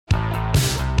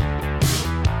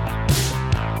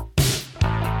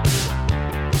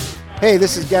Hey,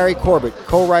 this is Gary Corbett,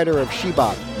 co-writer of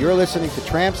Shebop. You're listening to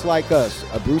Tramps Like Us,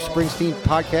 a Bruce Springsteen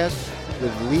podcast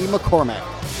with Lee McCormack.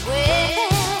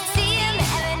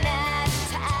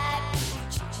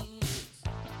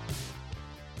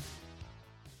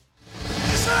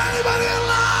 Is there anybody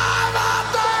alive out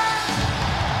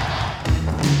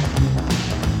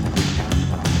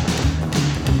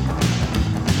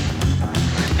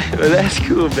there? Well, that's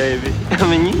cool, baby. I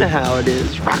mean, you know how it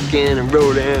is, rockin' and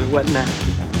rollin' and whatnot.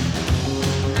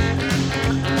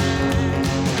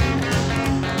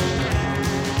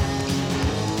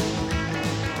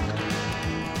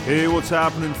 Hey, what's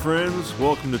happening, friends?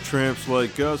 Welcome to Tramps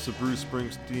Like Us, a Bruce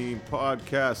Springsteen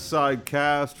podcast,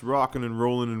 sidecast, rockin' and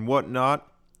rollin' and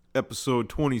whatnot, episode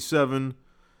 27,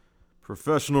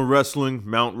 Professional Wrestling,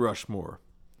 Mount Rushmore.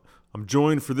 I'm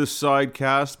joined for this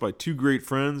sidecast by two great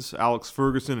friends, Alex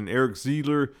Ferguson and Eric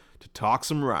Ziedler, to talk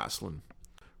some wrestling.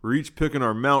 We're each picking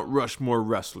our Mount Rushmore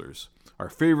wrestlers, our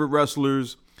favorite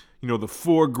wrestlers, the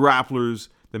four grapplers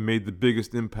that made the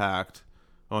biggest impact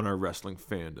on our wrestling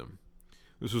fandom.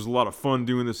 This was a lot of fun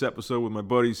doing this episode with my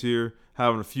buddies here,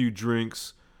 having a few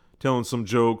drinks, telling some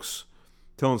jokes,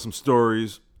 telling some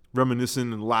stories,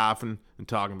 reminiscing and laughing and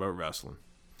talking about wrestling.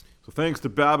 So thanks to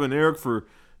Baba and Eric for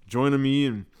joining me,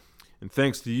 and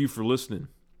thanks to you for listening,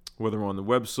 whether on the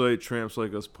website,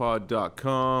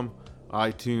 trampslikeUspod.com,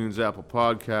 iTunes, Apple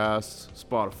Podcasts,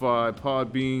 Spotify,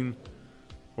 Podbean,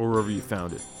 or wherever you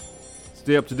found it.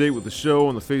 Stay up to date with the show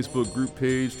on the Facebook group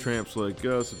page, Tramps Like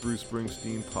Us, a Bruce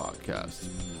Springsteen podcast.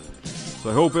 So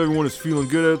I hope everyone is feeling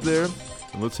good out there,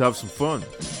 and let's have some fun.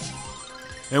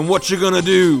 And what you gonna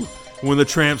do when the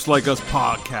Tramps Like Us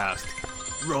podcast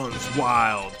runs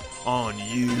wild on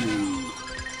you?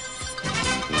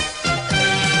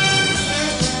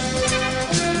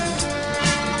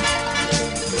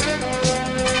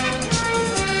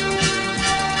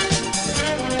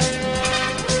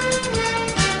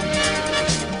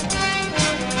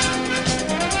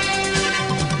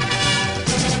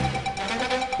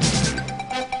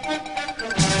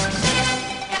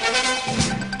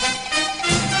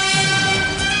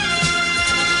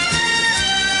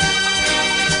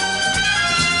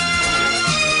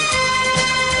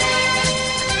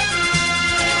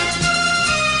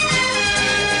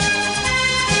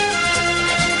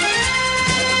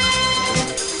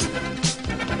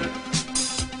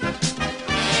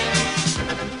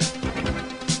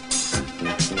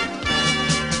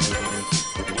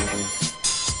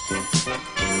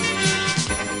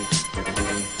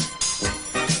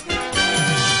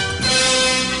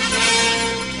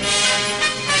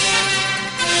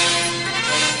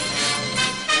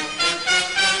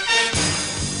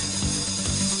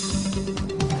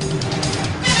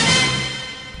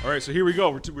 So here we go.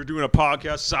 We're doing a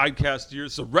podcast, sidecast here.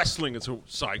 It's a wrestling. It's a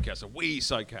sidecast, a way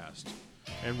sidecast.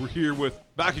 And we're here with,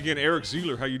 back again, Eric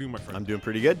Ziedler. How you doing, my friend? I'm doing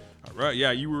pretty good. All right.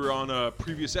 Yeah, you were on a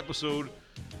previous episode.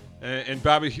 And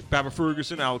Baba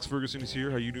Ferguson, Alex Ferguson is here.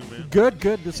 How you doing, man? Good.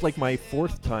 This is like my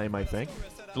fourth time, I think.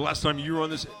 The last time you were on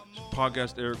this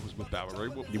podcast, Eric, was with Baba,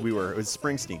 right? It was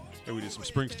Springsteen. And we did some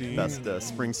Springsteen. Best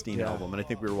Springsteen album. And I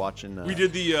think we were watching... we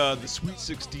did the Sweet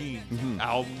 16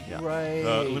 album. Yeah. Right.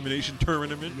 Elimination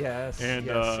Tournament. Yes. And,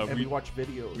 and we watched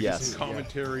videos. We did some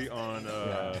commentary on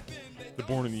the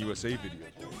Born in the USA video.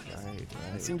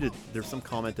 Right. There's some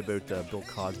comment about Bill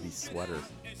Cosby's sweater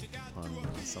on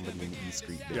somebody in E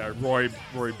Street. Yeah, Roy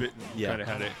Bittan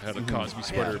kind of had a Cosby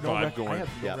sweater vibe going. I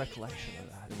have no recollection of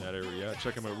that. In that area, yeah.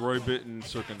 Check him out. Roy Bittan,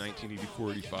 circa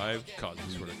 1984-85. Cosby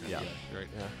sweater. Yeah. Right.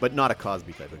 Yeah. But not a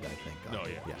Cosby type of guy, thank God. No,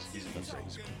 yeah. Yes. He's cool.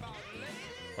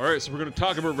 All right, so we're going to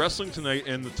talk about wrestling tonight,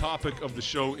 and the topic of the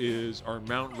show is our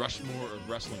Mount Rushmore of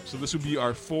wrestling. So this would be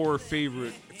our four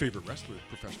favorite wrestlers,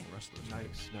 professional wrestlers.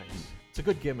 Nice. It's a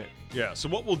good gimmick. Yeah, so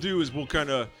what we'll do is we'll kind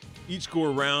of each go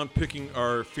around picking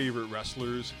our favorite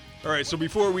wrestlers. All right, so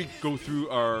before we go through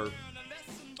our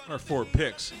four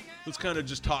picks, let's kind of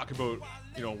just talk about,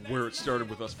 where it started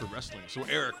with us for wrestling. So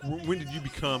Eric, when did you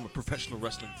become a professional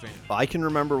wrestling fan? I can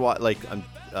remember I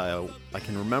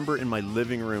can remember in my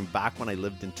living room back when I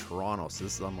lived in Toronto.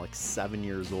 So I'm like 7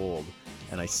 years old,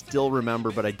 and I still remember,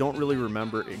 but I don't really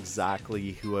remember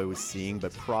exactly who I was seeing,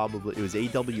 but probably it was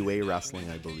AWA wrestling,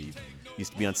 I believe. It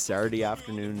used to be on Saturday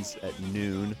afternoons at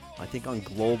noon, I think on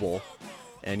Global.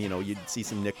 and you'd see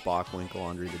some Nick Bockwinkel,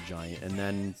 Andre the Giant, and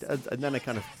then I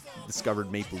kind of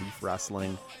discovered Maple Leaf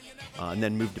Wrestling, and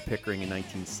then moved to Pickering in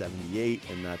 1978,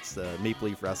 and that's Maple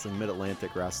Leaf Wrestling,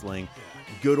 Mid-Atlantic Wrestling,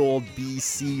 good old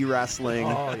BC Wrestling,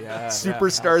 Oh yeah.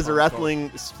 Superstars of Al Wrestling,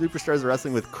 Superstars of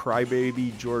Wrestling with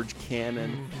Crybaby, George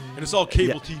Cannon, And it's all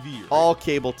cable Yeah. TV, right? all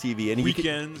cable TV, and you could-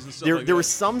 Weekends and stuff there like there that. were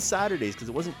some Saturdays, because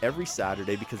it wasn't every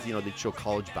Saturday, because they'd show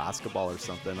college basketball or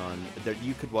something on that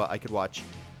I could watch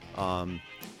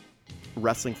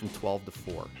wrestling from 12 to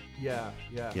 4. Yeah.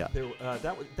 Yeah. There,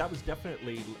 that was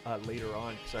definitely later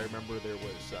on, because I remember there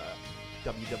was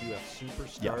WWF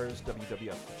Superstars,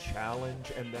 WWF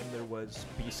Challenge, and then there was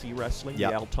BC Wrestling, Yeah.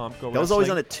 the Al Tomko Wrestling. That was always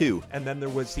on at 2. And then there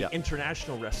was the Yeah.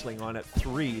 International Wrestling on at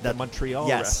 3, the That- Montreal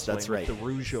yes, Wrestling that's right. with the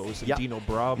Rougeos and Yeah. Dino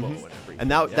Bravo Mhm. and everything.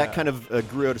 And that Yeah. kind of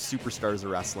grew out of Superstars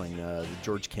of Wrestling, the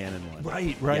George Cannon one.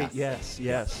 Right, Yeah. yes,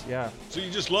 yeah. So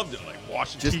you just loved it, like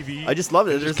watching Just- TV. I just loved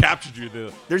it. It just There's- captured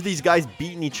you. There's these guys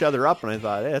beating each other up, and I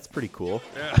thought, hey, that's pretty cool.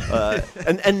 Yeah.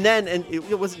 And then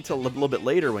it wasn't until a little bit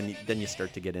later when you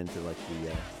start to get into like the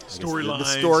Storylines, the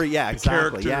story, yeah, the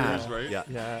exactly, characters, yeah, right? yeah.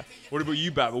 Yeah. What about you,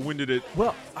 Babel? When did it?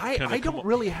 Well, I Kinda come don't up-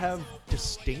 really have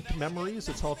distinct memories.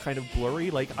 It's all kind of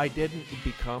blurry. Like, I didn't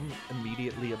become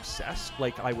immediately obsessed.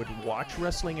 Like, I would watch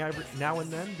wrestling every now and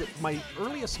then. My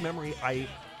earliest memory, I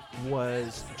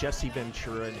was Jesse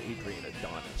Ventura and Adrian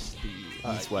Adonis, the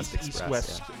East-West Express,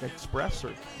 East-West Express,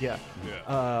 or yeah.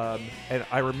 Yeah. And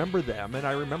I remember them, and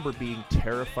I remember being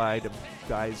terrified of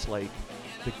guys like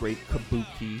the Great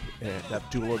Kabuki and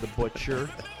Abdullah the Butcher.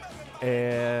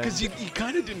 And Because you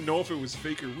kind of didn't know if it was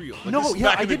fake or real. Like, no, this is yeah,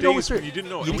 back I in the didn't know days it was when you didn't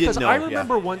know. You it. didn't because know, I yeah.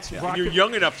 remember once And Rock you're and-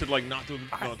 young enough to like not the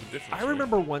difference. I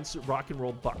remember once Rock and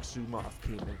Roll Buck Zumhofe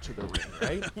came into the ring,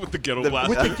 right? right? With the ghetto The- blast.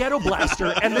 With the ghetto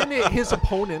blaster, and then his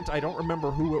opponent, I don't remember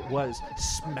who it was,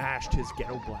 smashed his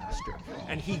ghetto blaster,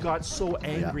 and he got so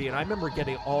angry. And I remember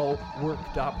getting all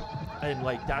worked up, and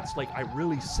like that's like I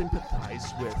really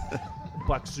sympathize with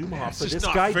Buck Zumhofe it's for just this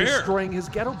not guy fair. destroying his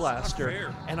ghetto blaster.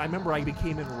 fair. And I remember I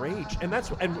became enraged, and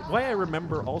why I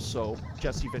remember also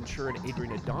Jesse Ventura and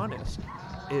Adrian Adonis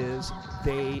is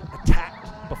they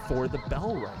attacked before the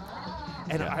bell rang,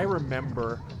 and I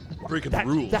remember. Breaking the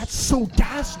rules. That's so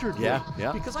dastardly. Yeah,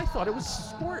 yeah. Because I thought it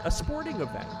was a sporting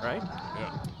event, right?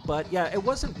 Yeah. But yeah, it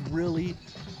wasn't really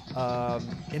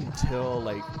until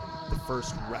like the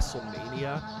first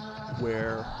WrestleMania,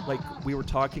 where like we were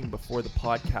talking before the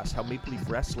podcast, how Maple Leaf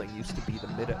Wrestling used to be the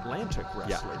Mid-Atlantic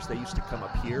wrestlers. They used to come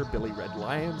up here. Billy Red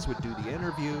Lions would do the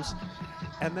interviews.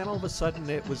 And then all of a sudden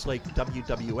it was like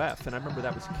WWF, and I remember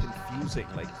that was confusing.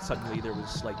 Like suddenly there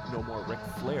was like no more Ric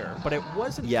Flair, but it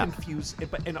wasn't Yeah. confused.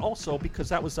 And also because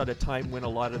that was at a time when a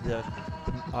lot of the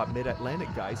Mid-Atlantic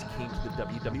guys came to the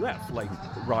WWF, like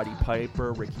Roddy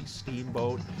Piper, Ricky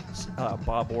Steamboat,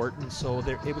 Bob Orton. So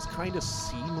it was kind of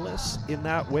seamless in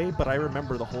that way. But I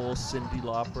remember the whole Cyndi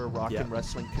Lauper Rock Yeah. and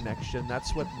Wrestling connection.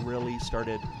 That's what really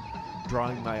started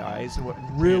drawing my eyes, and what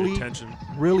Paying really attention.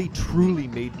 really truly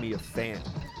made me a fan.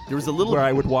 There was a little Where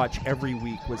I would watch every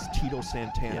week was Tito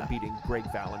Santana Yeah. beating Greg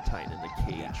Valentine in the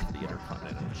cage for the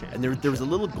Intercontinental Championship. And there was a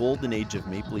little golden age of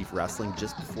Maple Leaf Wrestling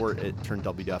just before it turned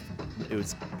WWF. It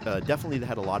was definitely they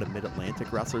had a lot of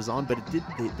Mid-Atlantic wrestlers on, but it did.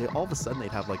 They all of a sudden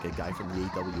they'd have like a guy from the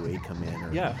AWA come in,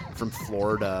 or Yeah. from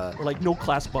Florida. Or like No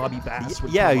Class Bobby Bass.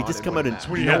 Would Yeah, come he'd on just and come out whatnot.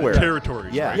 and When you nowhere. had the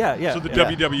territories. Yeah. Right? Yeah, yeah, So the yeah.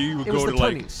 WWE would It was go the to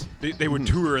like Tunnies. they would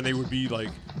tour and they would be like,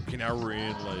 okay, now we're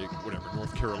in like whatever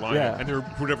North Carolina, Yeah. and there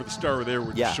whatever the star there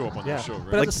would Yeah. just show up on Yeah, the show,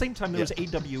 but right? at the same time, there was yeah.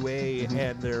 AWA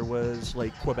and there was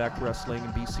like Quebec wrestling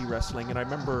and BC wrestling, and I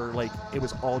remember like it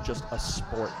was all just a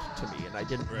sport to me, and I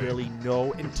didn't Right. really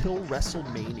know until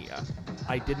WrestleMania.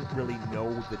 I didn't really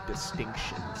know the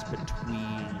distinctions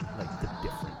between like the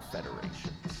different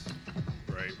federations.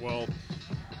 Right. Well,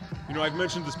 I've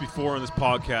mentioned this before on this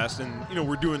podcast, and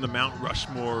we're doing the Mount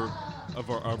Rushmore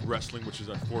of wrestling, which is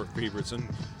our 4 favorites, and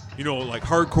like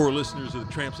hardcore listeners of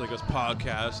the Tramps Like Us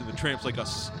podcast and the Tramps Like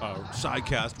Us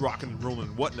sidecast, rockin' and rollin'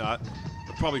 and whatnot,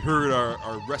 have probably heard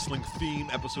our wrestling theme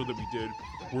episode that we did.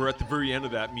 Where at the very end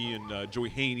of that, me and Joey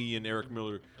Haney and Eric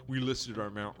Miller, we listed our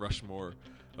Mount Rushmore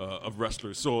of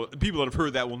wrestlers. So people that have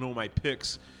heard that will know my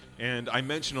picks. And I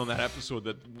mentioned on that episode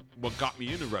that what got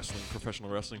me into wrestling,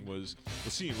 professional wrestling, was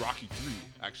seeing Rocky 3,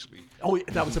 actually. Oh, yeah,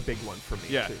 that was a big one for me.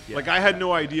 Yeah. too. Like I had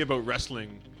no idea about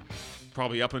wrestling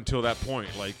probably up until that point.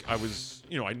 Like I was,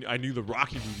 I knew the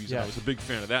Rocky movies, and Yeah. I was a big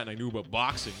fan of that, and I knew about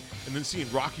boxing. And then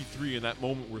seeing Rocky 3 in that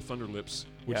moment where Thunder Lips,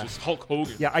 which Yeah. is Hulk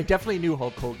Hogan. Yeah, I definitely knew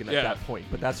Hulk Hogan at Yeah. that point,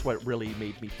 but that's what really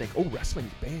made me think, oh,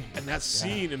 wrestling's big. And that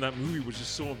scene in that movie was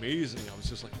just so amazing. I was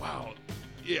just like, wow.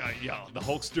 the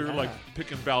Hulkster like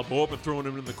picking Balboa up and throwing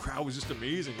him in the crowd was just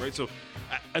amazing, right? So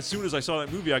as soon as I saw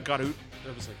that movie, I got out.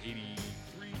 That was like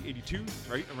 83, 82,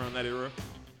 right around that era.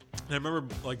 And I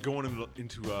remember like going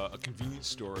into a convenience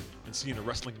store and seeing a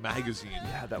wrestling magazine.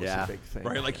 Yeah, that was a big thing.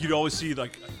 Right, like you'd always see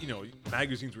like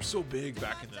magazines were so big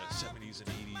back in the 70s and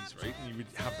 80s, right? And you would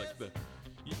have like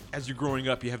as you're growing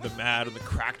up, you have the Mad and the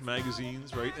Cracked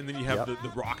magazines, right? And then you have the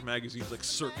rock magazines like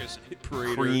Circus and Hit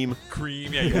Parade.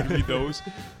 Cream, yeah, you had to read those.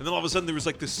 And then all of a sudden there was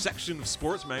like this section of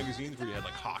sports magazines where you had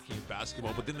like hockey and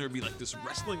basketball, but then there'd be like this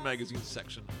wrestling magazine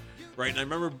section, right? And I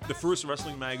remember the first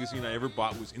wrestling magazine I ever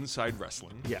bought was Inside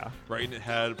Wrestling. Yeah. Right? And it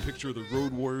had a picture of the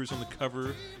Road Warriors on the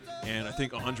cover and I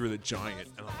think Andre the Giant.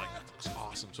 And I'm like, that looks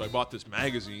awesome. So I bought this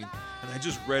magazine and I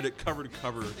just read it cover to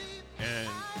cover. And,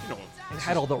 it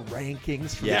had all the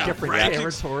rankings from different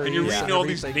rankings, territories. And you're reading all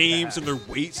these names and and their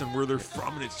weights and where they're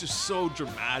from. And it's just so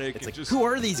dramatic. It's like, just, who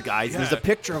are these guys? Yeah. There's a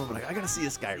picture of them. Like, I got to see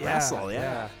this guy wrestle.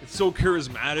 Yeah. It's so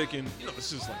charismatic. And,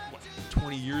 this is like,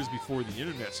 20 years before the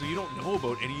internet. So you don't know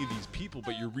about any of these people,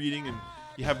 but you're reading and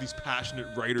you have these passionate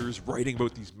writers writing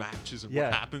about these matches and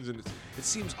what happens, and it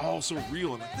seems all so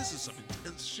real. And like, this is some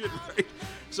intense shit, right?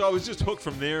 So I was just hooked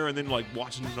from there, and then like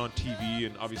watching it on TV,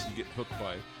 and obviously getting hooked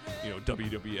by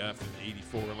WWF in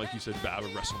 '84, and like you said, Baba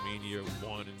WrestleMania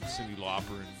 1 and Cyndi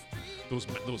Lauper and those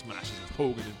matches with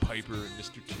Hogan and Piper and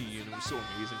Mr. T, and it was so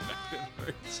amazing back then,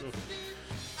 right?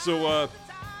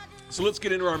 So let's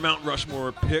get into our Mount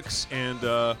Rushmore picks, and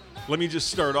let me just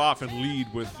start off and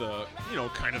lead with,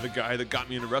 kind of the guy that got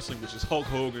me into wrestling, which is Hulk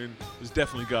Hogan. Has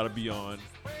definitely got to be on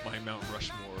my Mount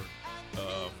Rushmore.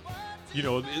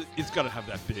 It's got to have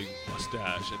that big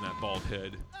mustache and that bald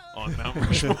head on Mount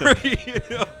Rushmore.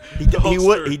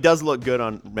 He does look good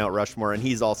on Mount Rushmore, and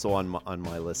he's also on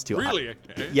my list too. Really?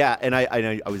 Yeah, and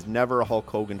I was never a Hulk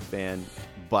Hogan fan,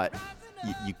 but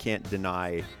you can't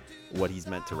deny what he's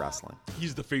meant to wrestling.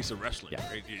 He's the face of wrestling,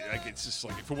 right? Like, it's just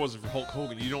like, if it wasn't for Hulk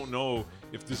Hogan, you don't know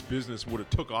if this business would have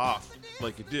took off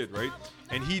like it did, right?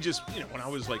 And he just, when I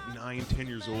was like 9, 10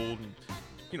 years old,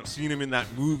 and seeing him in that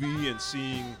movie and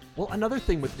seeing... Well, another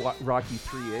thing with Rocky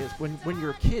 3 is when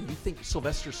you're a kid, you think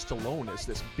Sylvester Stallone is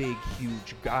this big,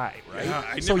 huge guy, right?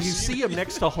 Yeah, so you see him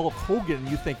next to Hulk Hogan, and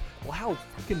you think, well, how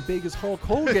fucking big is Hulk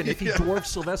Hogan if he dwarfs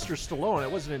Sylvester Stallone?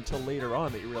 It wasn't until later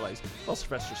on that you realize, well,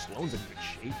 Sylvester Stallone's in good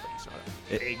shape, but he's not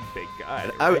a big guy.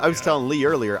 I was telling Lee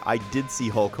earlier, I did see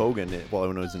Hulk Hogan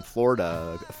when I was in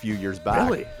Florida a few years back.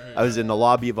 Really? I was in the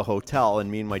lobby of a hotel,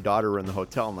 and me and my daughter were in the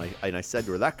hotel, and I said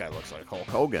to her, that guy looks like Hulk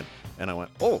Hogan. And I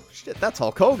went, oh, shit, that's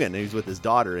Hulk Hogan. And he was with his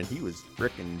daughter, and he was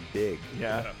freaking big.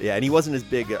 Yeah. Yeah, and he wasn't as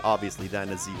big, obviously, then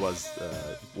as he was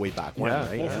way back when,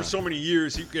 right? Well, for so many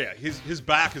years, his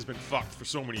back has been fucked for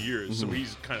so many years, so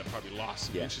he's kind of probably lost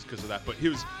some inches because of that. But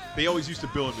they always used to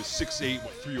bill him as 6'8",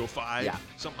 305,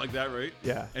 something like that, right?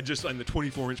 Yeah. And just on the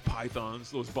 24-inch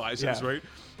pythons, those biceps, right?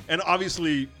 And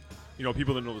obviously,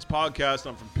 people that know this podcast,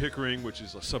 I'm from Pickering, which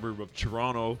is a suburb of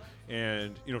Toronto,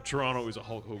 and Toronto is a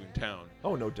Hulk Hogan town.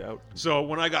 Oh, no doubt. So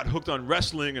when I got hooked on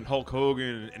wrestling and Hulk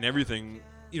Hogan and everything,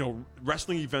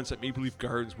 wrestling events at Maple Leaf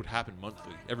Gardens would happen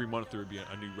monthly. Every month there would be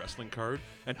a new wrestling card,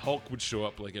 and Hulk would show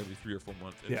up like every 3 or 4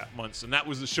 months, and that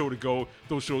was the show to go.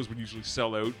 Those shows would usually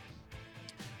sell out.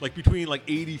 Like between like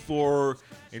 84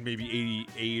 and maybe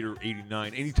 88 or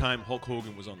 89, anytime Hulk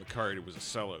Hogan was on the card, it was a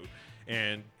sellout.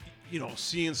 And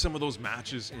seeing some of those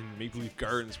matches in Maple Leaf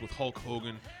Gardens with Hulk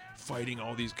Hogan fighting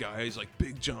all these guys like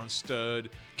Big John Studd,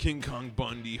 King Kong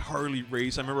Bundy, Harley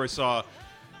Race. I remember I saw,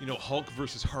 Hulk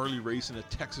versus Harley Race in a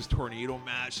Texas Tornado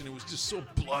match, and it was just so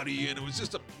bloody, and it was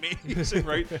just amazing,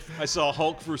 right? I saw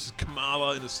Hulk versus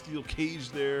Kamala in a steel cage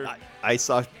there.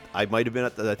 I might have been I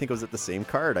think it was at the same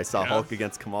card. I saw Hulk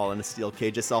against Kamala in a steel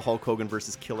cage. I saw Hulk Hogan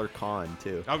versus Killer Khan,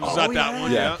 too. I was at that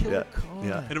one, Killer Khan.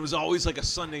 Yeah. And it was always like a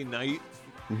Sunday night.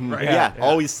 Right? Yeah,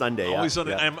 always Sunday. Always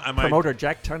Sunday. Yeah. Promoter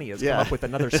Jack Tunney has come up with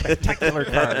another spectacular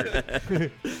card.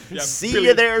 See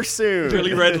you there soon.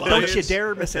 Billy Red Lions. Don't you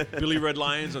dare miss it. Billy Red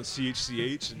Lions on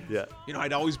CHCH. And,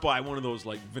 I'd always buy one of those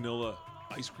like vanilla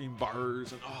ice cream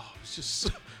bars, and it's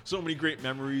just so many great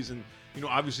memories. And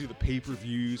obviously the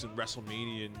pay-per-views and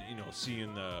WrestleMania, and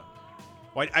seeing the.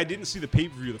 Well, I didn't see the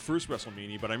pay-per-view of the first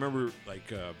WrestleMania, but I remember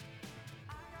like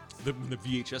when the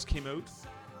VHS came out.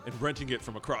 And renting it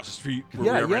from across the street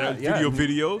where we rented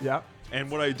video. Yeah. And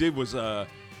what I did was,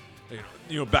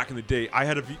 back in the day,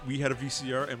 we had a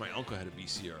VCR and my uncle had a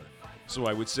VCR. So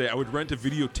I would rent a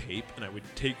videotape, and I would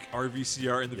take our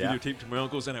VCR and the videotape to my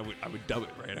uncle's, and I would dub it,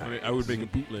 right? I would make a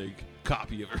bootleg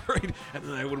copy of it, right? And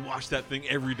then I would watch that thing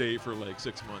every day for like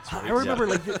 6 months. Right? I remember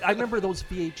I remember those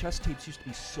VHS tapes used to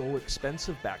be so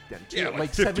expensive back then too. Yeah,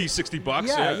 like 50, 60 bucks.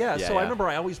 Yeah. So I remember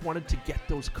I always wanted to get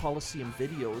those Coliseum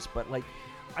videos, but like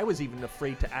I was even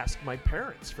afraid to ask my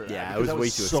parents for that. Yeah, because it was way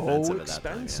too expensive so at that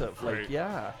time, expensive. yeah. Like Right.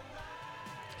 yeah.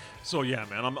 So yeah,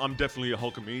 man, I'm definitely a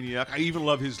Hulkamaniac. I even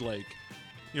love his the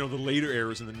later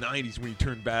eras in the '90s when he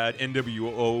turned bad.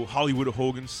 NWO, Hollywood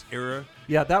Hogan's era.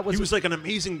 Yeah, that was. He was like an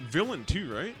amazing villain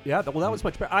too, right? Yeah, well, that was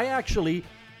much better. I actually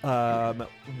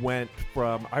went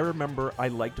from. I remember I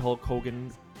liked Hulk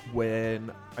Hogan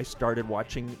when I started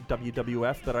watching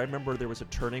WWF, but I remember there was a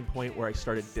turning point where I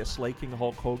started disliking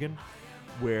Hulk Hogan,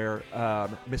 where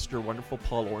Mr. Wonderful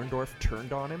Paul Orndorff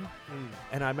turned on him,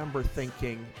 and I remember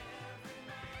thinking,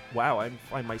 wow, I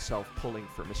find myself pulling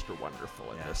for Mr. Wonderful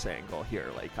in this angle here.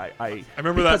 Like I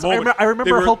remember that because moment. I remember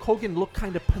They were- Hulk Hogan looked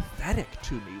kind of pathetic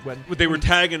to me when They were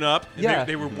tagging up. And Yeah.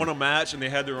 they were won a match and they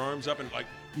had their arms up and like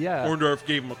Yeah. Orndorff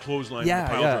gave him a clothesline. Yeah, and a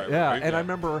pile yeah, driver, yeah. right? And I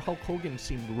remember Hulk Hogan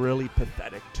seemed really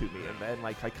pathetic to me, and then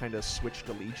like I kind of switched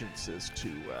allegiances to.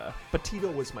 But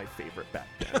Tito was my favorite back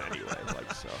then, anyway.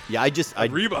 Like so. Yeah,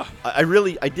 Reba.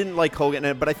 I didn't like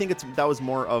Hogan, but I think that was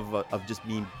more of just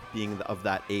being of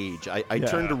that age. I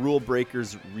turned to Rule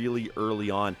Breakers really early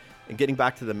on, and getting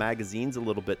back to the magazines a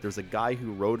little bit. There's a guy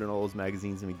who wrote in all those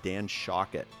magazines named Dan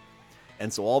Shockett.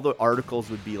 And so all the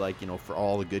articles would be like, for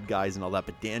all the good guys and all that,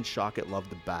 but Dan Shockett loved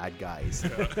the bad guys.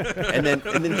 and then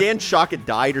Dan Shockett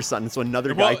died or something, so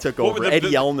another guy took over,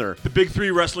 Eddie Elner. The big three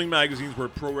wrestling magazines were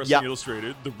Pro Wrestling Yep.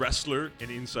 Illustrated, The Wrestler,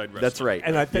 and Inside Wrestling. That's right.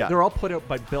 And I think they're all put out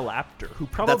by Bill Apter, who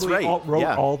probably right. wrote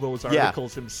Yeah. all those Yeah.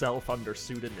 articles himself under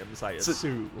pseudonyms, I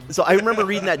assume. So I remember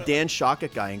reading that Dan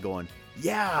Shockett guy and going,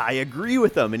 yeah, I agree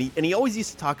with him. And he always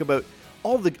used to talk about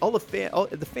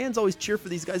the fans always cheer for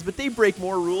these guys, but they break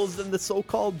more rules than the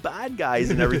so-called bad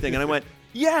guys and everything. And I went,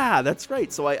 yeah, that's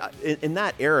right. So in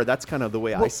that era, that's kind of the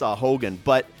way I saw Hogan,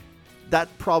 but that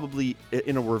probably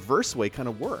in a reverse way kind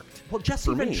of worked. Well, Jesse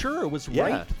for me. Ventura was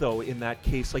right, though, in that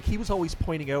case. Like, he was always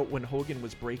pointing out when Hogan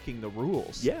was breaking the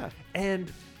rules. Yeah.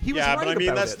 And he was yeah, right but I mean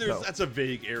about that's a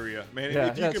vague area, man. Yeah,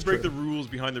 if you can that's break true. the rules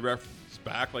behind the referee's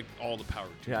back, like all the power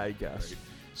to Yeah, you, I guess. right?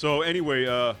 So anyway,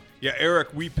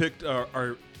 Eric, we picked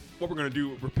our what we're going to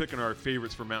do. We're picking our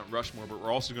favorites for Mount Rushmore, but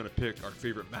we're also going to pick our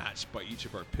favorite match by each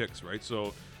of our picks, right?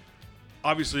 So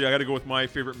obviously, I got to go with my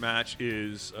favorite match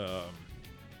is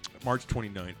March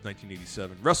 29th,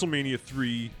 1987, WrestleMania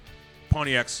 3,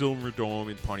 Pontiac Silverdome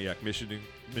in Pontiac, Michigan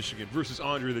versus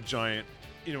Andre the Giant.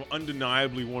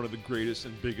 Undeniably one of the greatest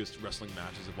and biggest wrestling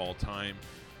matches of all time.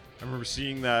 I remember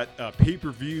seeing that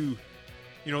pay-per-view.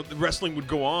 The wrestling would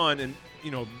go on, and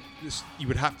you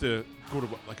would have to go to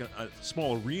a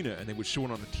small arena, and they would show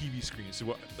it on the TV screen.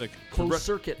 So Closed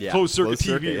circuit. Yeah. closed circuit Closed TV,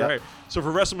 circuit, yeah. right? So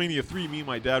for WrestleMania 3, me and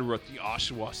my dad were at the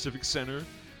Oshawa Civic Center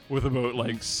with about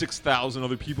 6,000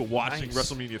 other people watching Nice.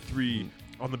 WrestleMania 3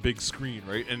 on the big screen,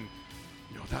 right? And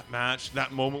that match,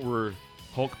 that moment where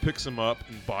Hulk picks him up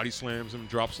and body slams him,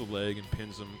 drops the leg, and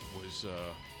pins him was.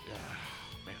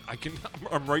 Man,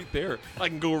 I'm right there. I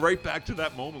can go right back to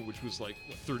that moment, which was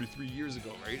 33 years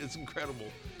ago, right? It's incredible.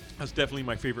 That's definitely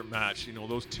my favorite match.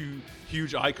 Those two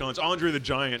huge icons. Andre the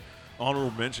Giant,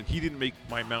 honorable mention. He didn't make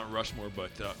my Mount Rushmore,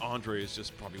 but Andre is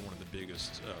just probably one of the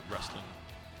biggest wrestling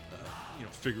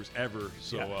figures ever.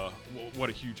 So what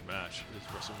a huge match is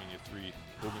WrestleMania 3,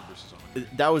 Hogan versus Andre.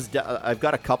 That was I've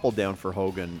got a couple down for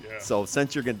Hogan. Yeah. So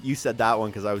since you said that one,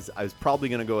 because I was probably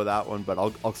going to go with that one, but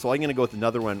I'm going to go with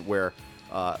another one where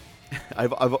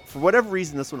I've for whatever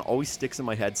reason this one always sticks in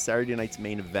my head. Saturday Night's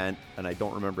Main Event, and I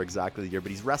don't remember exactly the year,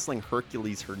 but he's wrestling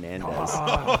Hercules Hernandez.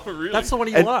 Oh, really? That's the one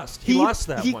he And lost. He lost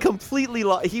that He one. completely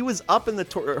lost. He was up in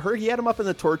the he had him up in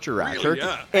the torture rack. Really?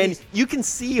 Yeah. And you can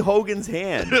see Hogan's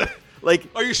hand.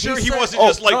 Are you sure he said- wasn't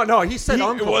just like? no, he said he-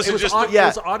 uncle. it wasn't was just- it yeah.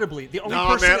 was audibly. The only No,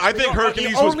 person, man, I think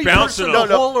Hercules the was only bouncing person in him.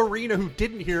 the whole arena who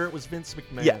didn't hear it was Vince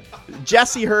McMahon. Yeah,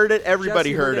 Jesse heard it.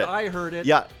 Everybody Jesse heard it. I heard it.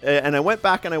 Yeah, and I went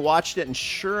back and I watched it, and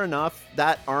sure enough,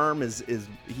 that arm is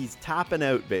he's tapping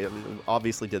out,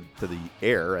 obviously to the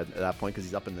air at that point because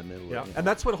he's up in the middle. Yeah, of, and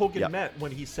that's what Hogan Yeah. meant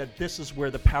when he said, "This is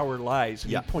where the power lies."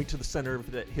 And Yeah. he'd point to the center of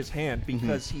his hand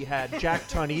because he had Jack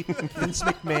Tunney, Vince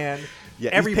McMahon, Yeah, he's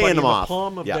everybody paying in them the off.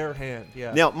 palm of Yeah. their hand.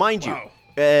 Yeah. Now, mind you, Wow.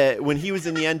 When he was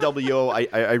in the NWO,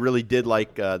 I really did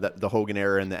like the Hogan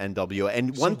era in the NWO.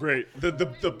 And So one great.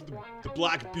 The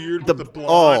black beard The- with the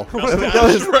blonde. oh, mustache, that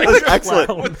was right? excellent.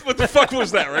 What the fuck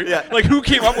was that, right? Yeah. Like, who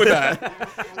came up with that?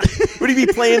 would he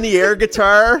be playing the air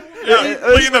guitar? Yeah,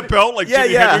 playing the belt like Yeah,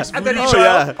 Jimi yeah. Hendrix, And then Voodoo he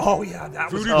Child. Oh yeah,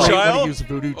 that was Voodoo great Child? when he used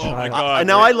Voodoo Oh my Child. god. And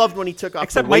now I loved when he took off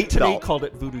Except the weight Mike Tenay belt. called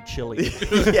it Voodoo Chili.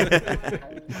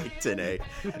 Mike Tenay.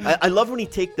 I love when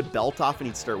he'd take the belt off and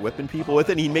he'd start whipping people with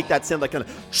it, and he'd make that sound like kind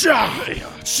of cha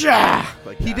cha.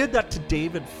 Like He that. did that to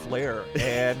David Flair,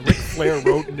 and Ric Flair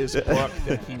wrote in his book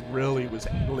that he really was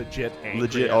legit angry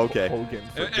Legit, at okay. Hogan.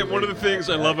 for And one of the doing things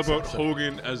that. I love That's about awesome.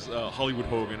 Hogan as Hollywood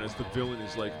Hogan as the villain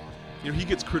is like, you know, he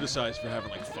gets criticized for having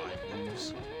like 5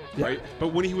 moves, Yeah. right?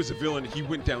 But when he was a villain, he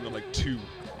went down to like 2,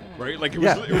 right? Like it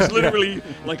Yeah. was literally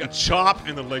like a chop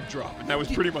and a leg drop, and that was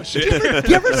pretty much it. Do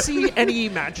you ever see any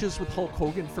matches with Hulk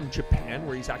Hogan from Japan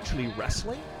where he's actually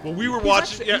wrestling? Well, we were He's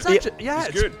watching. actually- he's actually- yeah, he's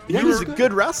it's- good. yeah, He we was were, a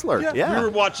good wrestler. Yeah. We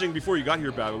were watching before you got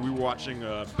here, Baba. We were watching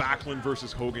Backlund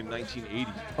versus Hogan 1980,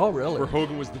 Oh, really? where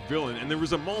Hogan was the villain, and there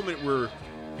was a moment where,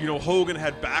 you know, Hogan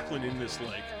had Backlund in this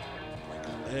like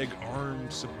leg arm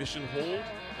submission hold,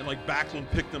 and like Backlund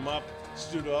picked him up,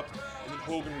 stood up, and then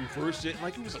Hogan reversed it, and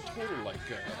like it was a total like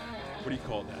what do you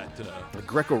call that? Like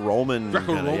Greco-Roman.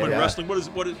 Greco-Roman kinda, yeah. wrestling. What's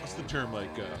the term like?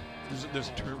 There's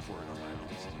a term for it.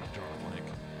 I'm drawing a blank.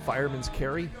 Fireman's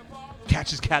carry?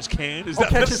 Catch as catch can. Is Oh, that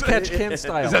catch the- as catch can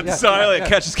style. Is that the Yeah, style? yeah, Like yeah.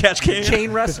 catch as catch can.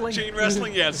 Chain wrestling? Chain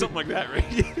wrestling. Yeah, something like that,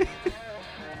 right?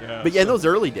 yeah. But yeah, in so- those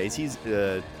early days, he's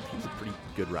a pretty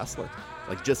good wrestler.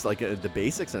 Like just like the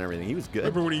basics and everything, he was good.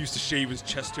 Remember when he used to shave his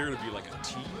chest hair to be like a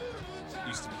T?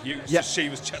 He used Yeah. to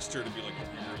shave his chest hair to be like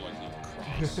a weird, like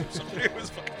little cross or something. It was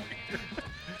fucking weird.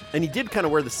 And he did kind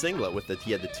of wear the singlet with it.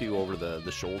 He had the 2 over the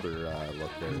shoulder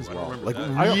look there as I well. remember Like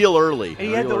that. real early. And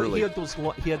he had, real those,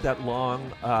 early. he had that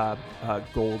long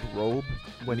gold robe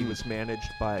when he was managed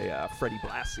by Freddie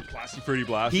Blassie. Classy Freddie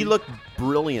Blassie. He looked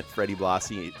brilliant, Freddie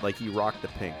Blassie. Like he rocked the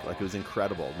pink. Like it was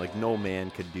incredible. Like no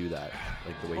man could do that.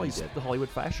 Like the way Oh, he he's did. the Hollywood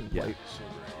fashion Yeah. plate. So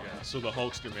great, yeah. So the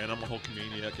Hulkster, man, I'm a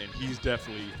Hulkamaniac, and he's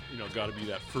definitely, you know, got to be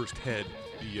that first head.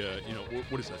 The, you know,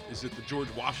 what is that? Is it the George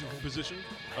Washington position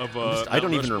of? I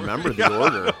don't Mount even Rushmore? remember Yeah, the I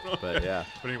order, don't know. but yeah.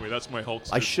 But anyway, that's my Hulkster.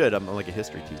 I should. I'm like a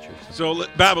history teacher. So,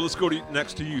 Baba, let's go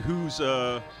next to you. Who's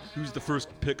the first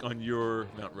pick on your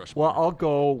Mount Rushmore? Well, I'll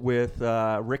go with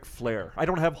Ric Flair. I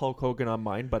don't have Hulk Hogan on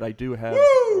mine, but I do have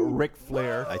Ric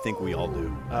Flair. I think we all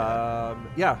do.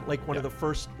 Yeah, like one of the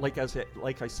first, like I said.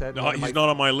 No, one of he's my- not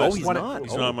on my list. he's one not? Of,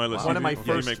 He's not on my list. One of my You make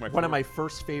first, one of my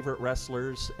first favorite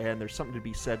wrestlers, and there's something to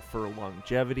be said for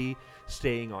longevity,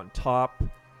 staying on top,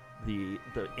 the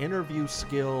interview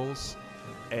skills,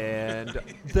 and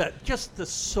just the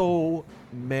so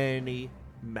many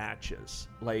matches.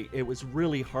 Like it was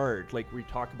really hard. Like we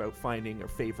talk about finding a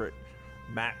favorite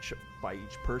match by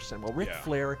each person. Well, Ric Yeah.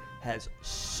 Flair has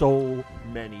so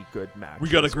many good matches. We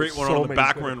got a with great one so on the many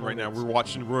back good run right now. opponents. We're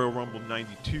watching Royal Rumble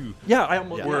 '92, Yeah, I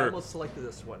almost, Yeah. I Where- almost selected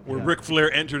this one. where Yeah. Ric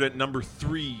Flair entered at number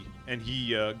 3, and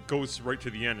he goes right to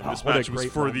the end. And Oh, this what a match was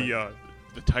great for moment.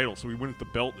 the title, so we win with the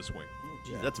belt this way.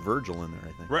 Jeez, that's Virgil in there,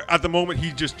 I think. Right at the moment,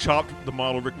 he just chopped the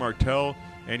model Rick Martel,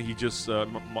 and he just the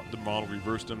model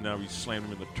reversed him. Now he's slammed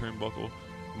him in the turnbuckle.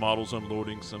 Model's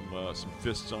unloading some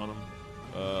fists on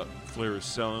him. Flair is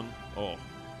selling. Oh,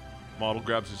 model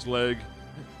grabs his leg,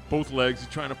 both legs. He's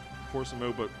trying to force him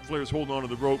out, but Flair's holding on to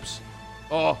the ropes.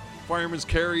 Oh, fireman's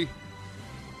carry.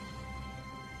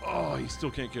 Oh, he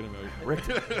still can't get him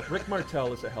out. Rick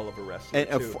Martel is a hell of a wrestler And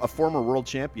too. a former world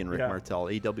champion, Rick Yeah. Martel,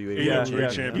 AWA Yeah, world yeah.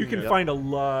 champion. You can Yeah. find a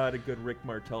lot of good Rick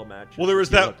Martel matches. Well, there was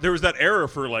Yeah. that era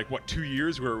for like what 2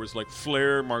 years where it was like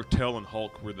Flair, Martel, and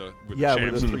Hulk were the Yeah, we're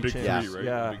champs the in the three big champs. three, right?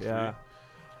 Yeah, The big yeah.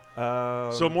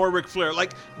 three. So more Ric Flair.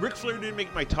 Like Ric Flair didn't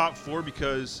make my top 4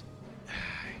 because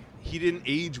he didn't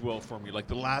age well for me. Like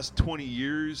the last 20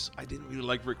 years, I didn't really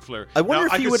like Ric Flair. I wonder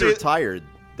Now, if he could would say- have retired.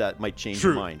 That might change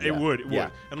True, your mind. it yeah. would. It yeah.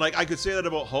 would. And like I could say that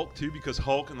about Hulk too, because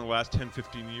Hulk in the last 10,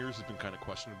 15 years has been kind of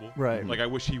questionable. Right. Like I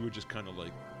wish he would just kind of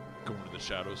like go into the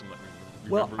shadows and let me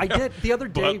Well, remember. I did the other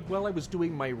day But- while I was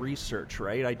doing my research.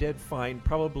 Right, I did find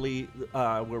probably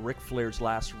where Ric Flair's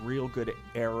last real good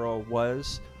era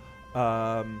was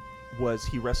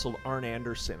he wrestled Arn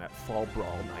Anderson at Fall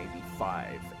Brawl '95,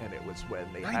 and it was when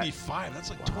they had 95. That's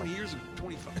like 20 years,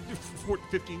 25,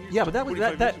 15 years. Yeah, but that was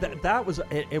 25 years ago. that was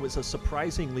it was a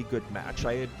surprisingly good match.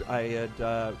 I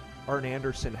had Arn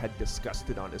Anderson had discussed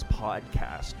it on his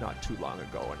podcast not too long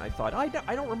ago, and I thought I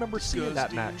don't remember seeing that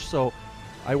Disgusting. match, so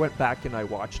I went back and I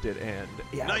watched it, and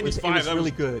yeah, it was 95. that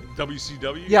really was good.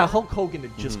 WCW. Yeah, Hulk Hogan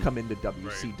had just come into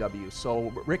WCW,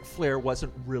 so Ric Flair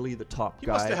wasn't really the top He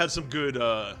guy. must have had some good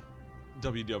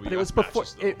WWF But it was before.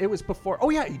 matches, though. It was before. Oh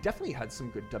yeah, he definitely had some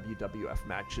good WWF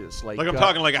matches. Like I'm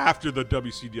talking like after the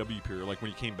WCW period, like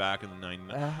when he came back in the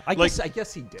 90s. I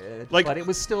guess he did. like- but it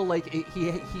was still like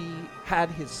he had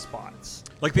his spots.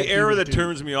 Like the that he era would that do.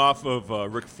 turns me off of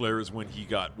Ric Flair is when he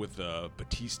got with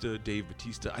Batista, Dave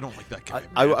Batista. I don't like that guy.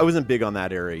 I man. wasn't big on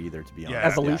that era either, to be honest. Yeah.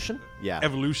 Evolution. Yeah.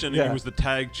 Evolution, and Yeah. he was the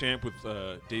tag champ with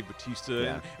Dave Batista,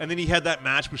 Yeah. and then he had that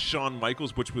match with Shawn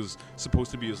Michaels, which was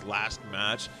supposed to be his last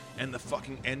match, and the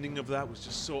fucking ending of that was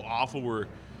just so awful. Where,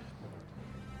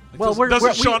 Well, we're-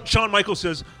 Shawn Michaels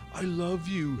says, "I love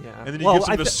you," Yeah. and then he Well, gives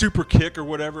him I the thi- super kick or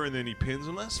whatever, and then he pins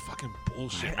him. That's fucking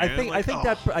bullshit. I man. think Like,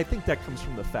 oh. I think that comes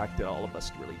from the fact that all of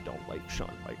us really don't like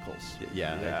Shawn Michaels.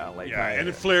 Yeah. Yeah, and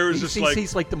then Flair is just like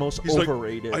he's like the most he's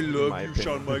overrated. Like, I in love my you, opinion.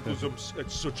 Shawn Michaels.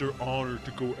 It's such an honor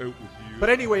to go out with you. But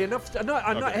anyway, enough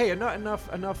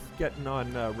getting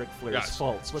on Ric Flair's Yes.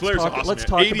 faults. Flair's awesome, let's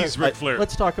man. talk 80s about Ric Flair.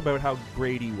 Let's talk about how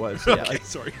great he was. okay, Like,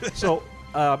 sorry. so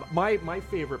my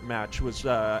favorite match was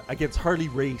against Harley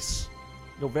Race,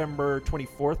 November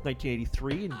 24th,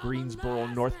 1983, in Greensboro,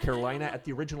 North Carolina, at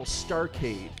the original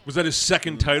Starrcade. Was that his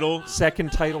second title?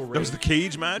 Second title reign. That was the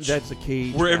cage match. That's the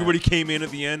cage where match. everybody came in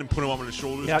at the end and put him on his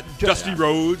shoulders. Yeah, Dusty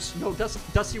Rhodes. No,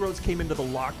 Dusty Rhodes came into the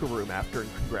locker room after and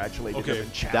congratulated Okay. him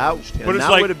and That, challenged him. But it's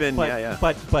that like- would have been, But, yeah.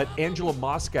 but Angelo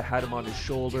Mosca had him on his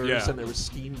shoulders, Yeah. and there was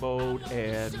Steamboat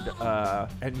and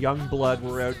Youngblood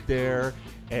were out there,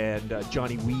 and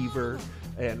Johnny Weaver,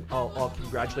 and all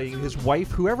congratulating his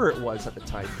wife, whoever it was at the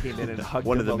time, came in and hugged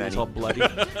One him of the while he was many. all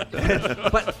bloody.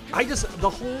 But I just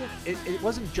it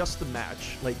wasn't just the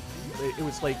match. Like it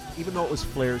was like, even though it was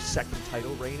Flair's second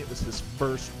title reign, it was his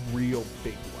first real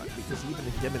big one, because even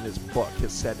him in his book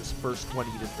has said his first one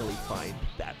he didn't really find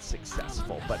that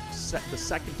successful. But the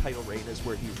second title reign is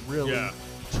where he really Yeah.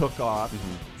 took off.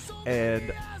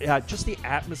 And just the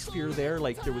atmosphere there,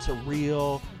 like there was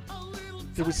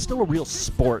still a real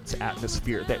sports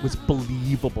atmosphere that was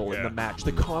believable in Yeah. the match.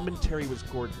 The commentary was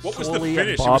Gordon What was the Solie and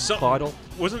finish? It Bob was something, Caudle.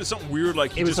 wasn't it something weird?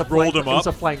 Like he It was just a rolled flying, him It was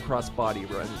up. a flying crossbody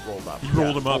run, rolled up. He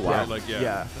rolled him up, yeah. right? Like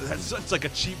Yeah. That's like a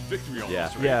cheap victory almost. Yeah.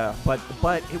 Right? Yeah,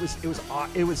 but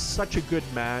it was such a good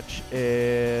match,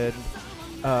 and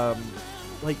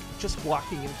like just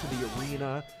walking into the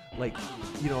arena, like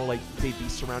they'd be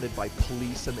surrounded by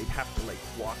police and they'd have to like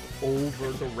walk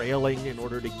over the railing in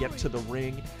order to get to the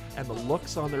ring, and the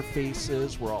looks on their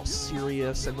faces were all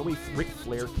serious, and the way Ric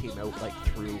Flair came out like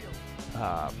through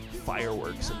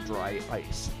fireworks and dry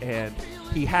ice, and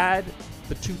he had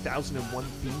the 2001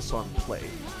 theme song play,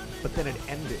 but then it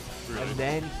ended, Really? and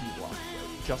then he walked out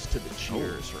just to the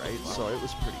cheers, right? So it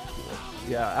was pretty cool.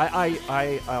 Yeah,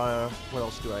 I what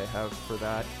else do I have for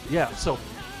that? Yeah, so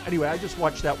anyway, I just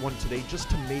watched that one today just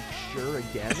to make sure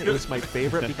again it was my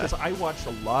favorite, because I watched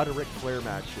a lot of Ric Flair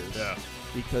matches. Yeah.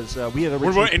 Because we had What originally.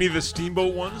 about any of the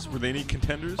Steamboat ones? Were they any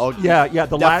contenders? Oh, Yeah,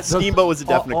 the last Steamboat was a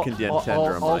definite all- contender all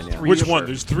of mine, yeah. three Which of one? them.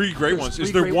 There's three great There's ones. three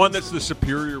Is there great one ones. that's the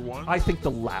superior one? I think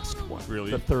the last one,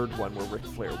 Really? the third one where Ric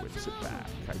Flair wins it back,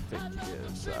 I think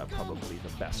is probably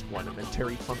the best one, and then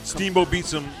Terry Funk. Steamboat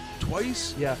beats him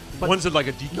twice. Yeah, but One's at like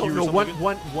a DQ no, or no. something.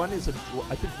 One is a draw.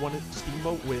 I think one is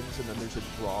Steamboat wins, and then there's a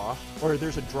draw, or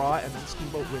there's a draw, and then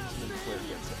Steamboat wins, and then Flair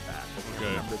gets it back. I Okay. don't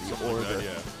remember the Something like order. that,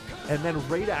 yeah. And then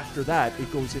right after that,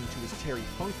 it goes into his Terry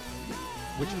Funk feud,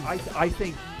 which I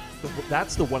think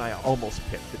that's the one I almost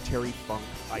picked, the Terry Funk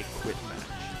I Quit match.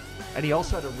 And he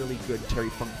also had a really good Terry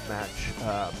Funk match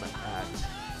at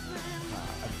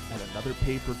another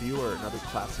pay-per-view or another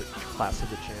Clash of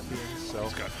the Champions. So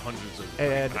He's got hundreds of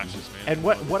and matches, man. and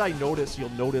what I noticed, you'll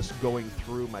notice going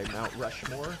through my Mount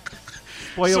Rushmore.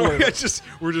 Spoiler. Sorry,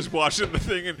 we're just watching the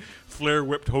thing, and Flair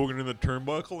whipped Hogan in the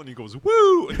turnbuckle, and he goes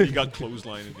woo, and he got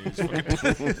clotheslined, and he was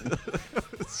fucking.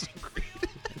 It's so great.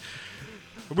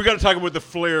 We got to talk about the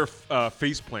Flair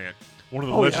face plant, one of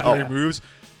the legendary moves.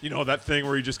 You know that thing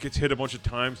where he just gets hit a bunch of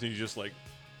times, and he just like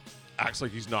acts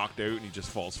like he's knocked out, and he just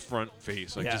falls front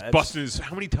face, like Yeah, just that's- busting his.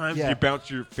 How many times do Yeah. you bounce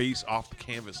your face off the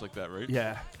canvas like that, right?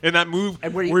 Yeah. And that move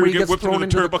And where he you get gets whipped into thrown the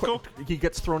into turnbuckle, he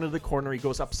gets thrown into the corner. He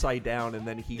goes upside down, and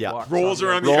then he Yeah. walks rolls on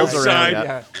around the Rolls around, outside,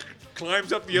 yeah.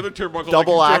 climbs up the other turnbuckle,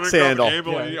 Double like axe he's trying to grab an handle.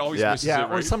 anvil, and he always Yeah. misses Yeah, it,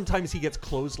 or right? sometimes he gets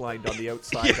clotheslined on the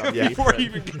outside. on the Yeah. Before he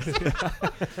apron. even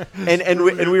gets And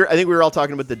we were, I think we were all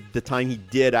talking about the time he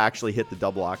did actually hit the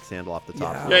double axe handle off the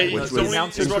top. Yeah. rope, Yeah, He's he's which only, was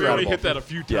announcers he's only incredible. hit that a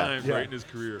few Yeah. times Yeah. right in his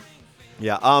career.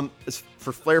 Yeah.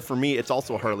 for Flair, for me, it's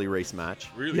also a Harley Race match.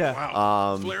 Really? Yeah.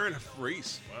 Wow. Flair in a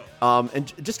race. Wow.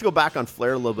 And just to go back on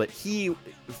Flair a little bit,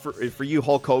 for you,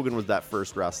 Hulk Hogan was that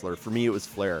first wrestler. For me, it was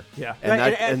Flair. Yeah,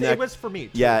 and it was for me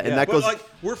too. Yeah, and that But goes. like,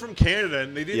 we're from Canada,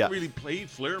 and they didn't Yeah. really play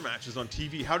Flair matches on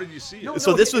TV. How did you see it? No,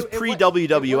 So this was it pre was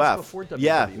WWF. before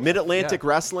Yeah, WWF. Mid Atlantic Yeah.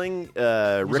 Wrestling. It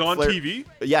was Ric on Flair. TV?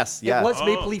 Yes, yeah. It was Oh.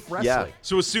 Maple Leaf Wrestling. Yeah.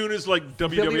 So as soon as like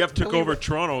WWF took Billy over Red-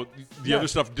 Toronto, the Yeah. other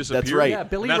stuff disappeared. That's right. Yeah,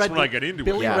 Billy and that's Red. when I get into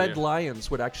Billy it. Yeah. Red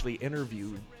Lions would actually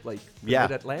interview like the Yeah.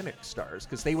 Mid-Atlantic stars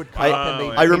because they would come up and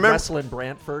yeah. I they'd remember- wrestle in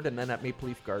Brantford and then at Maple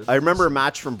Leaf Gardens. I remember a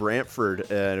match from Brantford,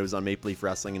 and it was on Maple Leaf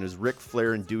Wrestling, and it was Ric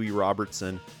Flair and Dewey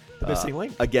Robertson. The Missing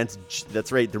Link.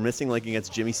 That's right. They're missing link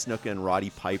against Jimmy Snuka and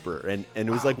Roddy Piper, and it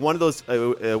was like one of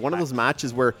those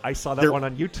matches where I saw that one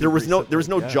on YouTube There was no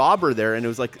recently, yeah. jobber there, and it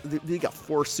was like they got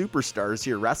 4 superstars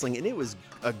here wrestling, and it was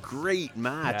a great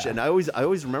match. Yeah. And I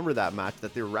always remember that match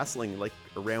that they were wrestling like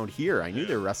around here. I knew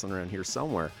they were wrestling around here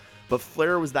somewhere, but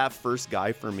Flair was that first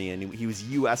guy for me, and he was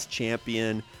U.S.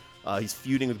 champion. He's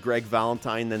feuding with Greg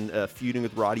Valentine, then feuding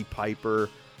with Roddy Piper,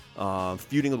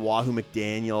 feuding with Wahoo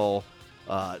McDaniel.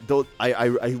 Though I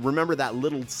remember that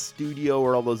little studio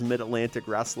where all those Mid-Atlantic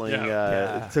Wrestling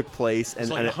took place, It's and,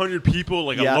 like and 100 people,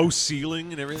 like Yeah. a low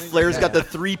ceiling and everything. Flair's got the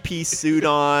 3-piece suit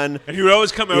on. And he would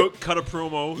always come out, cut a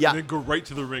promo, Yeah. and then go right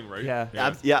to the ring, right? Yeah.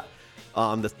 Yeah.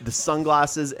 The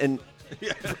sunglasses and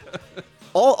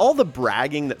all the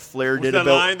bragging that Flair Was did that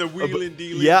about line, the wheeling,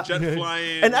 dealing, yeah. jet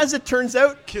flying, And as it turns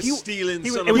out, kiss he, stealing, he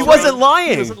son was- of he a wasn't gun.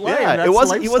 lying. He wasn't lying, Yeah, that's it the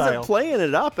wasn't. He wasn't lifestyle. playing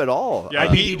it up at all.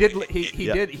 Yeah, He did.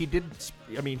 Yeah. He did.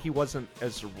 I mean, he wasn't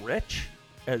as rich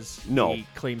as No. he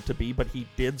claimed to be, but he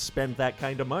did spend that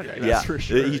kind of money. That's yeah, for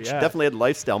sure. he yeah. definitely had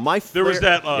lifestyle. There was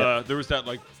Flair- that. yeah. There was that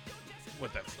like, what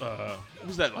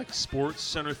was that like Sports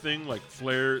Center thing, like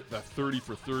Flair, that 30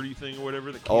 for 30 thing or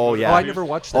whatever. That came Oh out yeah. Oh, I of never it.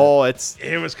 watched that. Oh, it's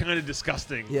It was kind of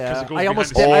disgusting. 'cause Yeah, it goes I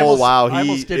almost behind did. the I Oh, almost, wow, I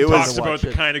almost he- did it scenes. was- Talks about watch the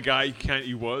it. kind of guy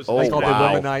he was. Oh, like all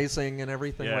wow. the womanizing and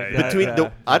everything Yeah, like yeah. that. between yeah.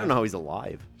 the. I don't know how he's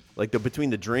alive. Like between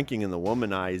the drinking and the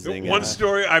womanizing. One and-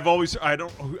 story I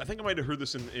think I might have heard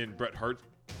this in Bret Hart's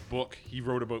book. He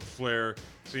wrote about Flair,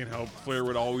 saying how Flair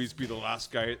would always be the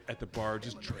last guy at the bar,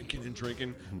 just drinking and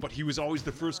drinking, but he was always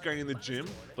the first guy in the gym,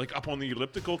 like up on the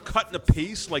elliptical, cutting a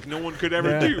pace like no one could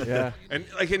ever Yeah, do. yeah. And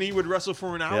he would wrestle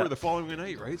for an hour Yeah. the following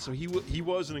night, right? So he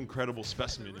was an incredible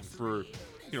specimen, and for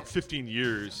 15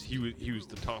 years he was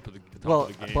the top of the Well,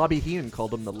 of the game. Bobby Heenan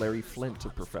called him the Larry Flint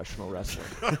of professional wrestling.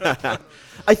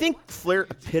 I think Flair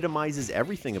epitomizes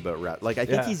everything about rap. Like I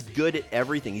think Yeah. he's good at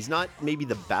everything. He's not maybe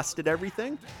the best at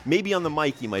everything. Maybe on the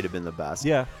mic he might have been the best.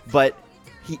 Yeah. But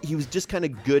he was just kind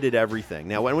of good at everything.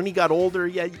 Now when he got older,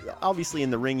 yeah, obviously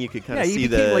in the ring you could kind Yeah, of he see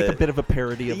became the like a bit of a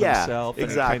parody of Yeah, himself. And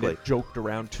exactly. kind of joked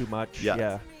around too much.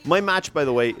 Yeah. My match, by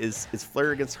the way, is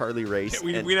Flair against Harley Race.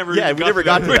 we and- never yeah, even we never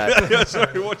got to that. Yeah,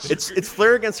 sorry, what's your- It's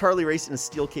Flair against Harley Race in a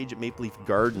steel cage at Maple Leaf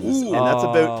Gardens, Ooh. and that's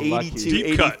about Oh, lucky. 82,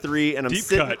 Deep cut. 83, and Deep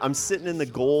cut. I'm sitting in the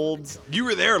golds. you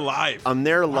were there live. I'm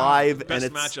there live, Best and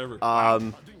it's match ever.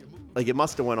 like it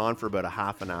must have went on for about a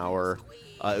half an hour.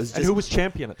 It was And just who was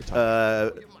champion at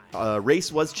the time?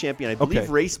 Race was champion. I believe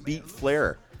Okay. Race beat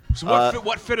Flair. So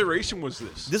what federation was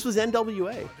this? This was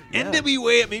NWA. Yeah.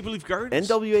 NWA at Maple Leaf Gardens.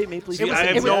 NWA Maple Leaf. See, I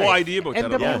Gardens. have no idea about that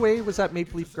at all. NWA was at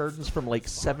Maple Leaf Gardens from like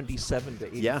 77 to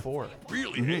 84.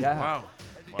 Really? Yeah. Wow.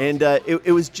 And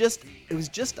it was just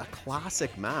a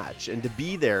classic match, and to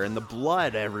be there and the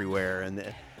blood everywhere, and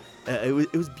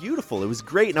it was beautiful. It was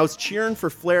great, and I was cheering for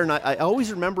Flair. And I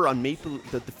always remember on Maple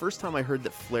that the first time I heard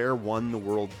that Flair won the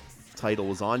world title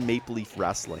was on Maple Leaf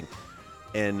Wrestling,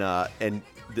 and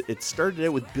it started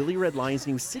out with Billy Red Lions, and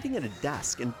he was sitting at a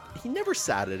desk, and he never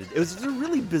sat at it. It was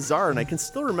really bizarre, and I can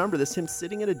still remember this: him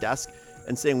sitting at a desk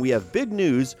and saying, "We have big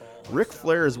news. Ric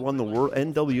Flair has won the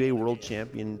NWA World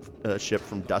Championship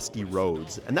from Dusty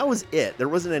Rhodes," and that was it. There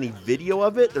wasn't any video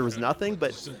of it. There was nothing,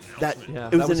 but that Yeah,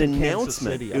 it was that was an in Kansas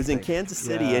announcement. City, It was I in think. Kansas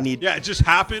City, Yeah. and he Yeah, it just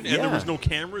happened, and there Yeah. was no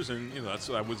cameras, and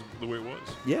that was the way it was.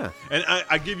 yeah. And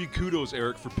I give you kudos,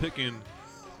 Eric, for picking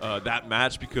that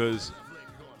match because,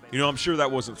 I'm sure that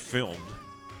wasn't filmed,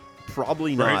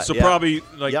 Probably right? not. So yeah. probably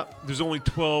like Yep. there's only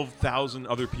 12,000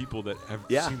 other people that have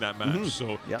Yeah. seen that match. Mhm.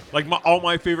 So Yeah. like all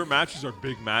my favorite matches are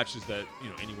big matches that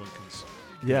anyone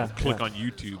can click yeah. on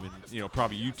YouTube and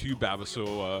probably YouTube Baba.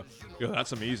 So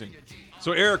that's amazing.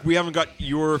 So Eric, we haven't got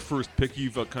your first pick.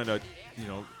 You've kind of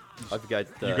I've got.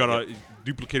 you got a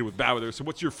duplicated with Baba there. So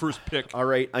what's your first pick? All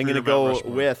right, I'm for going to your Mount go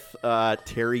Rushmore? with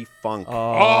Terry Funk.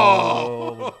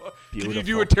 Oh, Can you do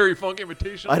beautiful. a Terry Funk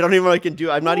imitation? I don't even know what I can do.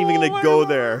 I'm not even going to go wow.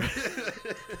 there.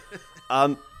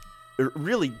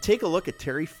 Really, take a look at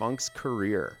Terry Funk's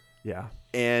career, Yeah.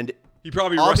 and He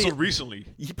probably Obvi- wrestled recently.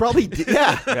 he probably did.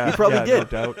 Yeah, he probably yeah,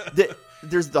 did. no doubt.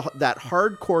 there's that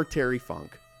hardcore Terry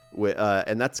Funk,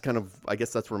 and that's kind of, I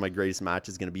guess that's where my greatest match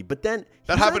is going to be. But then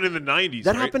That happened in the 90s,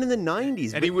 That right? happened in the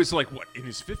 90s. And he was like, what, in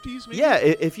his 50s maybe? Yeah,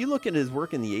 if you look at his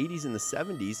work in the 80s and the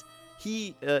 70s,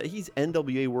 he's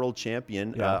NWA World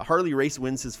Champion. Yeah. Harley Race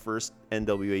wins his first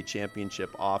NWA championship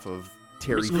off of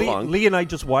Terry Lee, Funk. Lee and I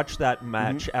just watched that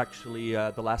match actually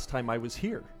the last time I was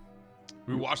here.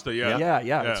 We watched that, yeah.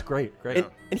 Yeah, it's great.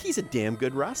 And he's a damn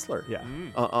good wrestler. Yeah.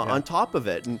 On top of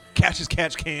it. And Catch as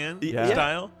catch can Yeah.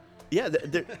 style. yeah,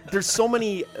 there's so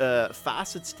many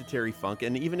facets to Terry Funk.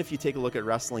 And even if you take a look at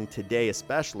wrestling today,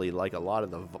 especially, like a lot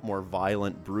of the more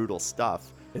violent, brutal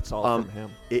stuff, It's all from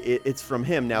him. It's from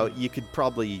him. Now, you could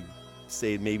probably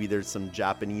say maybe there's some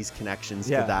Japanese connections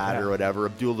to Yeah, that yeah. or whatever.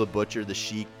 Abdul the Butcher, the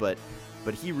Sheik, but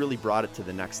he really brought it to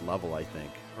the next level, I think,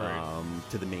 Right.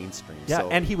 to the mainstream. Yeah, So,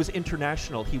 and he was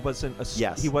international. He wasn't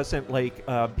Yes. he wasn't like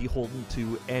beholden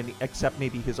to any, except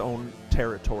maybe his own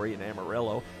territory in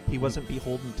Amarillo. He wasn't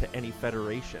beholden to any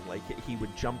federation. Like he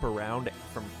would jump around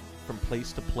from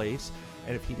place to place,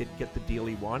 and if he didn't get the deal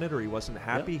he wanted or he wasn't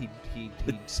happy, he'd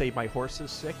say my horse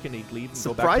is sick, and he'd leave and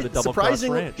go back to the Double Cross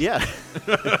surprisingly, Ranch. yeah,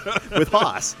 with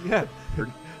Haas. Yeah.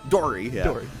 Dory, yeah.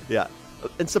 Dory. Yeah.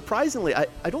 And surprisingly, I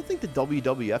don't think the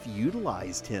WWF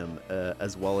utilized him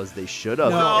as well as they should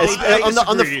have. No, on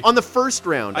disagree. the first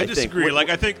round, I I disagree. think. Like,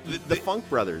 I think the Funk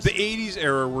Brothers. The 80s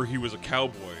era where he was a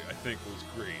cowboy, I think, was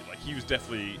great. Like, he was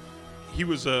definitely... He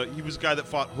was a guy that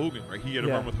fought Hogan, right? He had a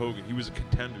Yeah. run with Hogan. He was a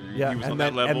contender. Yeah, he was and on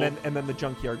then, that level. and then the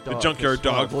Junkyard Dog. the Junkyard as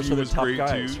well. Dog Those feud are the was tough great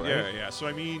guys, too. right? Yeah. So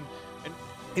I mean, and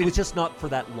It was just not for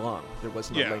that long. There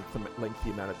wasn't Yeah. a lengthy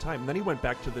amount of time. And then he went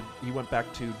back to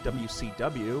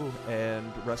WCW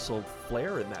and wrestled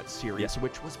Flair in that series,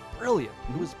 which was brilliant.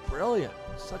 It was brilliant.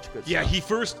 Such good yeah,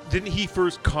 stuff. didn't he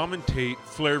first commentate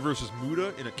Flair versus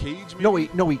Muta in a cage? Maybe?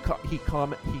 he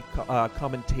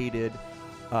commentated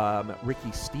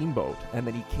Ricky Steamboat, and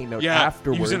then he came out Yeah,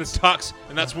 afterwards. he was in a tux,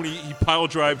 and that's when he pile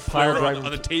drived Flair Pile-driving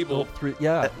on the table. through,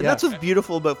 And that's what's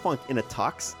beautiful about Funk, in a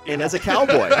tux and as a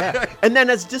cowboy. And then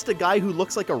as just a guy who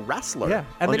looks like a wrestler Yeah,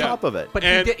 and on then- top of it. But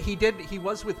And- he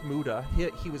was with Muta.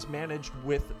 He was managed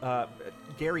with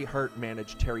Gary Hart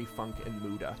managed Terry Funk and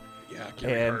Muta. Yeah,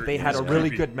 Gary And Hart, they he had was a really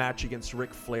creepy. good match against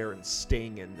Ric Flair and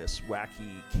Sting in this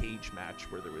wacky cage match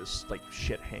where there was like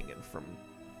shit hanging from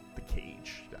the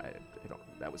cage. I don't.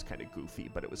 That was kind of goofy,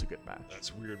 but it was a good match.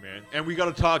 That's weird, man. And we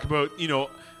got to talk about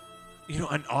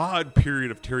an odd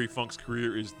period of Terry Funk's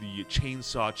career is the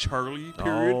Chainsaw Charlie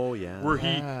period. Oh, yeah. where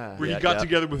Yeah. he Yeah, got yeah.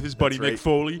 together with his buddy That's Mick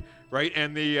Foley, right?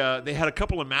 And they had a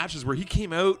couple of matches where he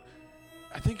came out.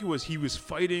 I think he was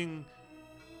fighting.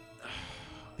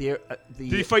 Did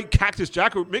he fight Cactus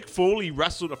Jack? Or Mick Foley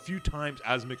wrestled a few times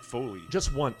as Mick Foley,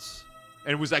 just once.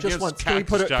 and was Just against once.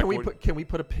 Cactus Jack. Can we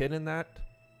put a pin in that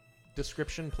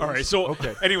description, please? All right, so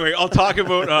okay. anyway, I'll talk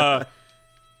about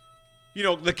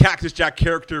the Cactus Jack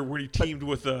character when he teamed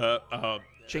with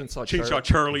Chainsaw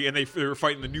Charlie, and they were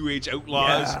fighting the New Age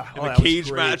Outlaws Yeah. and Oh, the that was cage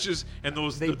great. matches and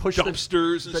those They the pushed the-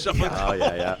 dumpsters and stuff like Oh,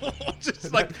 that. yeah, yeah.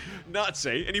 Just like nuts,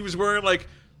 eh? And he was wearing like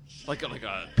a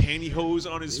pantyhose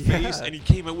on his face, and he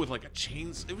came out with like a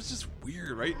chains. It was just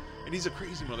weird, right? And he's a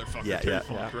crazy motherfucker, Yeah, Terry yeah.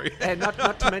 Funk, Yeah. right? And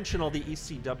not to mention all the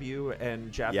ECW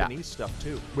and Japanese stuff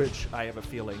too, which I have a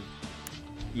feeling.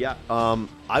 Yeah.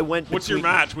 I went. What's your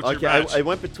between- match? What's your okay, match? I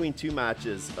went between two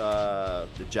matches. The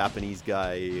Japanese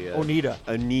guy.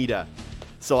 Onita.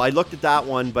 So I looked at that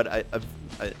one, but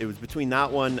it was between that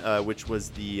one, which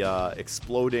was the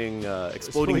exploding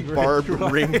Exploding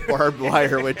barbed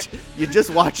wire, which you just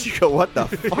watch, you go, what the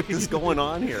fuck is going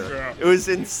on here? Yeah. It was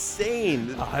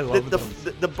insane. I love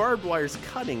the barbed wire's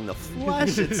cutting the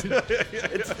flesh.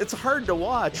 It's hard to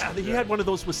watch. Yeah, he had one of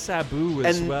those with Sabu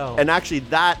as well. And actually,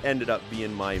 that ended up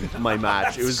being my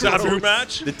match. It was Sabu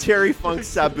match? the Terry Funk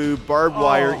Sabu barbed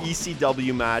wire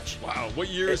ECW match. Wow, what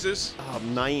year is this?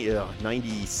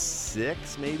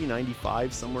 96, maybe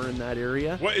 95, somewhere in that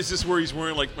area. What is this? Where he's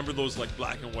wearing remember those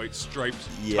black and white striped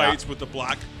Yeah. tights with the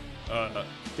black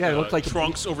Yeah, it looked like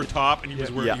trunks over top, and he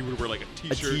was wearing Yeah. he would wear like a A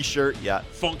t-shirt. T-shirt, yeah.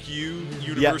 Funk U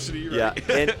University, yeah, right?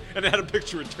 and- And it had a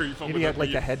picture of Terry Funk and with he had a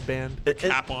like a headband.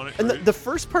 cap on it. And right? the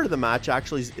first part of the match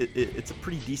actually is it's a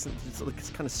pretty decent, it's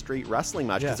kind of straight wrestling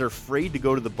match because Yeah. they're afraid to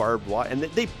go to the barbed wire, and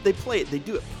they play it, they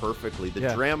do it perfectly. The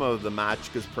Yeah. drama of the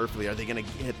match goes perfectly. Are they going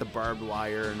to hit the barbed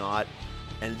wire or not?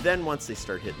 And then once they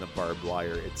start hitting the barbed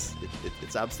wire,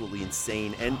 it's absolutely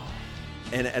insane.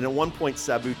 And at one point,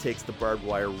 Sabu takes the barbed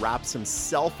wire, wraps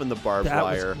himself in the barbed That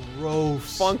wire. was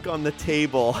gross. Funk on the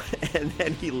table, and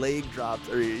then he leg drops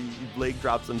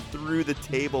him through the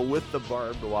table with the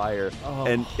barbed wire, Oh.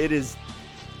 and it is,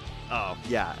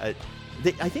 I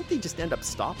think they just end up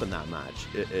stopping that match.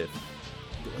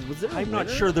 Was there? I'm not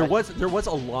sure. There was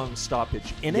a long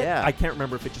stoppage in it. Yeah. I can't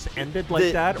remember if it just ended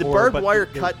like that. The or, barbed wire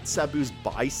cut Sabu's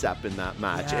bicep in that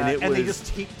match, Yeah, and they just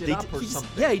taped it up or he just-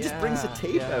 something. Yeah, he just brings the Yeah,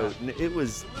 tape yeah. out, and it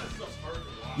was.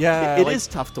 Yeah, It is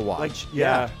tough to watch. Like,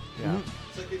 yeah.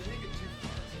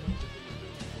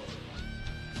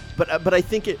 But I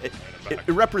think it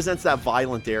represents that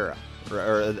violent era,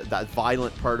 or that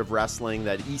violent part of wrestling,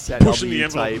 that Pushing the ECW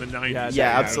envelope type. in the 90s. Yeah,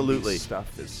 Yeah, that absolutely. 90s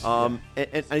Stuff is.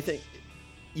 And I think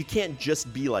you can't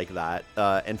just be like that.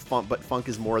 But Funk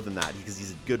is more than that, because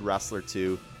he's a good wrestler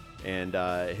too, and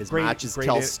his Great- matches great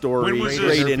tell in- stories. When was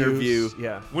Great this? interview.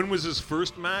 Yeah. When was his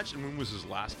first match and when was his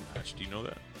last match? Do you know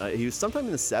that? He was sometime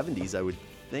in the 70s, I would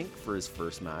think, for his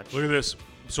first match. Look at this.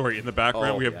 Sorry, in the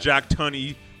background Oh, we have yeah. Jack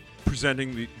Tunney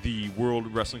presenting the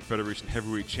World Wrestling Federation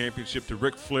Heavyweight Championship to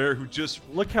Ric Flair, who just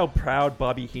Look how proud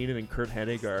Bobby Heenan and Kurt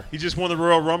Hennig are. he just won the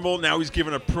Royal Rumble. Now he's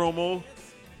giving a promo.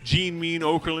 Gene Mean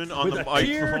Okerlund on With the a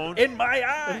tear microphone. in my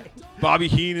eye. Bobby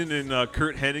Heenan and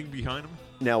Kurt Hennig behind him.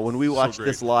 Now, when we watched great.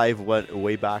 this live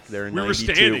way back there in We were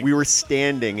 92, standing. we were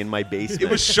standing in my basement. It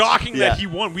was shocking Yeah. that he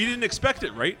won. We didn't expect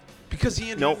it, right? Because he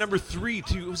ended Nope. at number 3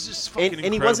 too. It was just fucking and he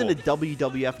incredible. wasn't a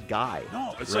WWF guy.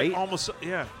 No, it's right? like almost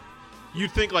yeah.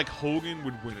 You'd think like Hogan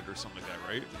would win it or something like that,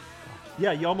 right?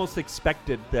 Yeah, you almost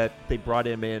expected that they brought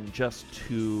him in just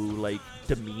to like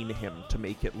demean him to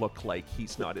make it look like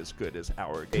he's not as good as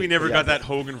our guy. We never Yeah. got that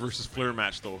Hogan versus Flair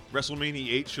match though.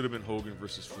 WrestleMania 8 should have been Hogan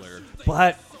versus Flair.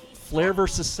 But Flair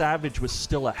versus Savage was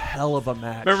still a hell of a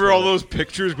match. Remember all though. those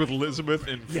pictures with Elizabeth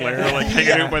and Flair Yeah. like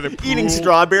hanging out by the pool? Eating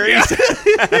strawberries.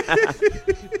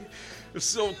 It's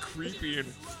so creepy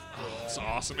and oh, it's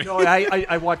awesome. No,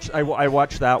 I watched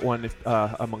that one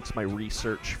amongst my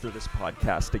research for this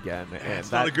podcast again, and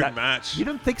it's not a good match. You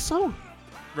didn't think so?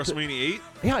 WrestleMania 8,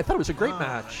 Yeah, I thought it was a great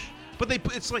match. but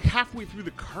it's like halfway through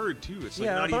the card too. It's like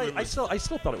Yeah, not but even. I still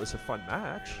thought it was a fun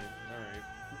match.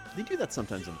 They do that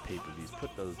sometimes on pay-per-views.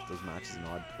 Put those matches in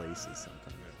odd places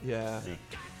sometimes. Yeah.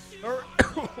 All right.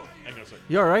 Hang on a second.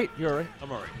 You all right? You all right?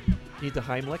 I'm all right. Need the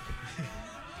Heimlich?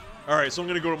 All right, so I'm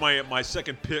going to go to my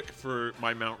second pick for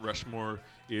my Mount Rushmore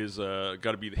is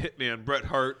got to be the Hitman Bret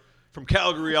Hart from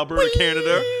Calgary, Alberta,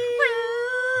 Canada.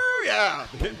 Yeah,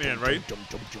 the Hitman, right?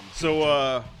 So,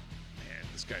 man,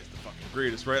 this guy's the fucking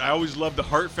greatest, right? I always loved the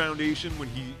Hart Foundation when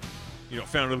he,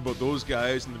 found out about those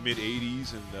guys in the mid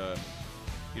 '80s, and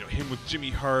him with Jimmy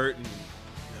Hart and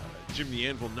Jim the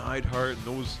Anvil Neidhart and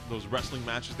those wrestling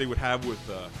matches they would have with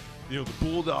the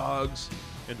Bulldogs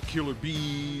and the Killer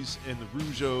Bees and the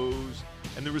Rougeaus,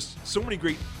 and there was so many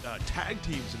great tag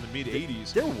teams in the mid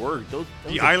 '80s. There were those.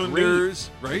 The Islanders,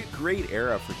 right? Great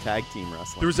era for tag team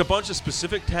wrestling. There was a bunch of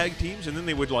specific tag teams, and then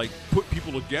they would like put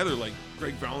people together, like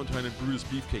Greg Valentine and Brutus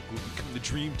Beefcake would become the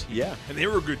Dream Team. Yeah. and they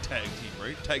were a good tag team,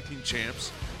 right? Tag team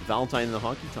champs. Valentine and the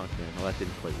Honky Tonk Man. Well, that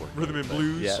didn't quite work. Rhythm and but-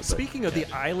 Blues. Yeah, but- Speaking of the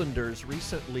Islanders,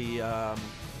 recently,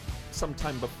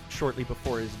 sometime shortly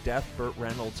before his death, Burt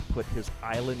Reynolds put his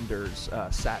Islanders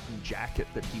satin jacket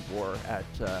that he wore at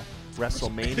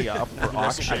WrestleMania up for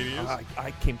auction. WrestleManias?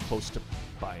 I came close to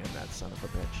buying that son of a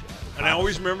bitch. Yeah. And I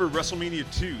always remember WrestleMania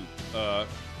 2.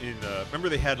 Remember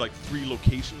they had like 3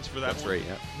 locations for that That's one? right.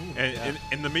 Yeah.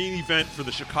 And the main event for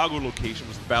the Chicago location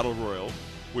was the Battle Royal,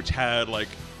 which had like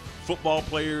football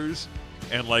players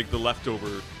and like the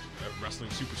leftover wrestling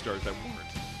superstars that weren't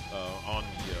on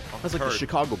That was the like the card.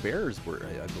 Chicago Bears were,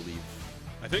 I believe.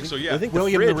 I think so. Yeah. I think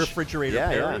William the, the fridge. Refrigerator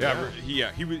Yeah, Perry.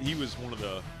 yeah. He was one of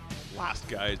the last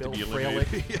guys Bill to be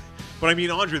eliminated. Yeah. But I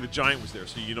mean, Andre the Giant was there,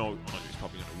 so Andre's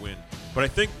probably going to win. But I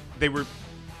think they were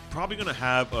probably going to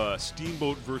have a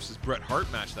Steamboat versus Bret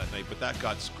Hart match that night, but that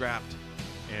got scrapped.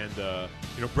 And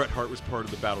Bret Hart was part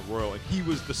of the Battle Royal, and he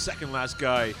was the second last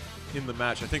guy in the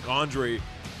match. I think Andre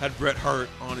had Bret Hart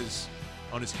on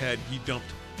his head. He dumped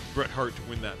Bret Hart to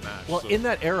win that match. Well, so. in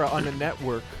that era, on the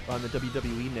network, on the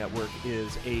WWE network,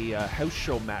 is a house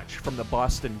show match from the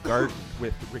Boston Garden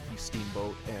with Ricky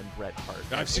Steamboat and Bret Hart.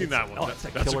 I've seen that one. It's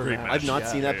That's a killer great match. match. I've not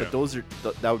Yeah. seen that, Yeah. but those are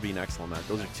that would be an excellent match.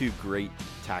 Those are two great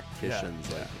tacticians.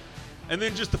 Yeah. Like, And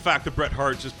then just the fact that Bret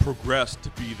Hart just progressed to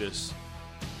be this,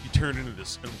 he turned into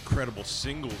this incredible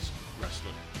singles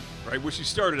wrestler, right? Which he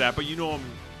started at, but you know him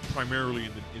primarily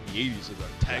in the 80s as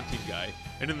a tag team guy,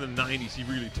 and in the 90s he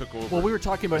really took over. Well, we were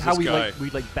talking about as how this we guy.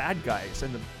 like bad guys,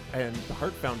 and the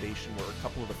Hart Foundation were a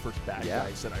couple of the first bad Yeah.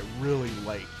 guys that I really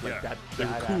liked. Like Yeah, that they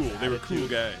were badass cool. They were cool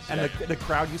attitude. guys. And the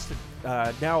crowd used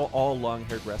to. Now all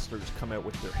long-haired wrestlers come out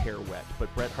with their hair wet,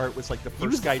 but Bret Hart was like the was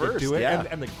first the guy first, to do it, yeah.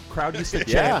 and the crowd used to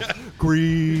Yeah. chant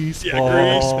 "Grease Yeah,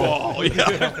 ball." Grease Ball. Yeah,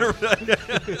 I remember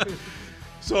that.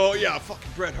 So yeah, fucking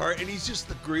Bret Hart, and he's just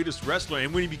the greatest wrestler.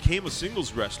 And when he became a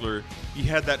singles wrestler, he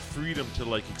had that freedom to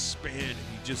like expand,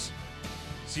 and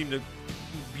seemed to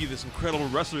be this incredible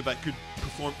wrestler that could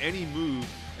perform any move,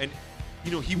 and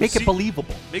he would Make it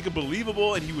believable. make it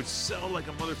believable, and he would sell like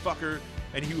a motherfucker,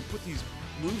 and he would put these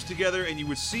moves together, and you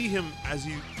would see him as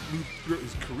he moved through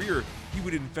his career. He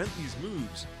would invent these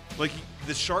moves, like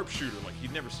the sharpshooter, like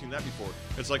he'd never seen that before.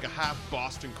 It's like a half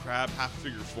Boston Crab, half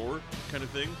figure four kind of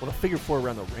thing. Well, the figure four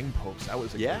around the ring post, that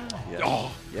was a Yeah. good, Yeah.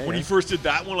 Oh, Yeah, when yeah. he first did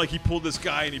that one, like he pulled this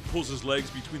guy and he pulls his legs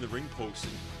between the ring posts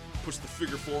and puts the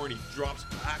figure four and he drops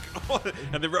back,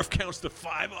 and the ref counts to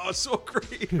 5. Oh, so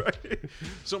great, right?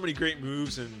 So many great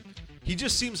moves, and he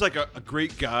just seems like a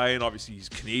great guy. And obviously he's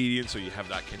Canadian, so you have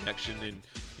that connection, and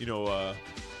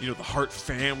the Hart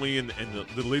family and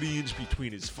the lineage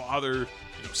between his father,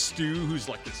 Stu, who's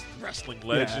like this wrestling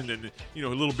legend, and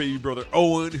little baby brother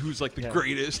Owen, who's like the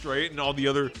greatest, right? And all the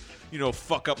other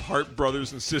fuck up Hart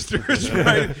brothers and sisters,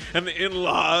 right? And the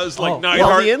in-laws like Well,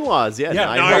 Neidhart, the in-laws, yeah.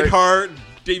 Neidhart,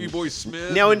 Davey Boy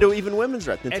Smith. Now into even women's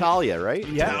wrestling. Natalia, right?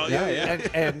 Yeah, Yeah.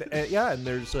 and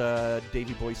there's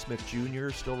Davey Boy Smith Jr.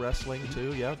 still wrestling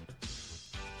too. Yeah,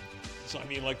 So I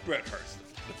mean, like Bret Hart's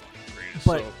the fucking greatest.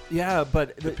 but so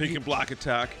but the Pink and Black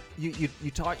attack. you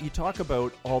talk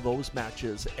about all those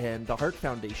matches, and the Hart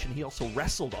Foundation. He also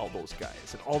wrestled all those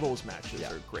guys, and all those matches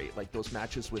are great. Like those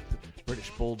matches with British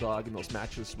Bulldog and those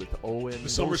matches with Owen. The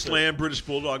SummerSlam British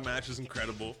Bulldog match is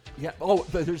incredible. Yeah. Oh,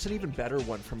 there's an even better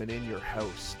one from an In Your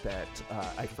House that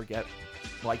I forget.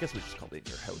 Well, I guess it was just called In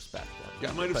Your House back then. Yeah,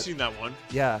 I might have But- seen that one.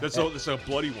 Yeah, That's and- a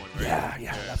bloody one, right?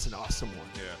 Yeah, that's an awesome one.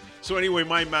 Yeah. So anyway,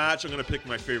 my match, I'm going to pick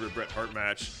my favorite Bret Hart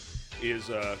match, is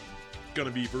going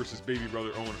to be versus baby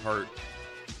brother Owen Hart.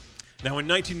 Now, in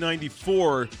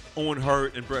 1994, Owen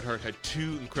Hart and Bret Hart had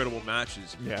 2 incredible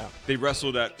matches. Yeah. They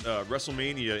wrestled at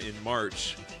WrestleMania in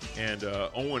March, and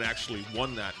Owen actually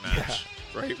won that match,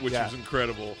 right? Which Yeah. was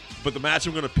incredible. But the match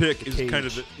I'm going to pick is cage. kind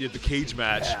of the cage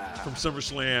match from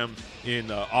SummerSlam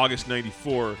in August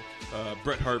 '94.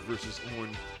 Bret Hart versus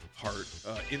Owen Hart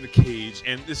in the cage,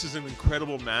 and this is an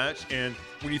incredible match. And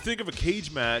when you think of a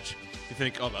cage match, you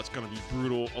think, oh, that's going to be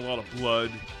brutal, a lot of blood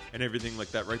and everything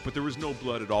like that, right? But there was no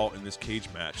blood at all in this cage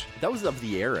match. That was of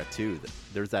the era, too.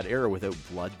 There's that era without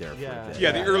blood there for Yeah. a bit.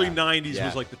 Yeah, the early 90s Yeah.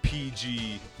 was like the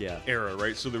PG Yeah. era,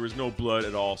 right? So there was no blood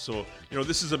at all. So,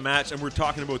 this is a match, and we're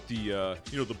talking about the,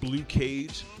 the blue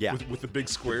cage Yeah. with the big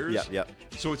squares. Yep.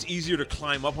 So it's easier to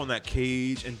climb up on that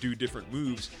cage and do different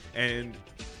moves. And,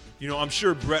 I'm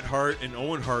sure Bret Hart and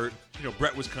Owen Hart,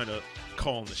 Bret was kind of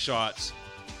calling the shots,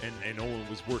 and Owen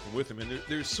was working with him. And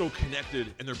they're so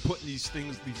connected, and they're putting these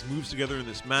moves together in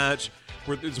this match,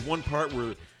 where there's one part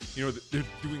where, they're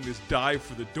doing this dive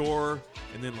for the door,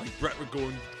 and then, like, Bret would go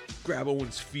and grab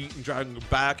Owen's feet and drag him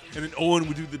back, and then Owen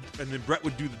would and then Bret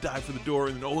would do the dive for the door,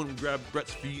 and then Owen would grab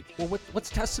Bret's feet. Well, what's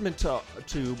testament to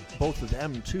both of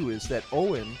them too is that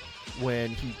Owen, when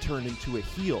he turned into a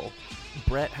heel,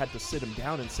 Bret had to sit him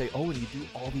down and say, Owen, you do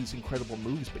all these incredible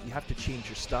moves, but you have to change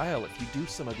your style. If you do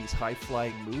some of these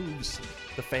high-flying moves,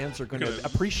 the fans are going to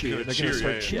appreciate it. They're going to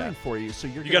start cheering for you. So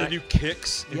you got to do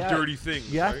kicks and dirty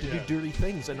things. You have right? to do dirty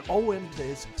things. And Owen,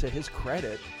 to his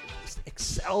credit,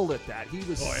 excelled at that. He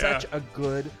was such a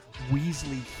good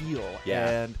Weasley heel.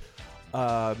 Yeah.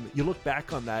 And you look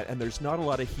back on that, and there's not a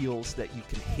lot of heels that you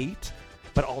can hate,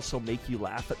 but also make you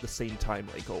laugh at the same time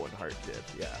like Owen Hart did.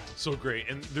 Yeah. So great.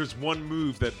 And there's one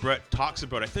move that Bret talks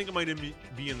about. I think it might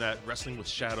be in that Wrestling with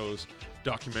Shadows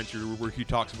documentary where he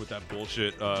talks about that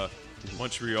bullshit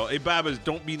Montreal. Hey, Babas,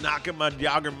 don't be knocking my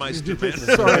Jagermeister, man.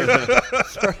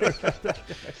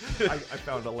 Sorry. I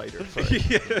found it later. Sorry.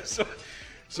 Yeah,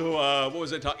 so what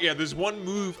was I talking? Yeah, there's one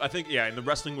move, I think, in the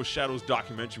Wrestling with Shadows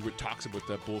documentary where it talks about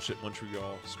that bullshit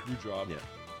Montreal screw job. Yeah.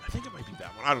 I think it might be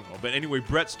that one. I don't know. But anyway,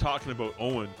 Bret's talking about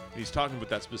Owen, and he's talking about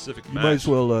that specific match. You might as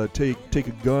well take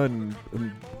a gun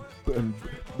and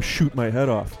shoot my head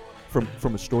off from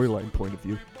a storyline point of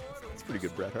view. It's pretty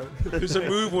good, Bret Hart. There's a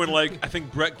move when, like, I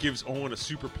think Bret gives Owen a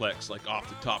superplex, like, off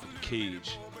the top of the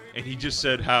cage. And he just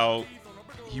said how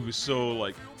he was so,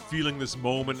 like, feeling this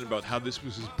moment about how this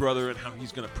was his brother and how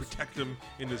he's going to protect him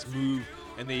in this move.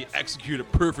 And they execute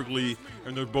it perfectly,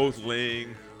 and they're both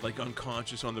laying, like,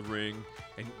 unconscious on the ring.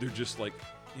 And they're just, like,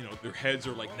 their heads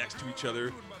are, like, next to each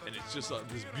other. And it's just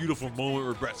this beautiful moment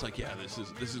where Bret's like, yeah, this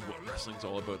is what wrestling's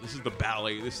all about. This is the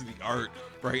ballet. This is the art,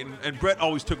 right? And Bret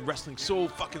always took wrestling so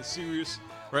fucking serious,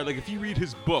 right? Like, if you read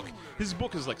his book is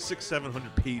like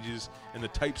 600-700 pages, and the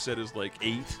typeset is like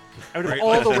 8. Out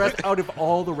of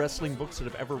all the wrestling books that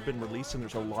have ever been released, and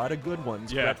there's a lot of good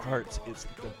ones, Yeah. Bret Hart's is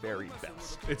the very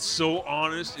best. It's so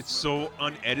honest. It's so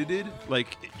unedited.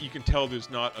 Like, you can tell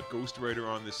there's not a ghostwriter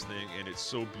on this thing, and it's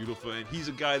so beautiful. And he's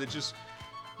a guy that just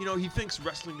he thinks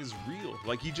wrestling is real.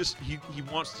 Like he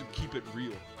wants to keep it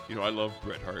real. I love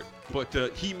Bret Hart, but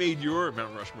he made your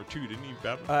Mount Rushmore too, didn't he,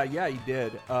 Babin? Yeah, he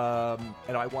did.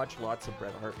 And I watched lots of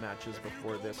Bret Hart matches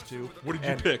before this too. What did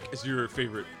you pick as your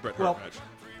favorite Bret Hart match?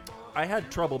 I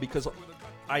had trouble because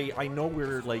I know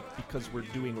because we're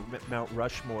doing Mount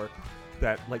Rushmore,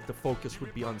 that like the focus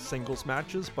would be on singles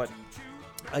matches, but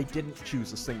I didn't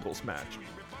choose a singles match.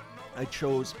 I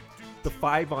chose the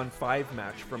 5-on-5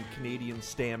 match from Canadian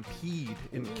Stampede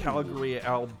in Calgary,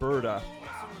 Alberta.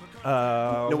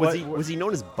 Was he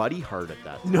known as Buddy Hart at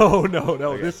that time? No.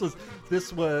 Okay.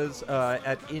 This was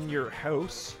at In Your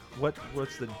House.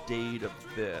 What's the date of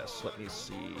this? Let me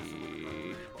see.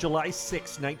 July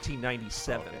 6,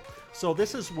 1997. Okay. So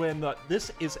this is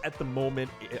this is at the moment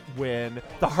when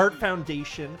the Hart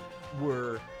Foundation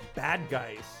were bad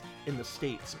guys in the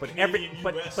States, but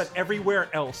everywhere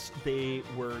else they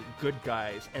were good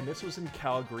guys. And this was in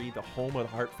Calgary, the home of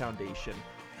the Hart Foundation.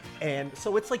 And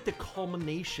so it's like the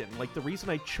culmination. Like the reason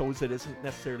I chose it isn't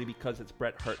necessarily because it's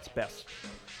Bret Hart's best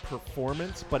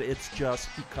performance, but it's just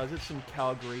because it's in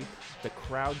Calgary, the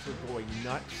crowds are going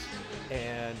nuts,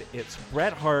 and it's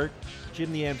Bret Hart,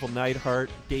 Jim the Anvil Neidhart,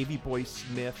 Davey Boy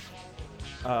Smith,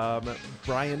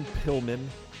 Brian Pillman,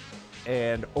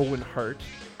 and Owen Hart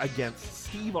against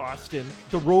Steve Austin,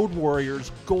 the Road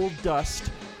Warriors, Goldust,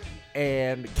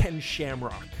 and Ken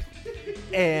Shamrock.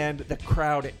 And the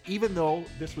crowd, even though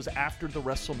this was after the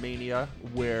WrestleMania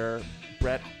where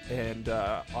Bret and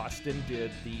Austin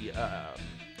did the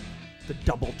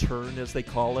double turn, as they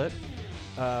call it,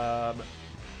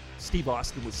 Steve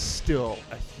Austin was still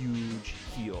a huge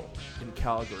heel in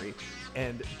Calgary.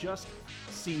 And just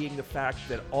seeing the fact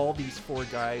that all these four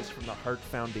guys from the Hart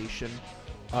Foundation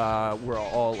were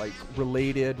all like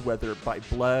related, whether by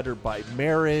blood or by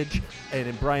marriage, and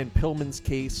in Brian Pillman's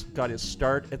case got his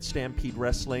start at Stampede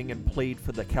Wrestling and played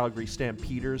for the Calgary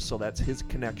Stampeders, so that's his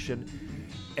connection.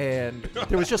 And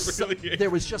there was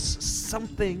just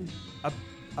something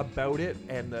about it,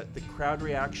 and the crowd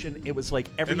reaction. It was like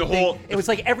everything. It was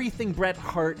like everything Bret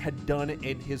Hart had done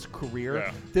in his career.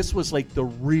 Yeah. This was like the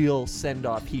real send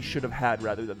off he should have had,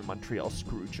 rather than the Montreal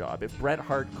screw job. If Bret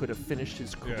Hart could have finished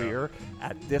his career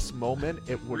at this moment,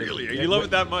 it would have. Really, you love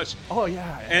it that much? Oh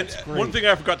yeah. And one thing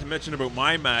I forgot to mention about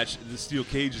my match, the Steel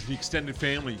Cage, is the extended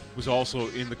family was also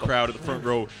in the crowd at the front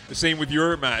row. The same with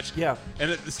your match. Yeah.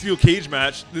 And at the Steel Cage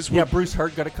match, Bruce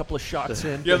Hart got a couple of shots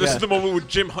in. Yeah, this is the moment with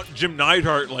Jim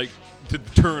Neidhart like did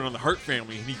the turn on the Hart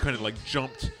family, and he kind of like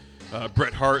jumped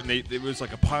Bret Hart, and it was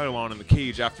like a pile-on in the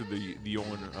cage after the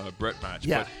Owen Bret match.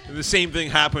 Yeah. But the same thing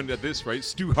happened at this, right?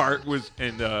 Stu Hart was,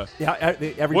 and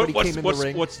everybody came in the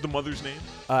ring. What's the mother's name?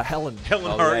 Helen.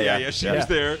 Helen Hart. Yeah. She was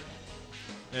there.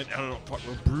 And I don't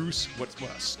know, Bruce.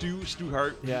 Stu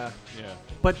Hart? Yeah. Yeah.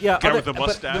 But yeah, guy with the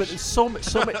mustache.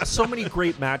 But so many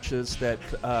great matches that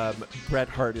Bret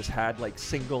Hart has had, like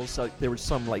singles. There was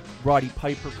some like Roddy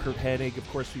Piper, Kurt Hennig. Of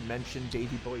course, we mentioned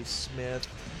Davey Boy Smith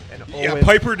and Owen. Yeah,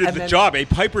 Piper did the job.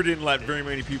 Piper didn't let very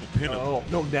many people pin him.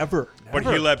 No, never. But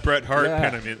he let Bret Hart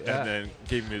pin him and then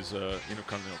gave him his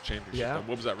Intercontinental Championship. Yeah.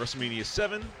 What was that? WrestleMania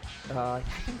 7? I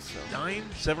think so. 9?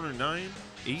 7 or 9?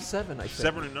 8? 7, I think.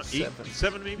 7 or 9? 8?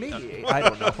 7 maybe? Maybe 8. I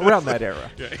don't know. Around that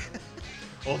era. Yeah.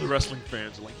 All the wrestling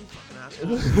fans are like, you fucking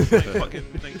assholes. Like, fucking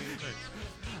thinking things.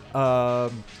 Bret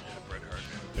Hart,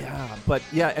 man. Yeah, but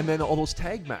and then all those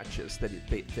tag matches that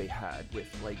they had with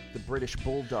like the British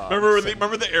Bulldogs.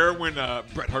 Remember the era when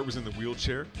Bret Hart was in the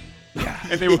wheelchair? Yeah.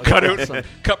 And they would cut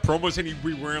promos, and he'd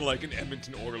be wearing like an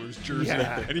Edmonton Oilers jersey,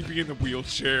 and he'd be in the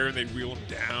wheelchair, and they'd wheel him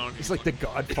down. He's like the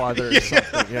Godfather or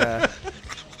something. Yeah.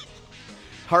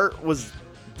 Hart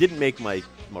didn't make my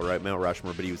Mount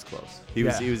Rushmore, but he was close. He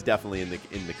was definitely in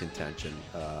the contention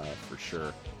for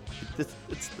sure.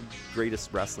 It's the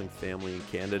greatest wrestling family in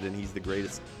Canada, and he's the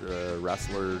greatest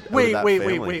wrestler. Wait!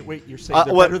 You're saying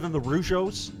they're better than the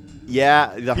Rougeaus?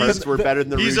 Yeah, the Harts were better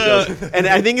than the Rougeaus. And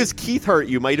I think it was Keith Hart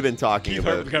you might have been talking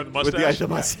about. Keith Hart with the mustache? With the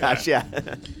mustache, yeah.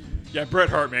 Yeah, Bret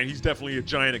Hart, man, he's definitely a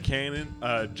giant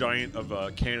of giant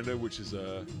of Canada, which is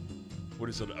a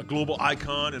global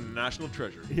icon and a national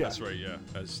treasure. Yeah. That's right, yeah,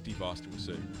 as Steve Austin would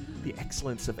say. The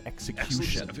excellence of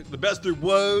execution. The best there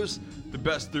was, the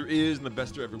best there is, and the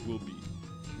best there ever will be.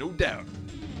 No doubt.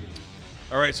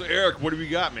 All right, so Eric, what do we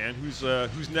got, man? Who's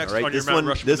next on your Mount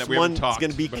Rushmore that we haven't talked? This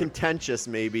one's going to be contentious,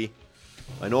 maybe.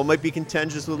 I know it might be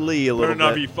contentious with Lee a little bit. Better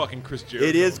not be fucking Chris Jericho.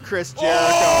 It is Chris Jericho.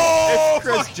 Oh, it's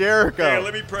Chris Jericho. Okay,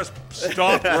 let me press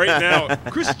stop right now.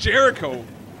 Chris Jericho.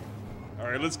 All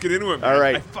right, let's get into it, man. All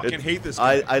right. I fucking hate this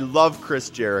guy. I love Chris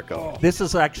Jericho. This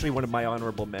is actually one of my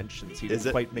honorable mentions. He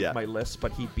didn't quite make Yeah. my list,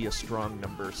 but he'd be a strong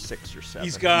number 6 or 7.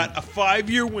 He's got a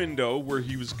 5-year window where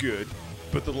he was good.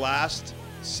 but the last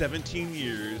 17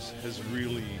 years has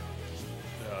really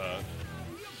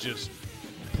just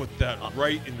put that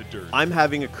right in the dirt. I'm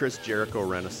having a Chris Jericho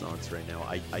renaissance right now.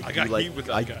 I got do like heat with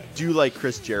that I guy. do like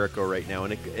Chris Jericho right now,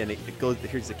 and it goes.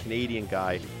 Here's a Canadian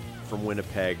guy from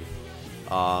Winnipeg.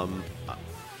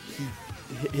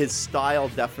 His style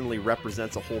definitely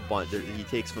represents a whole bunch. He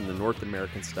takes from the North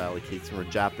American style. He takes from a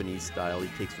Japanese style. He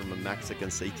takes from a Mexican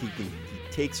style. He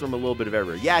takes from a little bit of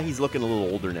everywhere. Yeah, he's looking a little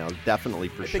older now, definitely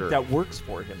for I sure. think that works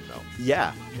for him though.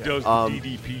 Yeah, He does the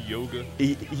DDP yoga.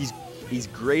 he's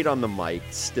great on the mic.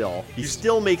 Still, he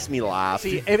still makes me laugh.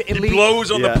 See, He blows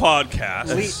on the Yeah.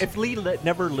 podcast. If Lee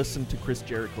never listened to Chris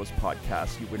Jericho's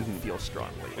podcast, you wouldn't feel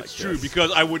strongly. It's like true, this. because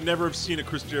I would never have seen a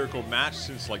Chris Jericho match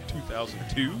since like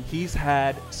 2002. He's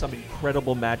had some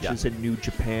incredible matches in New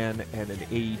Japan and in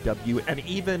AEW, and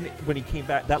even when he came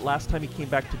back, that last time he came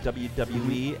back to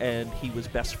WWE, and he was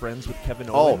best friends with Kevin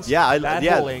Oh Owens. yeah, That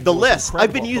yeah. whole The angle was list.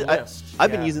 I've been incredible. using. The list.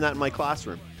 I've been Yeah. using that in my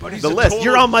classroom. But he's The a list. total-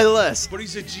 You're on my list. But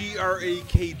he's a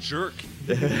GRAK jerk.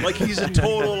 Like he's a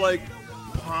total like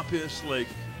pompous like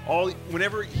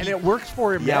whenever And it works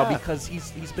for him now Yeah. because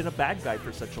he's been a bad guy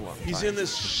for such a long time. he's in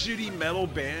this shitty metal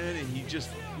band and he just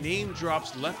name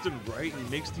drops left and right and he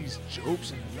makes these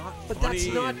jokes and they're not But funny.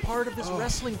 that's not and- part of his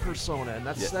wrestling persona, and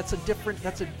that's a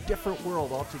different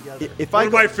world altogether. If One I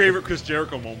of my favorite Chris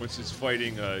Jericho moments is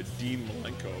fighting Dean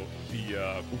Malenko,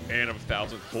 the man of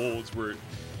 1,000 folds, where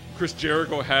Chris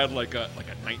Jericho had like a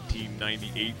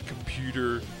 1998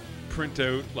 computer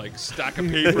printout like stack of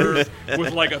paper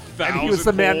with like 1,000 and he was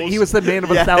the man. folds. He was the man of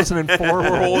 1004 Folds,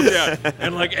 worlds. yeah,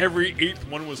 and like every 8th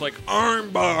one was like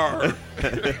armbar.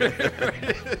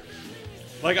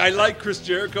 Like I like Chris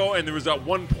Jericho, and there was that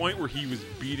one point where he was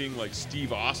beating like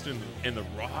Steve Austin and The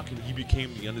Rock, and he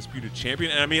became the undisputed champion.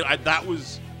 And I mean, that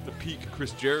was the peak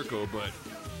Chris Jericho, but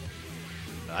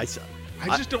I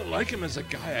just don't like him as a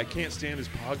guy. I can't stand his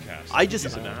podcast. He's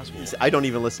an asshole. I don't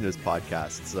even listen to his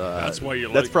podcasts. That's why you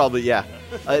like That's him. probably yeah.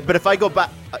 But if I go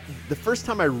back, the first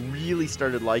time I really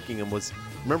started liking him was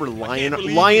remember I can't believe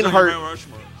he's on Mount Lionheart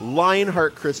Rushmore.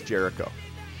 Lionheart Chris Jericho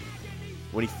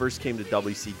when he first came to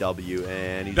WCW,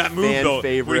 and he's That move fan though,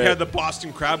 favorite. where he had the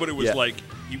Boston Crab, but it was Yeah. like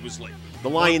he was like The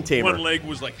Lion Tamer. One leg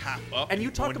was like half up, And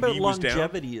you talk one about knee was down.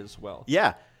 longevity as well.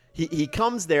 Yeah, he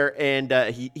comes there and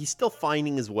he's still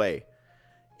finding his way,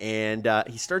 and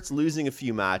he starts losing a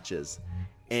few matches,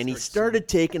 and he started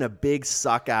taking a big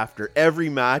suck after every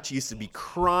match. He used to be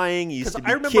crying. He used 'Cause to be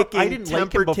I remember kicking, I didn't like him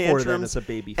temper before then tantrums. as a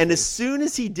baby And as face. soon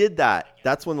as he did that,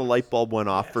 that's when the light bulb went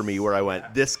off for me. Where I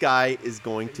went, this guy is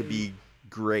going to be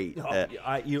great.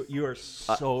 You are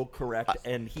so correct,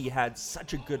 and he had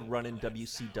such a good run in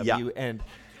WCW, and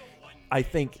I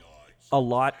think a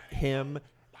lot him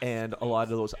and a lot of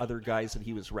those other guys that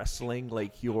he was wrestling,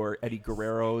 like your Eddie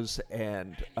Guerrero's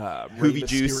and Hoovy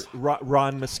Juice.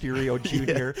 Ron Mysterio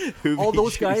Jr., Hoovy all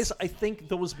those Juice. guys. I think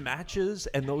those matches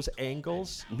and those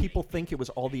angles, people think it was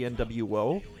all the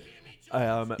NWO.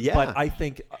 Yeah. But I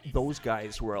think those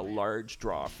guys were a large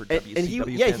draw for And WCW he-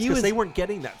 fans yeah, he because was- they weren't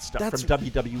getting that stuff That's- from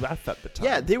WWF at the time.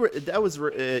 Yeah, they were. That was.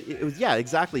 It was. Yeah,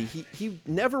 exactly. He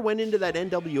never went into that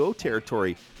NWO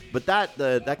territory, but that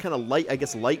kind of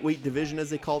lightweight division as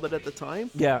they called it at the time.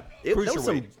 Yeah, That was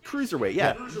some cruiserweight. cruiserweight.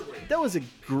 Yeah, that was a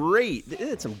great. They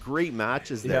had some great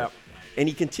matches there, Yeah. and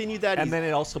he continued that. And He's- then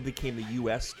it also became the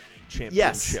U.S. championship.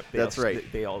 Yes, They that's also-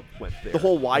 right. They all went there. the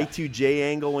whole Y2J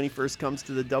angle when he first comes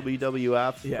to the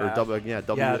WWF. Yeah.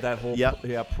 Or that whole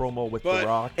Yep. promo with But- The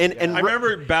Rock. And Yeah. and I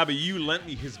remember, Babby, you lent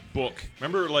me his book.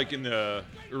 Remember, like in the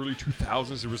early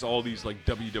 2000s, there was all these like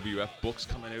WWF books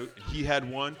coming out, and he had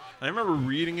one. And I remember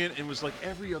reading it, and it was like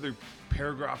every other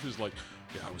paragraph is like,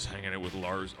 "Yeah, I was hanging out with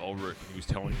Lars Ulrich, and he was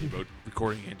telling me about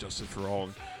recording Injustice for All."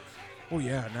 And, oh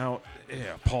yeah, now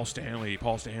Paul Stanley,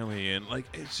 and like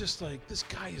it's just like this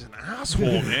guy is an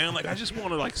asshole, man. Like I just want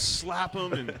to like slap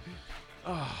him and.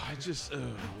 I just.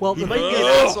 well, he the might be thing an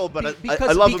is- asshole, but be-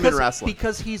 I love him in wrestling.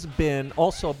 because he's been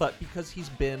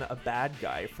a bad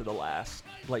guy for the last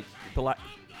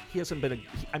he hasn't been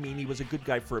he was a good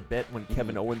guy for a bit when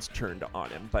Kevin Owens turned on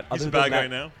him, but He's other a bad than guy that,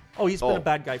 now? Oh, he's been Oh. a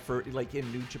bad guy for like in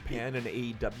New Japan and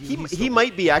AEW. he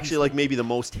might be actually like maybe the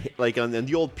most like on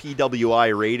the old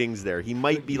PWI ratings there. He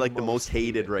might be like the most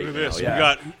hated right Look at now. this. Yeah. We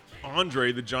got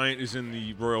Andre the Giant is in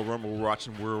the Royal Rumble. We're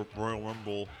watching Royal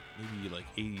Rumble maybe like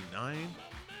 89.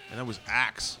 And that was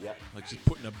Axe. Yeah. Like just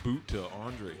putting a boot to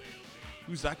Andre.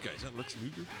 Who's that guy? Is that Lex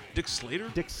Luger? Dick Slater?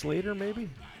 Dick Slater, maybe.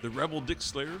 The Rebel Dick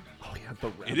Slater? Oh yeah, the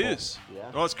Rebel. It is. Yeah.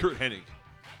 Oh, it's Kurt Hennig.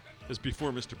 It's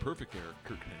before Mr. Perfect era,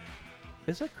 Kurt Hennig.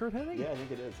 Is it Kurt Hennig? Yeah, I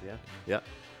think it is. Yeah. Yeah.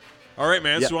 All right,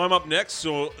 man. Yeah. So I'm up next.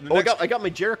 So the Oh, next, I got my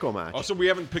Jericho match. Oh, so we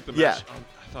haven't picked the Yeah. match. I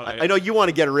thought I know you want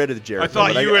to get rid of the Jericho. I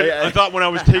thought but you. I thought when I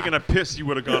was taking a piss, you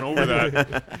would have gone over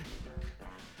that.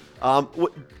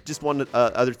 Just one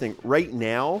other thing. Right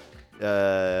now,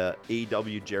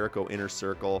 AEW Jericho Inner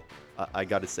Circle. I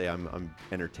got to say, I'm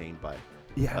entertained by.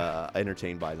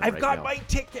 Entertained by them. I've right got now. my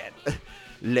ticket.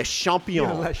 Le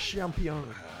Champion. Le Champion.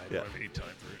 I don't have any time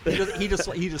for it.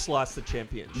 He just lost the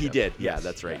championship. He did. Yeah, Yes,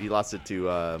 that's right. yeah. He lost it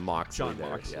to Moxley. John there,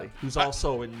 Moxley, yeah. who's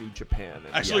also in New Japan.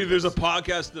 And Actually, there's a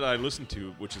podcast that I listen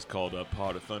to, which is called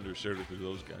Pod of Thunder. Shared it with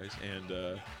those guys, and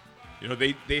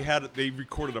they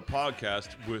recorded a podcast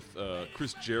with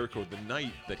Chris Jericho the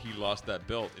night that he lost that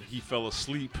belt, and he fell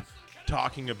asleep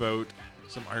talking about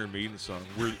some Iron Maiden song,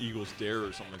 "Where the Eagles Dare"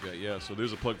 or something like that. Yeah, so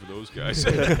there's a plug for those guys.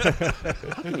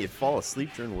 How can you fall asleep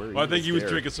during Where Well, I think Eagles he was Dare?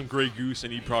 drinking some Grey Goose,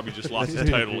 and he probably just lost his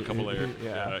title a couple of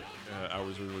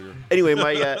hours earlier. Anyway,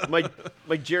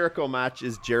 my Jericho match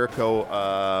is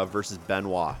Jericho versus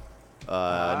Benoit.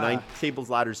 9 tables,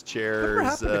 ladders, chairs. Whatever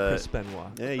happened to Chris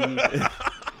Benoit?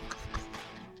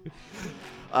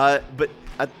 Yeah, but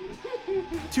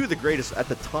two of the greatest at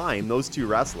the time, those two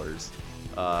wrestlers,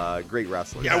 great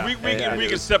wrestlers. Yeah, we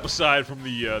can step aside from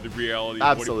the reality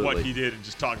of what he did and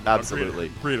just talk about how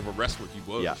great of a wrestler he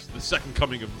was. Yeah. The second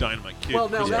coming of Dynamite Kid. Well,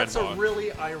 now Chris that's Benoit. a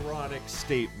really ironic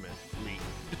statement, Lee.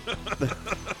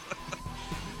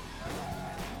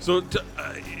 So,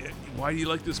 why do you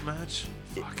like this match?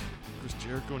 Fuck. Chris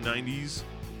Jericho, 90s.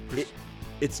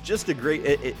 It's just a great.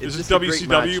 It's Is just this a great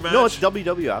WCW match? No, it's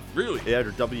WWF. Really? Yeah,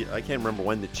 or I can't remember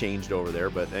when it changed over there,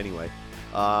 but anyway.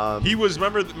 He was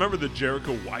remember the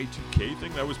Jericho Y2K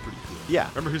thing? That was pretty cool. Yeah.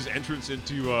 Remember his entrance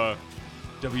into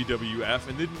WWF,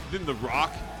 and then The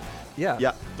Rock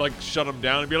Yeah. like shut him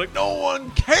down and be like, "No one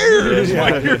cares." Yeah.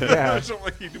 Like, Yeah. something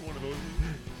like he did one of those.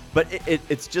 But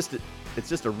it's just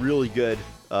a really good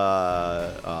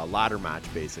ladder match,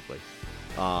 basically.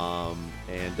 They're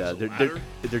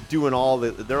doing all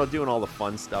the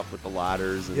fun stuff with the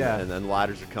ladders, and then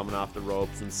ladders are coming off the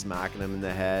ropes and smacking them in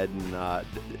the head, and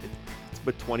it's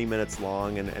about 20 minutes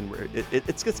long, and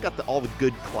it's just got all the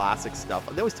good classic stuff.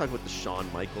 They always talk about the Shawn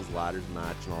Michaels ladders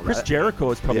match and all Chris that. Jericho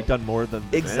has probably done more than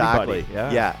Exactly.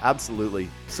 anybody. Yeah, absolutely.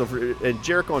 So and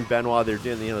Jericho and Benoit, they're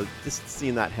doing, just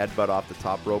seeing that headbutt off the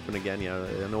top rope, and again,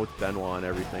 I know it's Benoit and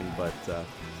everything, but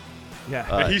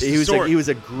he's he was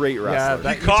a great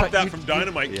wrestler. He caught that from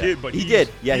Dynamite Kid, but he did.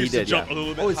 Yeah, he he used to did. jump a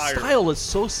little bit Oh, his higher. style is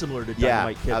so similar to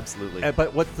Dynamite Kid. absolutely.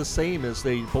 But what's the same is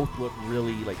they both look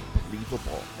really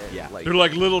believable. And, Yeah. They're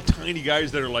like little tiny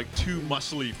guys that are like too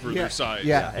muscly for their size.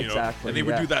 Yeah, you know? exactly, And they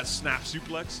would yeah. do that snap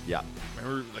suplex. Yeah.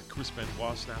 Remember like Chris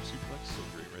Benoit snap suplex? So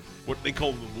great, right? What they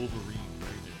call the Wolverine,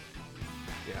 right?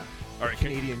 Yeah. All right,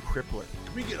 Canadian crippler.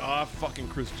 Can we get off fucking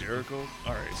Chris Jericho?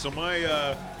 All right, so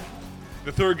my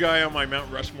the third guy on my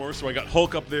Mount Rushmore. So I got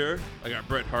Hulk up there. I got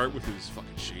Bret Hart with his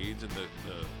fucking shades and the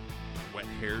wet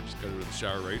hair, just got out of the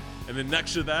shower, right? And then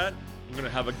next to that, I'm gonna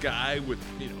have a guy with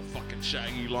fucking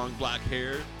shaggy long black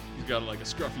hair. He's got like a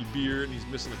scruffy beard and he's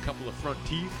missing a couple of front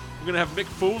teeth. I'm gonna have Mick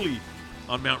Foley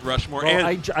on Mount Rushmore. Well,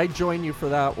 and I join you for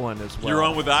that one as well. you're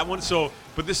on with that one. So,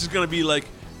 but this is gonna be like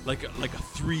a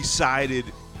 3-sided,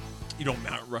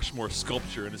 Mount Rushmore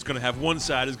sculpture, and it's gonna have one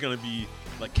side is gonna be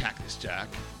like Cactus Jack,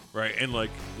 right, and like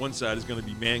one side is gonna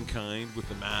be Mankind with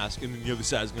the mask, and then the other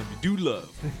side is gonna be Dude Love,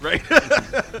 right?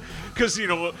 Because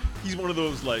he's one of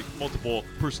those like multiple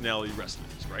personality wrestlers,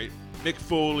 right? Mick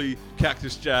Foley,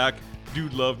 Cactus Jack,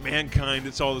 Dude Love, Mankind,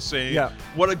 it's all the same. Yeah.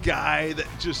 What a guy that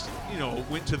just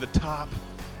went to the top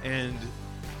and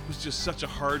was just such a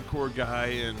hardcore guy,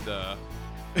 and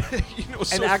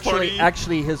so And funny.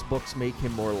 actually, his books make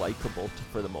him more likable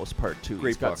for the most part too. Great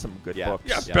He's got book. some good Yeah. books.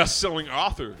 Yeah, best-selling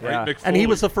author, right? Yeah. Mick And he Foley.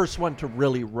 was the first one to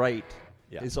really write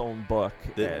Yeah. his own book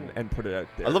and put it out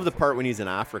there. I love the part when he's in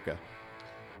Africa.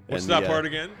 What's And that part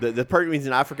again? The part when he's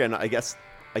in Africa, and I guess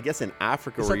in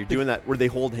Africa Is where that you're the- doing that, where they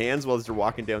hold hands while they're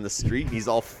walking down the street, and he's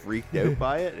all freaked out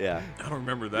by it. Yeah. I don't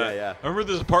remember that. Yeah. I remember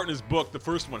there's a part in his book, the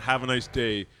first one, Have a Nice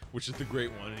Day, which is the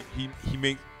great one. And he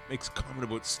makes a comment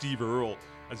about Steve Earle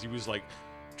as he was like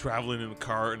traveling in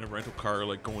a rental car,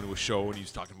 like going to a show, and he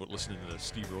was talking about listening to the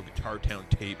Steve Earle Guitar Town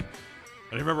tape. And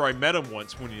I remember I met him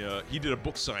once when he did a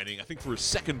book signing, I think for his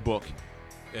second book,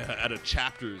 at a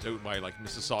Chapters out by like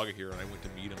Mississauga here, and I went to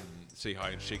meet him and say hi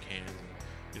and shake hands.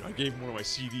 And, I gave him one of my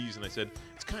CDs, and I said,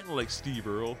 "It's kind of like Steve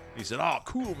Earle." And he said, "Oh,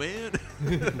 cool, man."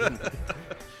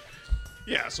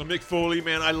 Yeah, so Mick Foley,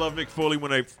 man, I love Mick Foley.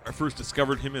 When I first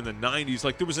discovered him in the 90s,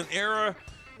 like there was an era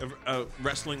of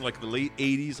wrestling, like the late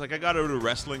 80s. Like I got out of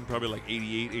wrestling probably like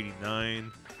 88,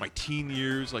 89. My teen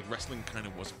years, like wrestling kind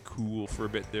of wasn't cool for a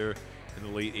bit there. in the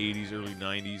late 80s, early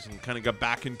 90s, and kind of got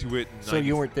back into it. In So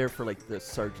you weren't there for like the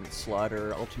Sergeant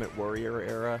Slaughter, Ultimate Warrior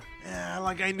era? Yeah,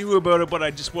 like I knew about it, but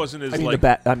I just wasn't as I mean, like.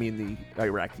 the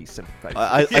Iraqi sympathizer.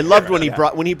 I loved when he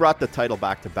brought the title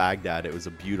back to Baghdad. It was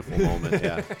a beautiful moment.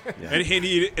 Yeah. And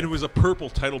it was a purple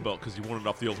title belt because he won it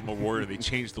off the Ultimate Warrior, and they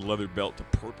changed the leather belt to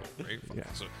purple, right? Yeah.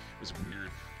 So it was weird.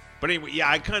 But anyway, yeah,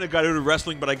 I kind of got out of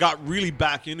wrestling, but I got really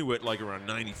back into it like around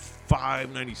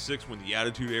 95, 96 when the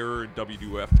Attitude Era and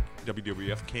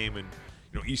WWF came, and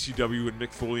ECW and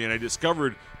Mick Foley, and I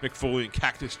discovered Mick Foley and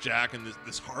Cactus Jack and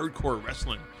this hardcore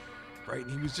wrestling, right?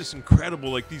 And he was just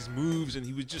incredible, like these moves, and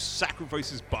he would just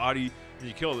sacrifice his body, and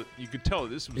you could tell that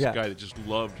this was a guy that just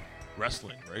loved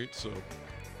wrestling, right? So,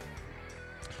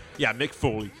 yeah, Mick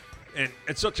Foley, and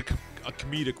such a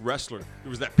comedic wrestler.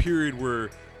 There was that period where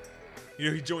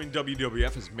he joined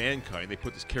WWF as Mankind. They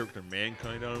put this character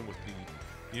Mankind on with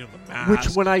the mask.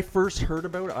 Which, when I first heard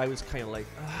about it, I was kind of like,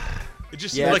 it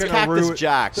just Yeah, seemed it's like Cactus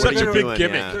Jack. What such are a you big doing?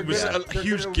 gimmick. Yeah. It was a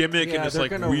huge gimmick, and it's they're like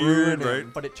gonna weird, ruin right?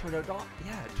 him, but it turned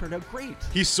out great.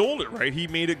 He sold it, right? He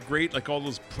made it great, like all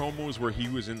those promos where he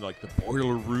was in like the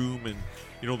boiler room, and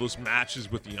those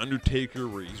matches with the Undertaker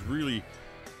where he's really,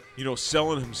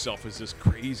 selling himself as this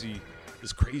crazy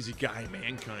guy,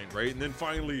 Mankind, right? And then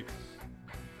finally,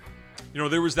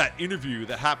 there was that interview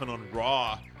that happened on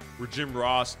Raw where Jim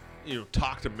Ross,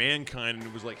 talked to Mankind, and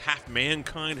it was like half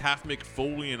Mankind, half Mick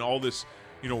Foley, and all this,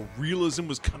 realism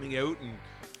was coming out, and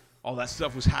all that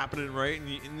stuff was happening, right?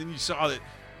 And then you saw that,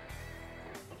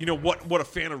 what a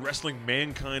fan of wrestling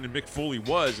Mankind and Mick Foley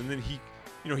was, and then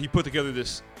he put together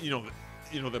this,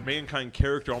 the Mankind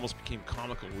character almost became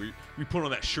comical. We put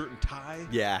on that shirt and tie.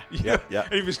 Yeah.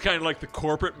 And he was kind of like the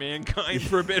corporate Mankind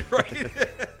for a bit, right?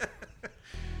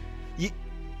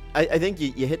 I think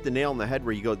you hit the nail on the head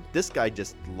where you go, this guy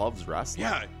just loves wrestling.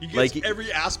 Yeah, he gets every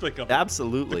aspect of it.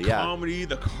 Absolutely, the comedy,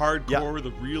 the hardcore,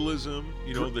 the realism,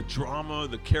 the drama,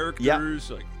 the characters,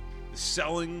 like the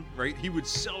selling, right? He would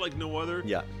sell like no other.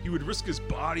 Yeah. He would risk his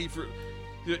body for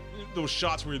those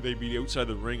shots where they'd be outside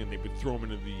the ring and they would throw him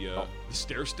into the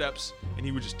stair steps, and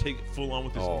he would just take it full on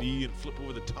with his knee and flip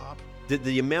over the top.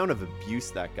 The amount of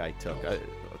abuse that guy took,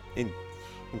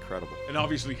 incredible. And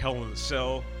obviously Hell in a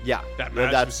Cell. Yeah, that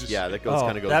match was just, that goes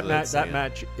kind of goes. That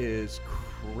match is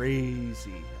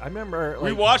crazy. I remember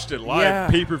we watched it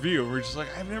live pay-per-view, and we're just like,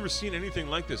 I've never seen anything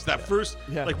like this. That first,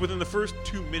 like within the first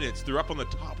 2 minutes, they're up on the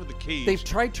top of the cage. They've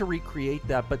tried to recreate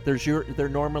that, but they're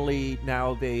normally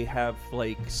now they have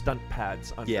like stunt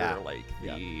pads under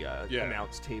the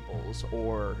announce tables,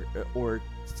 or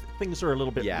things are a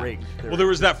little bit rigged. Well, there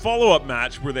was that follow-up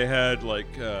match where they had like.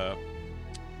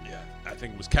 I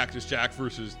think it was Cactus Jack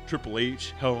versus Triple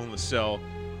H, Hell in the Cell.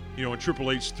 And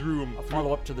Triple H threw him. A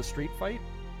follow-up to the street fight?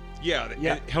 Yeah.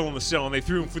 Hell in the Cell, and they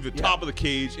threw him through the top of the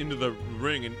cage into the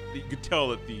ring, and you could tell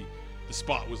that the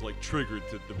spot was like triggered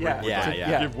to the ring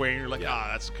give way, and you're like,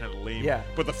 that's kind of lame. Yeah.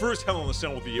 But the first Hell in the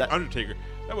Cell with the Undertaker,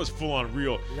 that was full-on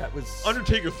real. That was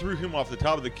Undertaker threw him off the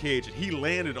top of the cage, and he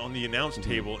landed on the announce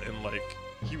table, and like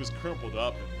he was crumpled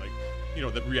up, and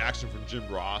like the reaction from Jim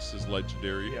Ross is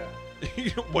legendary. Yeah.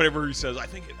 Whatever he says, I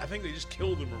think they just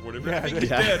killed him or whatever. Yeah, I think he's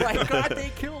dead. My God,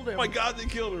 they killed him. My God, they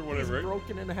killed him or whatever. He's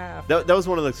broken in half. That was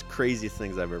one of the craziest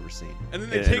things I've ever seen. And then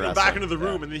they take him back into the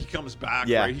room, and then he comes back.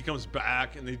 Yeah. Right? He comes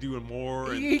back, and they do him more.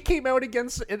 And He came out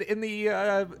against in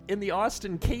the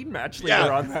Austin Kane match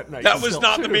later on that night. That was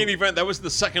not the main event. That was the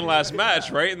second last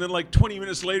match, right? And then like 20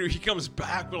 minutes later, he comes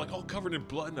back, but like all covered in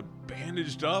blood and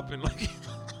bandaged up, and like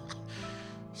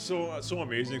so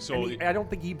amazing. So I don't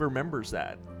think he remembers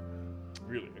that.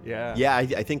 Really? Yeah. Yeah,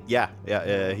 I think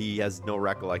he has no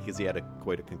recollection because he had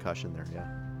quite a concussion there. Yeah.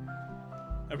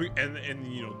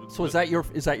 And So is that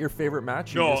your favorite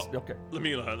match? No. Okay. Let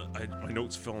me. My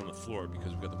notes fell on the floor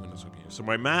because we got the windows open here. So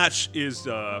my match is.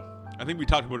 I think we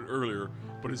talked about it earlier,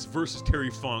 but it's versus Terry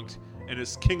Funk, and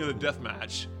it's King of the Death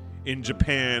match in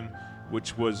Japan,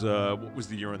 which was what was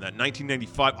the year on that?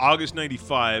 1995, August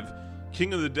 95,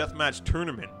 King of the Death match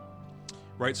tournament.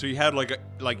 Right. So you had like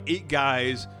 8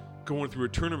 guys going through a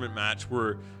tournament match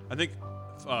where I think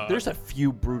there's a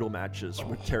few brutal matches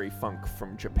with Terry Funk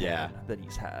from Japan that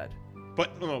he's had.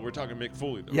 But no, we're talking Mick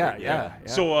Foley though. Yeah, right? yeah.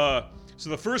 So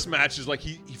the first match is like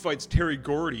he fights Terry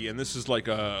Gordy, and this is like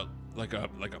a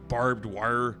barbed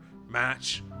wire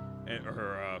match,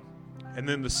 and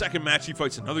then the second match he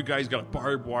fights another guy. He's got a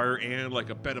barbed wire and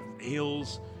like a bed of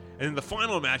nails, and then the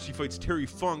final match he fights Terry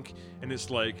Funk, and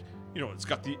it's like it's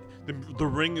got the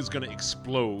ring is gonna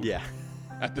explode. Yeah.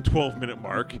 At the 12-minute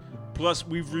mark. Plus,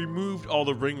 we've removed all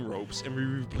the ring ropes and we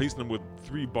replaced them with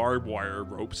 3 barbed wire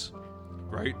ropes,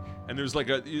 right? And there's like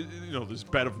there's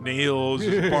bed of nails,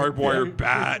 there's barbed wire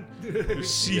bat, there's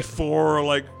C4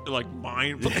 like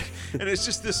mine, and it's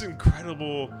just this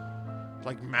incredible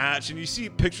like match. And you see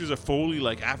pictures of Foley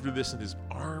like after this, and his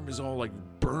arm is all like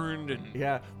burned and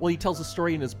Yeah. Well, he tells a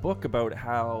story in his book about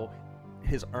how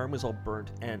his arm was all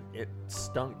burnt and it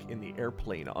stunk in the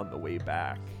airplane on the way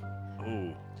back.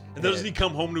 oh. And doesn't he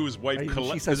come home to his wife, She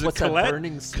Colette? says, Is it "What's that Colette?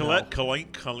 burning smell?"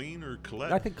 Colleen or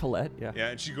Colette? I think Colette, yeah. Yeah,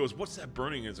 and she goes, "What's that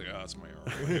burning?" It's like, "Oh, it's my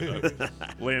arm."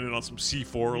 Landed on some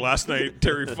C4 last night,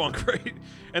 Terry Funk, right?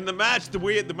 And the match, the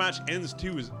way the match ends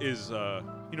too, is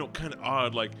kind of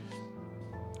odd. Like,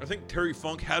 I think Terry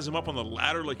Funk has him up on the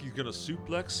ladder, like he's gonna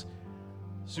suplex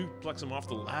him off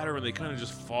the ladder, and they kind of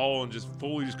just fall, and just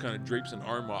Foley just kind of drapes an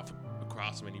arm off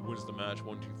across him, and he wins the match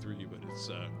 1, 2, 3. But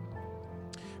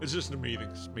it's just an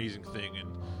amazing thing, and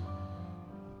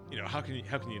how can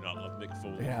you not love Mick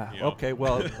Foley? Yeah. you know? Okay.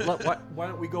 Well, why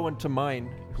don't we go into mine,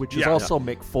 which is Yeah. also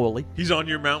Mick Foley. He's on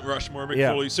your Mount Rushmore, Mick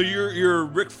Yeah. Foley. So you're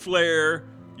Ric Flair,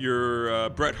 you're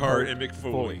Bret Hart, and Mick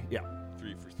Foley. Yeah.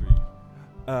 3 for 3.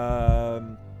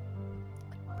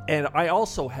 And I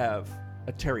also have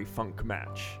a Terry Funk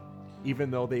match,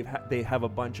 even though they have a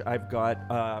bunch. I've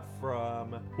got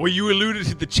from. Well, you alluded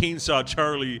to the Chainsaw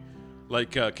Charlie.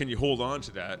 Like, can you hold on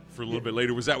to that for a little bit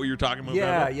later? Was that what you were talking about?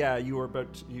 Yeah, Matt? yeah.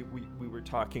 We were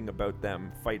talking about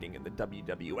them fighting in the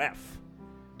WWF,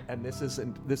 and this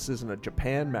isn't a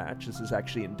Japan match. This is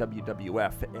actually in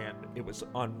WWF, and it was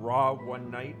on Raw one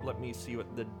night. Let me see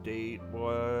what the date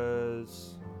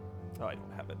was. Oh, I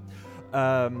don't have it.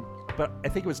 But I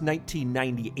think it was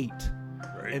 1998.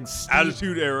 Right. And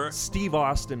Attitude Era. Steve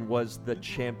Austin was the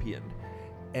champion,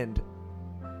 and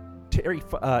Terry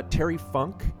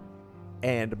Funk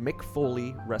and Mick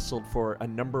Foley wrestled for a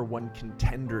number 1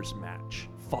 contenders match,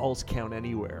 Falls Count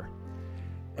Anywhere.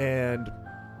 And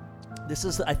this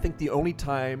is, I think, the only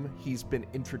time he's been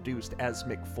introduced as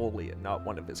Mick Foley and not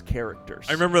one of his characters.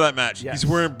 I remember that match. Yes. He's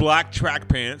wearing black track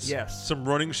pants. Yes. Some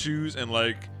running shoes and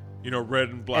red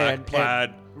and black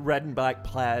plaid. Red and black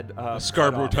plaid.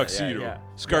 Scarborough cutoff. tuxedo. Yeah.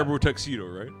 Scarborough tuxedo,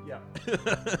 right? Yeah.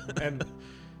 And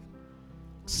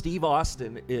Steve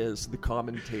Austin is the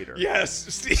commentator. Yes,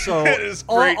 Steve. So it is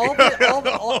great.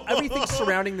 everything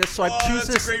surrounding this. So I choose that's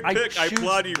a this. great pick. I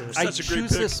applaud you. I Such a great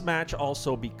choose pick. this match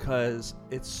also because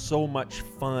it's so much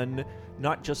fun.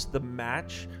 Not just the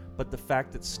match, but the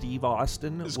fact that Steve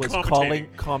Austin Is was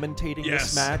commentating Yes.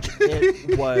 this match.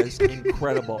 It was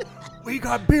incredible. We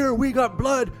got beer. We got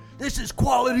blood. This is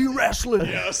quality wrestling.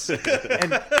 Yes. And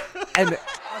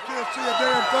I can't see a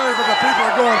damn thing, but the people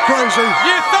are going crazy.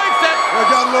 You think that? We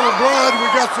got a little blood, we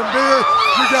got some beer,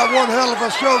 we got one hell of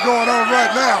a show going on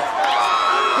right now.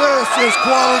 This is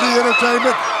quality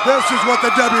entertainment. This is what the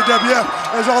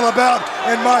WWF is all about,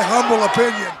 in my humble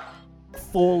opinion.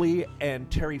 Foley and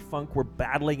Terry Funk were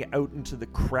battling out into the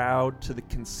crowd to the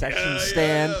concession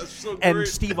stand, so and great.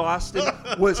 Steve Austin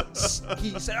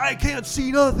he said, "I can't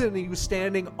see nothing." And he was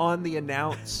standing on the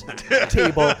announce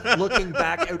table, looking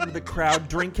back out into the crowd,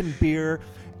 drinking beer.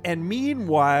 And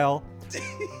meanwhile,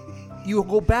 you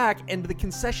go back into the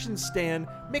concession stand,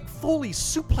 Mick Foley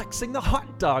suplexing the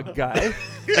hot dog guy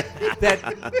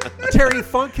that Terry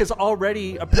Funk has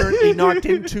already apparently knocked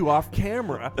into off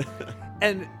camera,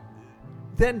 and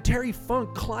then Terry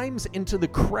Funk climbs into the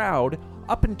crowd,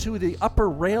 up into the upper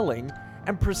railing,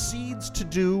 and proceeds to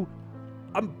do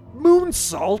a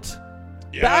moonsault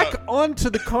back onto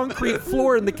the concrete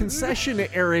floor in the concession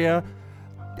area,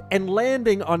 and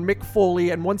landing on Mick Foley,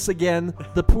 and once again,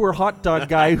 the poor hot dog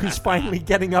guy who's finally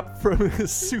getting up from his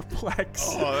suplex.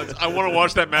 Oh, I want to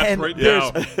watch that match And right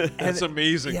now. there's- That's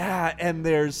amazing. Yeah, and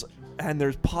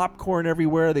there's popcorn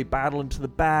everywhere. They battle into the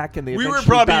back, and they We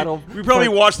eventually battle. probably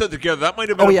watched that together. That might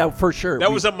have been. Oh yeah, for sure. That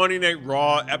We- was a Monday Night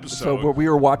Raw episode. So we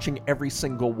were watching every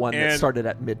single one that And- started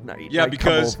at midnight. Yeah, Like,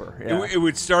 because come over. it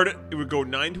would start at, it would go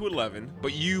 9 to 11,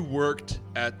 but you worked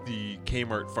at the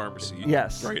Kmart pharmacy.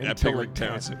 Yes, right at until Pickering like Town.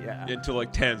 10, So- yeah. until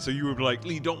like 10. So you would be like,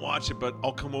 Lee, don't watch it, but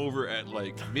I'll come over at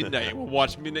like midnight. And we'll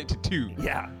watch midnight to 2.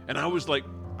 Yeah. And I was like,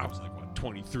 what,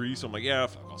 23? So I'm like, yeah,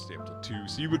 fuck, I'll stay up till 2.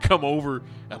 So you would come over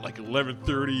at like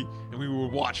 11:30, and we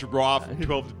would watch Raw from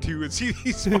 12 to 2 and see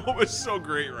these moments. So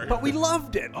great, right? But we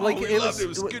loved it. Oh, Like we loved it. It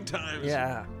was good times.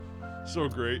 Yeah. So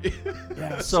great.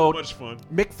 Yeah. so So much fun.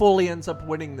 Mick Foley ends up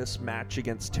winning this match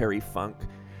against Terry Funk,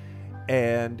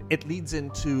 and it leads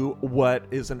into what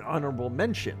is an honorable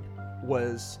mention.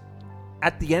 Was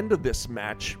at the end of this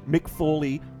match, Mick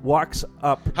Foley walks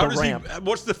up How the does ramp. he?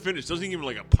 What's the finish? Doesn't he give him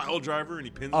like a pile driver and he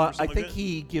pins him or I something think like that?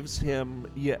 he gives him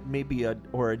maybe a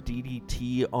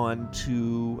DDT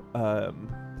onto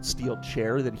steel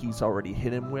chair that he's already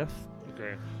hit him with.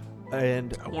 Okay.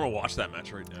 And I want to watch that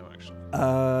match right now, actually.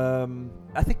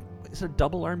 I think it's a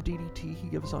double arm DDT he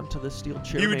gives onto the steel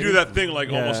chair. He would maybe? do that thing like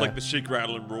Yeah. almost like the shake,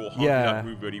 rattle, and roll honky Yeah. tonk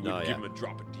move, but he would Oh, give yeah. him a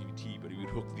drop of DDT, but he would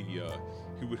hook the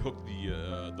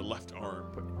left arm,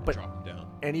 But- drop him down.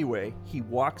 Anyway, he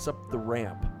walks up the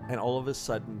ramp, and all of a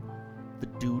sudden, the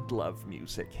Dude Love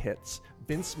music hits.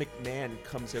 Vince McMahon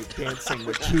comes out dancing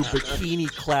with two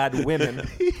bikini-clad women.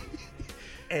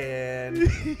 And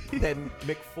then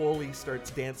Mick Foley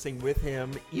starts dancing with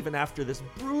him, even after this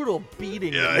brutal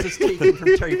beating that he was taking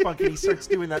from Terry Funk. And he starts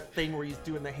doing that thing where he's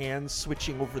doing the hands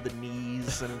switching over the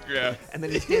knees, and and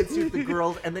then he's dancing with the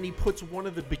girls, and then he puts one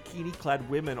of the bikini-clad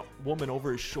woman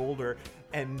over his shoulder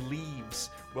and leaves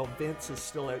while Vince is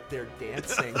still out there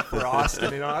dancing for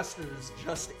Austin, and Austin is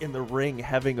just in the ring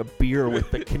having a beer with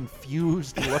the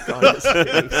confused look on his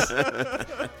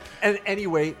face. And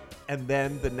anyway, and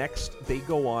then they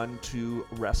go on to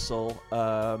wrestle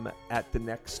at the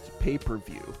next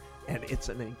pay-per-view, and it's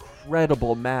an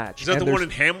incredible match. Is that And the one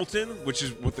there's in Hamilton, which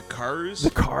is with the cars? the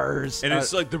cars? And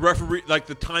it's like the referee, like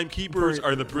the timekeepers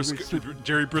are the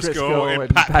Jerry Briscoe Briscoe and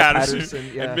and Pat Pat Patterson,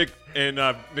 Patterson, yeah. and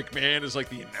McMahon is like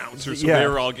the announcer. So Yeah. they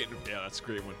were all getting. Yeah, that's a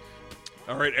great one.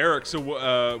 All right, Eric. So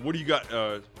what do you got?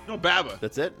 No, Baba.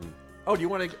 That's it. Oh, do you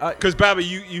want to? Because Baba,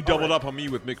 you doubled right. up on me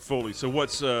with Mick Foley. So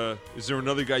what's is there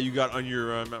another guy you got on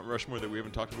your Mount Rushmore that we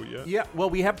haven't talked about yet? Yeah, well,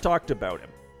 we have talked about him,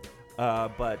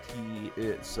 but he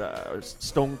is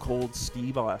Stone Cold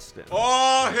Steve Austin.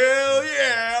 Oh hell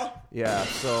yeah! Yeah,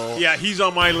 so Yeah, he's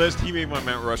on my list. He made my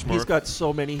Mount Rushmore. he's got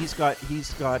so many. He's got.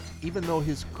 Even though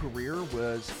his career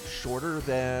was shorter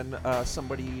than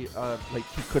somebody like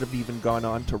he could have even gone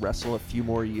on to wrestle a few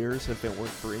more years if it weren't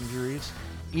for injuries.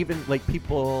 Even like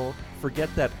people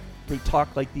forget that they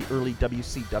talk like the early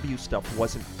WCW stuff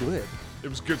wasn't good. It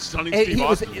was good. Stunning And Steve he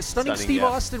was Austin. Stunning Stunning, Steve yeah.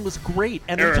 Austin was great,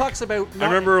 and Eric, he talks about. I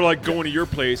remember like going to your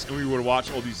place and we would watch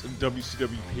all these WCW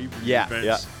pay-per-view Yeah,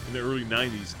 events yeah. in the early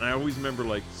 '90s, and I always remember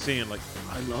like saying like,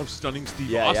 "I love Stunning Steve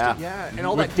Yeah, Austin." Yeah, and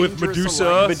all that with Dangerous Medusa,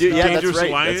 Alliance Medu- stuff. yeah, Dangerous that's right,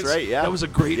 Alliance. that's right, yeah. That was a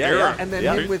great Yeah, era. yeah. And then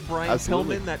Yeah. him with Brian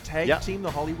Absolutely. Pillman, that tag Yeah. team,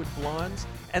 the Hollywood Blondes.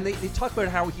 And they talk about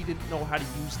how he didn't know how to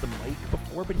use the mic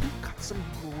before, but he got some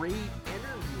great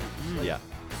interviews. Like, Yeah.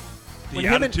 The When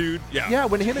him and- attitude, yeah,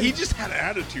 when him and- he just had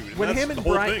attitude. And When that's him the and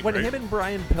whole Brian, thing, when right? him and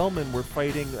Brian Pillman were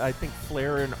fighting, I think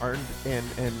Flair and Arn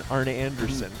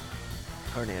Anderson.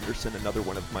 Arn Anderson, another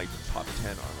one of my top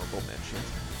 10 honorable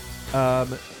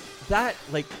mentions. That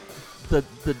like the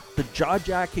jaw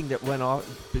jacking that went off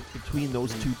between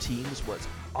those two teams was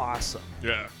awesome.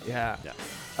 Yeah. Yeah.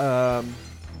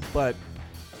 But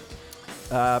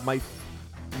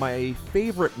my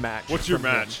favorite match. What's your from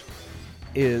him match?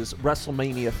 is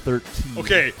WrestleMania 13.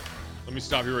 Okay, let me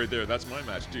stop you right there. That's my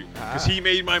match too, because he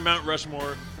made my Mount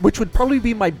Rushmore. Which would probably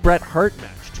be my Bret Hart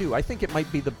match too. I think it might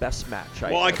be the best match.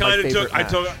 Well, I kind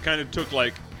of took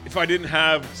like if I didn't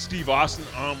have Steve Austin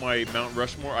on my Mount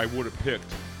Rushmore, I would have picked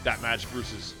that match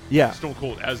versus Yeah. Stone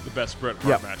Cold as the best Bret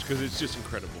Hart Yeah. match because it's just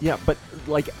incredible. Yeah, but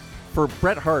like for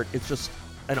Bret Hart, it's just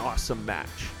an awesome match.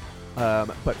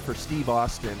 But for Steve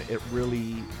Austin, it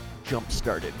really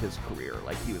jump-started his career.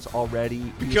 Like he was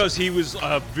already Because he was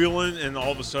a villain, and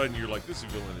all of a sudden you're like, this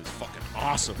villain is fucking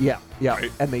awesome. yeah,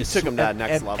 Right. and they It took him to that and-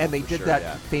 next and- level and they for did sure, that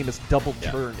yeah. famous double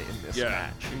Yeah. turn in this Yeah.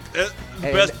 match. The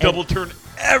And- best and- double turn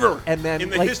ever. and then, in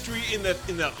the like- history, in the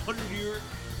 100-year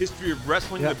history of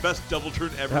wrestling, Yeah. the best double turn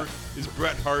ever Yeah. is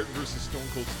Bret Hart versus Stone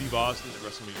Cold Steve Austin at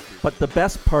WrestleMania 3. But the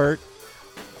best part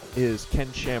is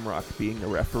Ken Shamrock being the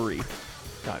referee.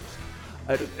 God.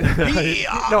 He,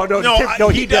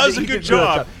 he does did a good do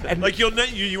job. And Like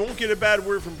you won't get a bad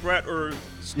word from Brett or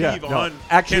Steve Yeah, no. on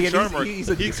Actually, Ken and Shamrock. he's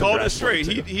a He decent called it wrestler,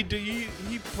 straight. too.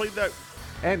 He played that.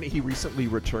 And he recently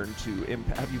returned to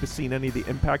Impact. Have you seen any of the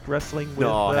Impact Wrestling? With,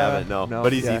 No, I haven't. No.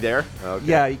 But is he yeah. there? Okay.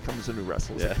 Yeah, he comes in and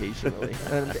wrestles Yeah. occasionally.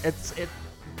 And And this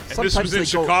sometimes was in they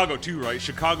go- Chicago too, right?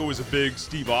 Chicago was a big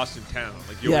Steve Austin town.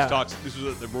 Like he Yeah. always talks. This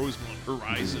was at the Rosemont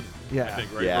Horizon, Yeah. I think,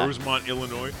 right? Yeah. Rosemont,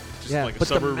 Illinois, just Yeah, like a but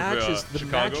the suburb match of is the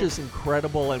Chicago. match is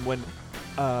incredible. And when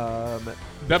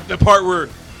The part where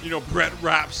Brett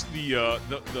wraps the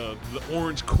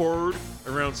orange cord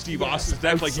around Steve Yes, Austin's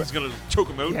neck like outside- he's gonna choke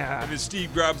him out, Yeah. and then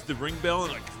Steve grabs the ring bell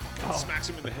and smacks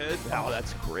him in the head. oh,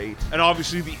 that's great. And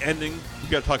obviously the ending. You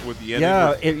got to talk about the ending. Yeah,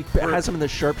 where- it where- has him in the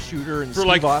sharpshooter and for Steve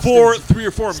like Austin's- 3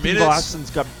 or 4 Steve minutes. Austin's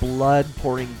got blood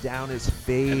pouring down his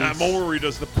face. And that moment where he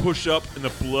does the push up and the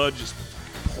blood just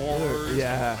pours.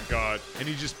 Yeah. Oh my god. And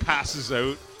he just passes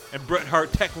out. And Bret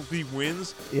Hart technically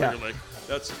wins. But Yeah. You're like,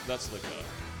 that's like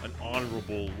an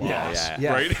honorable loss.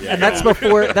 Yeah, Right? and that's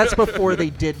before they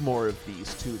did more of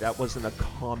these too. That wasn't a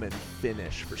common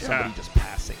finish for somebody Yeah. just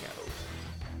passing out.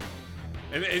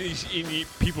 And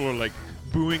people are like,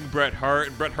 booing Bret Hart,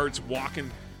 and Bret Hart's walking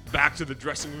back to the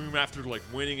dressing room after like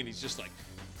winning, and he's just like,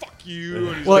 "Fuck you!"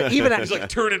 And he's, Well, like, even he's like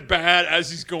turning bad as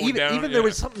he's going down. Even there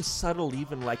was something subtle,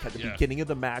 even like at the Yeah. beginning of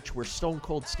the match, where Stone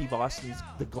Cold Steve Austin's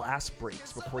the glass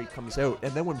breaks before he comes out,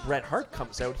 and then when Bret Hart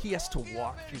comes out, he has to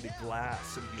walk through the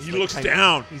glass. And he's He like looks kinda-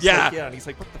 down. He's Yeah. like, and he's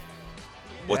like,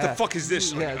 What the yeah. fuck is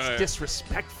this? Yeah, Like, it's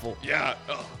disrespectful. Yeah,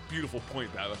 oh, beautiful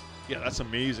point, Baba. Yeah, that's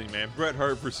amazing, man. Bret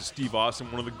Hart versus Steve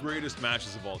Austin, one of the greatest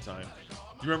matches of all time.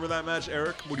 You remember that match,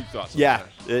 Eric? What are your thoughts on Yeah,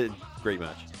 that? great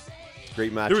match.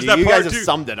 Great match. There was You that guys part, have too.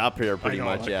 summed it up here I pretty know,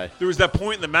 much. like, Yeah. There was that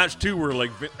point in the match, too, where,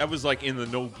 like, that was, like, in the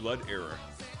No Blood era,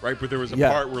 right? But there was a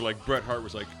Yeah. part where, like, Bret Hart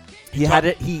was like... He had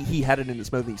it. He had it in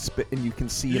his mouth. And he spit, and you can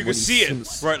see. You him can when see it,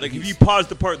 he's- right? Like, if he's- you pause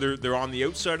the part, they're on the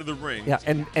outside of the ring. Yeah,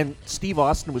 and Steve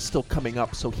Austin was still coming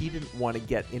up, so he didn't want to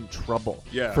get in trouble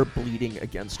Yeah. for bleeding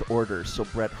against orders. So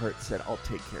Bret Hart said, "I'll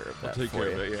take care of that take for care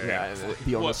you." of it, yeah. and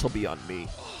the onus What- will be on me.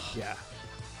 Yeah.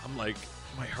 I'm like,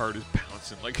 my heart is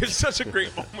bouncing. Like, it's such a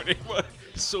great moment.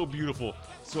 It's so beautiful.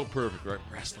 So perfect, right?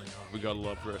 Wrestling. Oh, we gotta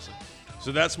love wrestling.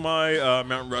 So that's my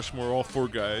Mount Rushmore, all 4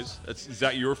 guys. Is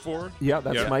that your 4? Yeah,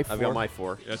 that's my 4. I've got my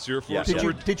 4. That's your 4? Yeah.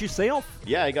 So Did you say all?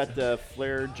 Yeah, I got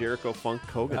Flair, Jericho, Funk,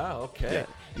 Hogan. Oh, okay.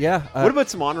 Yeah. Yeah. What about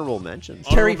some honorable mentions?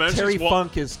 Terry Honorable mentions? Well-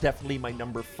 Funk is definitely my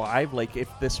number 5. Like if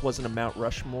this wasn't a Mount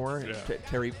Rushmore, Yeah.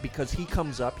 Terry, because he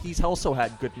comes up. He's also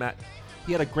had good match.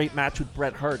 He had a great match with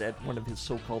Bret Hart at one of his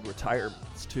so-called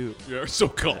retirements too. Yeah, so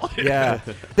cool. Yeah,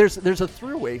 there's a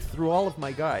throughway through all of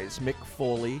my guys: Mick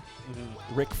Foley,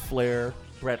 Mm-hmm. Ric Flair,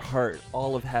 Bret Hart.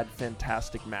 All have had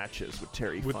fantastic matches with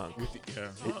Terry Funk.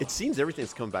 It seems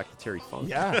everything's coming back to Terry Funk.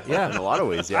 Yeah, yeah. In a lot of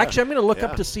ways, yeah. Actually, I'm going to look Yeah.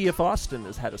 up to see if Austin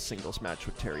has had a singles match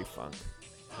with Terry Funk.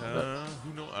 Who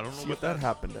knows? I don't know See about if that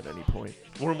happened at any point.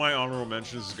 One of my honorable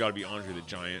mentions has got to be Andre the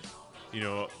Giant. You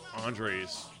know, Andre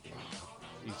is,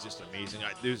 he's just amazing.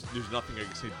 There's nothing I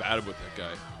can say bad about that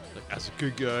guy. Like, as a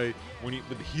good guy,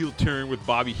 with the heel turn with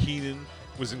Bobby Heenan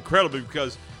was incredible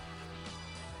because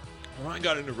when I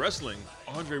got into wrestling,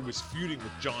 Andre was feuding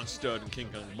with John Studd and King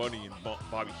Kong Bundy and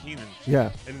Bobby Heenan.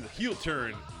 Yeah. And the heel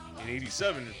turn in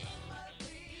 '87,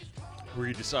 where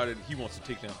he decided he wants to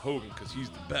take down Hogan because he's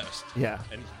the best. Yeah.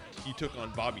 And he took on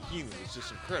Bobby Heenan. It was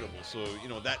just incredible. So, you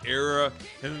know, that era,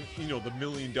 and, you know, the $1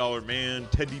 Million Man,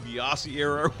 Ted DiBiase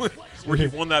era, where he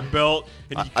won that belt.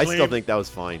 And he I still think that was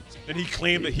fine. And he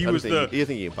claimed that he I don't was think- you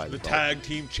think he can buy the the belt. tag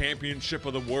team championship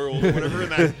of the world, or whatever, in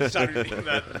that Saturday, in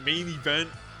that main event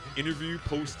interview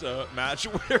post match,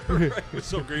 or whatever. Right? It was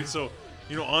so great. So,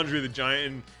 you know, Andre the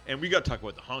Giant, and we got to talk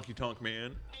about the Honky Tonk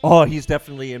Man. Oh, he's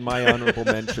definitely in my honorable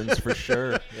mentions for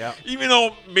sure. Yeah. Even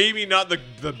though maybe not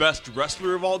the best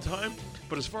wrestler of all time,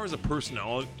 but as far as a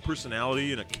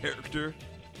personality and a character,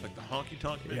 like the Honky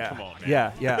Tonk Man, Yeah. come on, man.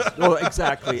 Yeah, yeah. Well,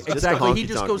 exactly. Just a Exactly. He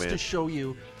just honky-tonk goes man. to show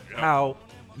you how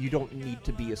you don't need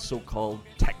to be a so-called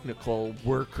technical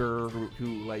worker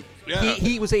who like Yeah.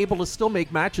 he was able to still make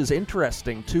matches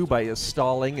interesting too by his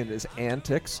stalling and his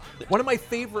antics. One of my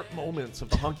favorite moments of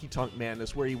the Honky Tonk Man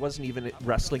is where he wasn't even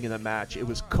wrestling in a match. It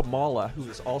was Kamala, who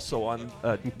is also on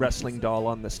a wrestling doll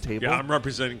on this table. Yeah, I'm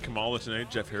representing Kamala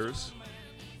tonight, Jeff Harris.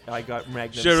 I got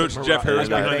Magnificent Shout out to Jeff Harris I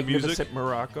got behind the music. Magnificent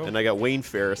Morocco. And I got Wayne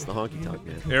Ferris, the Honky Tonk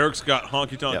Man. Eric's got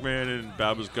Honky Tonk Yep. Man, and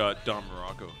Baba's got Don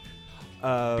Morocco.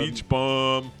 Um, Beach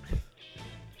Bum.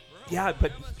 Yeah,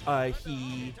 but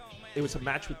it was a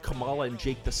match with Kamala and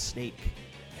Jake the Snake,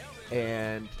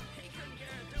 and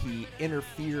he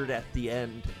interfered at the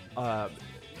end,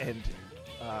 and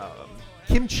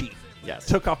Kimchi Yes.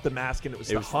 took off the mask, and it was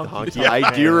It the was the Honky Honky. Tonk I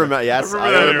Man. do remember. Yes, I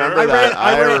remember remember that. that.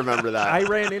 I I ran- remember that. I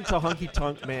ran into Honky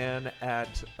Tonk Man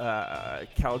at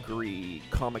Calgary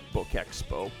Comic Book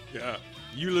Expo. Yeah.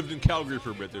 You lived in Calgary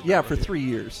for a bit there. Yeah, Baba. for 3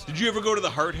 years. Did you ever go to the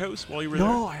Heart House while you were there?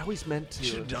 No, I always meant to. You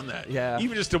should have done that. Yeah.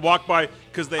 Even just to walk by,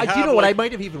 because they have you know what? I like,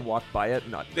 might have even walked by it.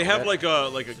 Not. they know have it. like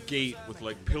a gate with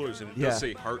like pillars, and it Yeah. does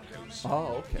say Heart House.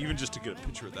 Oh, okay. Even just to get a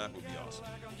picture of that would be awesome.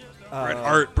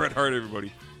 Uh, Bret Hart,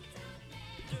 everybody.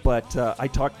 But I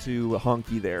talked to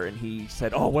Honky there, and he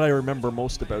said, "Oh, what I remember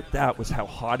most about that was how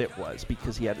hot it was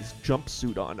because he had his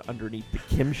jumpsuit on underneath the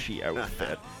kimchi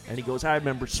outfit." And he goes, "I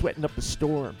remember sweating up a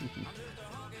storm."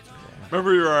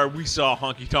 Remember we saw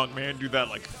Honky Tonk Man do that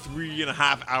like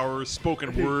 3.5 hours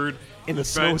spoken word In a event?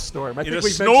 snowstorm. I In think a we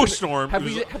snowstorm. Have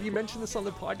It was- have you mentioned this on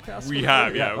the podcast? We before?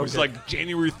 have, yeah. It was okay. like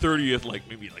January 30th, like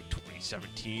maybe like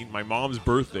 2017, my mom's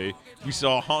birthday. We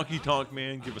saw Honky Tonk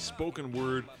Man give a spoken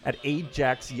word at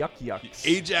Ajax Yuck Yucks.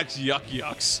 Ajax Yuck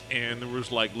Yucks, and there was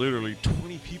like literally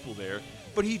 20 people there.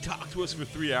 But he talked to us for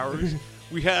 3 hours.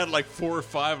 we had like 4 or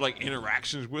 5 like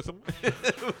interactions with him. It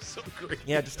was so great.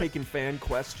 Yeah, just taking fan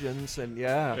questions and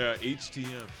yeah. Yeah,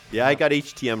 HTM. Yeah, I got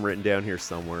HTM written down here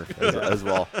somewhere as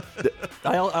well.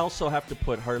 I also have to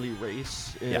put Harley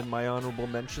Race in Yeah. my honorable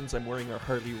mentions. I'm wearing a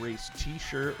Harley Race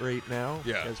T-shirt right now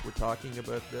Yeah. as we're talking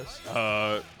about this.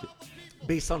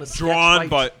 Based on a Drawn sketch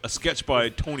by a sketch by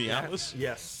Tony Yeah. Atlas.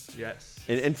 Yes.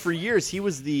 And for years, he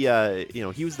was the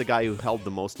he was the guy who held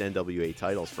the most NWA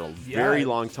titles for a very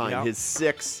long time. Yeah. His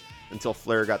 6 until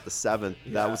Flair got the 7th.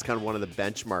 Yeah. That was kind of one of the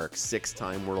benchmarks.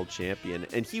 6-time world champion,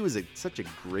 and he was such a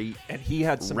great And he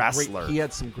had some wrestler.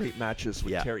 great matches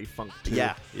with Yeah. Terry Funk too.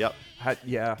 Yeah. Yep.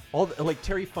 Like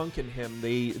Terry Funk and him,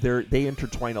 they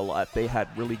intertwine a lot. They had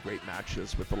really great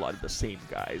matches with a lot of the same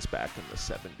guys back in the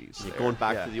 70s. Yeah, there. going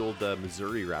back Yeah. to the old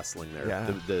Missouri wrestling there.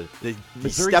 Yeah. The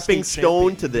Missouri stepping State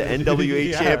stone to champion. the NWA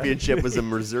Yeah. championship was a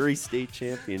Missouri State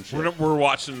championship. We're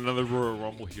watching another Royal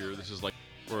Rumble here. This is like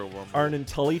Royal Rumble. Arn and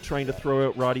Tully trying to throw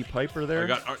out Roddy Piper there.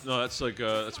 That's like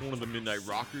that's one of the Midnight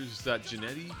Rockers. Is that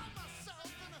Jannetty?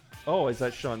 Oh, is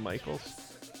that Shawn Michaels?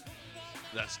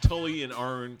 That's Tully and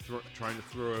Arn trying to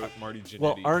throw out Marty Jannetty.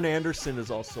 Well, Arn Anderson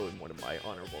is also in one of my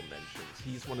honorable mentions.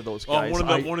 He's one of those Oh, guys.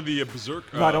 one of the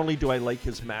Berserk. Not only do I like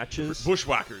his matches,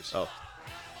 Bushwhackers. Oh,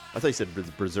 I thought you said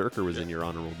Berserker was in your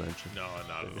honorable mention. No,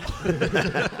 not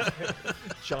at all.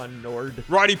 John Nord.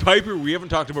 Roddy Piper. We haven't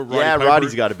talked about Roddy Yeah, Piper.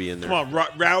 Roddy's got to be in there. Come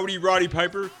on, Roddy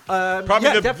Piper.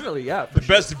 Probably definitely, yeah. The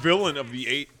best villain of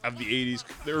the 80s,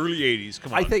 the early 80s.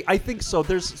 Come on. I think so.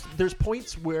 There's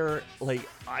points where like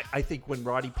I think when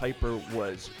Roddy Piper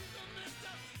was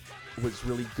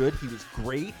really good, he was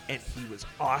great and he was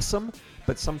awesome.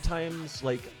 But sometimes,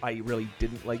 like, I really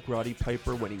didn't like Roddy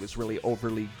Piper when he was really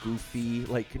overly goofy.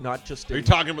 Like, not just. Are you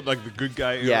talking about like the good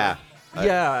guy era?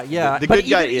 Yeah. Yeah. The But good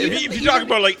guy even- is- If you talk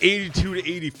about like 82 to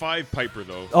 85 Piper,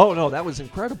 though. Oh no, that was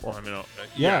incredible. I mean,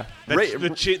 Yeah. That's Right.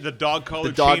 the dog collar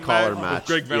The dog chain collar with match.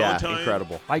 Greg Valentine. Yeah,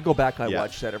 incredible. I go back, I Yeah.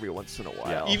 watch that every once in a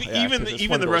while. Yeah. Even 'cause it's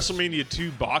even one the of those- WrestleMania 2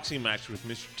 boxing match with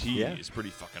Mr. T Yeah. is pretty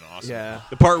fucking awesome. Yeah.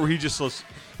 The part where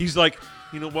he's like,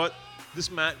 you know what? This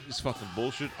match is fucking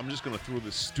bullshit. I'm just gonna throw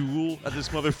this stool at this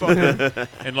motherfucker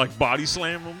and like body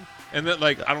slam him, and then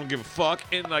like I don't give a fuck,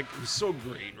 and like it was so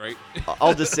great, right?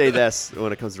 I'll just say this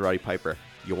when it comes to Roddy Piper.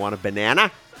 You want a banana?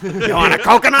 You want a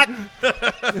coconut?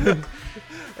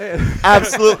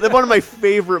 Absolutely. One of my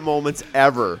favorite moments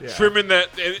ever. Trimming that,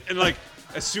 and like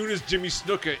as soon as Jimmy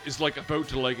Snuka is like about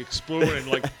to like explode and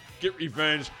like get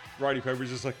revenge, Roddy Piper's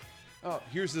just like, oh,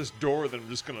 here's this door that I'm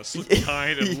just gonna slip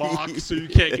behind and lock so you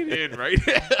can't get in, right?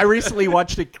 I recently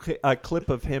watched a clip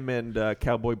of him and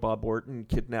Cowboy Bob Orton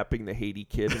kidnapping the Haiti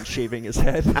kid and shaving his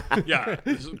head. Yeah,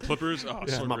 Clippers. Oh,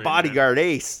 so My great, bodyguard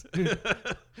Ace.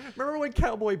 Remember when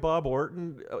Cowboy Bob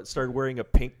Orton started wearing a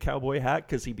pink cowboy hat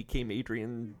because he became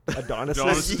Adrian Adonis'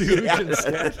 Adonis. stooge Yeah.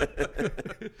 instead?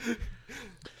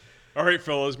 All right,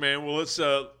 fellas, man. Well, let's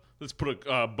put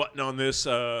a button on this.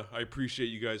 I appreciate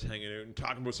you guys hanging out and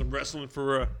talking about some wrestling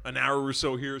for an hour or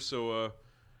so here. So,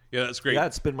 yeah, that's great. Yeah,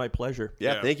 it's been my pleasure.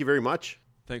 Yeah, Yeah. thank you very much.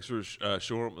 Thanks for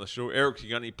showing up on the show. Eric, you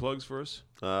got any plugs for us?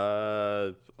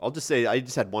 I'll just say I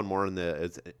just had one more on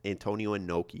it's Antonio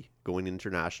Inoki going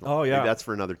international. Oh, yeah. Maybe that's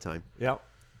for another time. Yeah.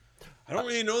 I don't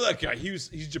really know that guy. He's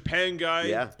a Japan guy.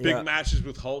 Yeah. Big Yeah. matches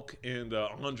with Hulk and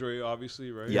Andre,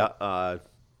 obviously, right? Yeah,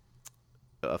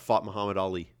 fought Muhammad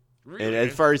Ali. Really? And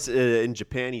as far as in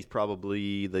Japan, he's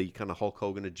probably the kind of Hulk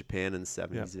Hogan of Japan in the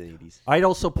 70s and 80s. I'd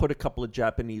also put a couple of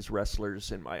Japanese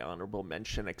wrestlers in my honorable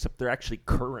mention, except they're actually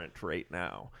current right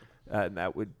now. And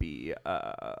that would be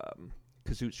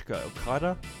Kazuchika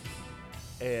Okada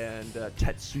and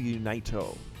Tetsuya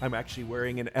Naito. I'm actually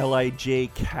wearing an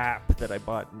LIJ cap that I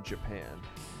bought in Japan.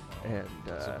 And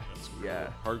That's cool. yeah,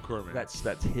 Hardcore, man. that's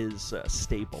his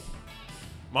stable.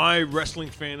 My wrestling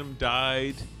fandom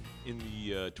died in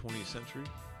the 20th century,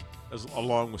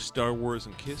 along with Star Wars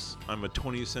and Kiss. I'm a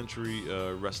 20th century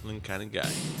wrestling kind of guy.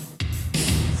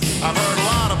 I've heard a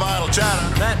lot of idle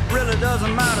chatter. That really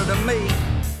doesn't matter to me.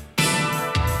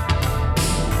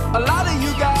 A lot of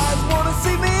you guys want to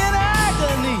see me in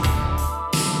agony.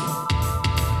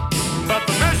 But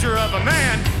the measure of a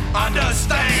man,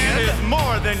 understand, is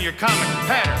more than your common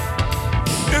pattern.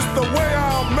 It's the way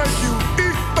I'll make you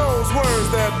eat those words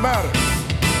that matter.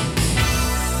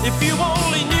 If you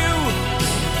only knew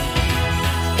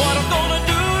what I'm gonna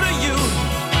do to you,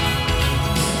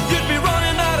 you'd be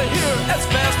running out of here as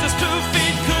fast as 2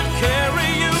 feet could carry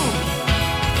you.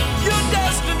 Your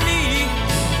destiny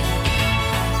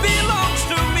belongs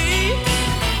to me.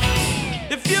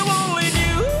 If you only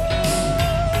knew.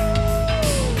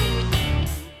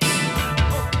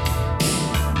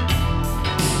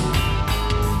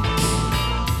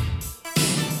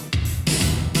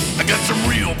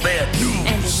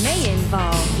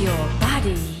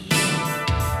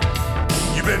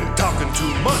 You've been talking too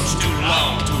much, too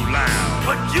long, too loud.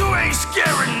 But you ain't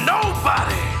scaring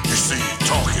nobody. You see,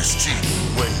 talk is cheap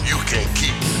when you can't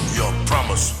keep your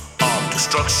promise of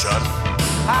destruction.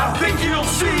 I think you'll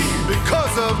see,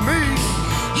 because of me,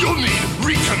 you'll need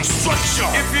reconstruction.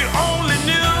 If you only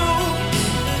knew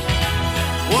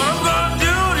what I'm gonna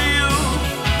do to you,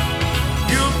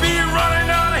 you'll be running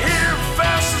out of here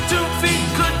fast as 2 feet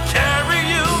could carry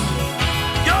you.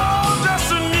 Your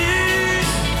destiny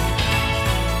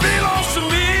belongs to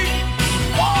me.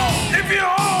 Whoa, if you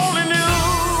only knew.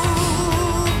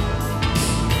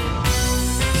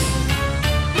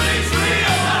 Please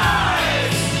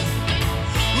realize.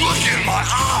 Look in my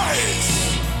eyes.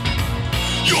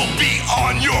 You'll be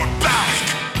on your back.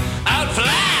 Out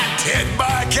flat, hit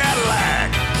by a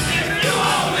Cadillac. If you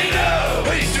only knew.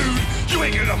 Hey, dude, you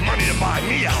ain't got enough money to buy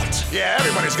me out. Yeah,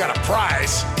 everybody's got a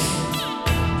price.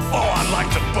 Oh, I'd like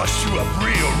to bust you up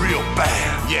real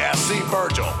bad. Yeah, see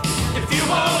Virgil. If you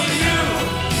only knew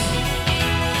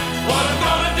what I'm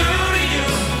gonna do to you,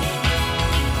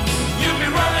 you'd be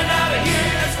running out of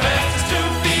here as fast as 2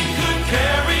 feet could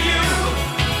carry you.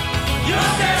 Your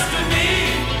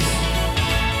destiny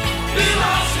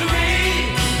belongs to me.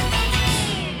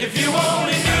 If you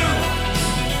only knew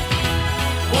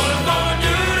what I'm gonna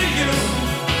do to you,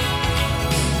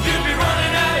 you'd be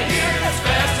running out of here as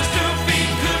fast as 2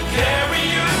 feet could carry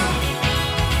you.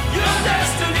 Your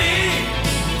destiny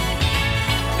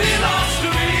belongs to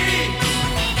me.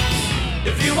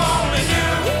 If you only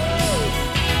knew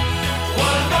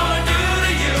what I'm gonna do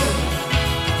to you,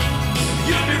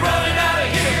 you'd be running out of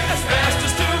here as fast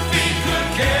as 2 feet could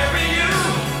carry you.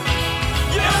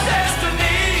 Your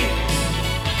destiny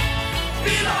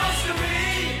belongs to me.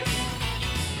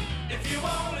 If you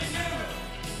only knew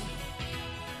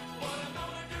what I'm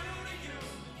gonna do to you.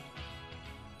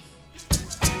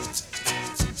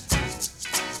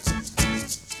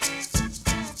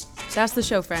 That's the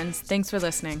show, friends. Thanks for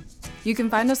listening. You can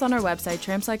find us on our website,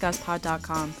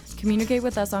 trampslikeUspod.com, communicate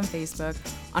with us on Facebook,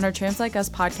 on our Tramps Like Us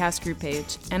podcast group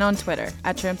page, and on Twitter,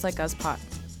 @TrampsLikeUsPod.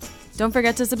 Don't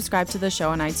forget to subscribe to the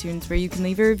show on iTunes, where you can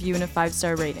leave a review and a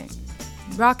 5-star rating.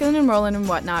 Rockin' and Rollin' and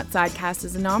Whatnot Sidecast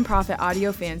is a non-profit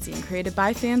audio fanzine created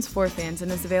by fans for fans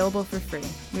and is available for free.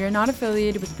 We are not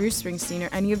affiliated with Bruce Springsteen or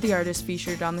any of the artists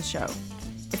featured on the show.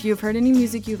 If you have heard any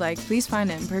music you like, please find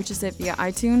it and purchase it via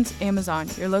iTunes, Amazon,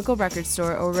 your local record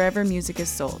store, or wherever music is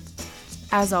sold.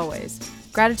 As always,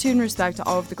 gratitude and respect to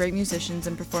all of the great musicians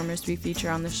and performers we feature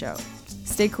on the show.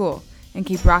 Stay cool and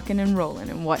keep rockin' and rollin'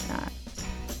 and whatnot.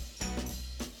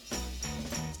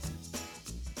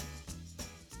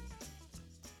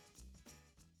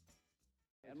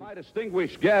 My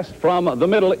distinguished guest from the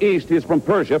Middle East, he's from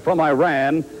Persia, from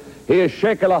Iran. He is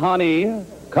Sheikh Al-Hani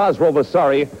Khosrow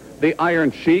Vasari, the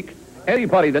Iron Sheik.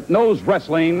 Anybody that knows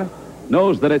wrestling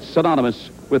knows that it's synonymous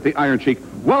with the Iron Sheik.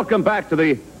 Welcome back to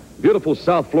the beautiful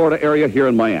South Florida area here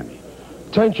in Miami.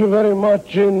 Thank you very much,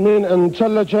 Jin Min,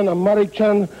 intelligent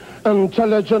American,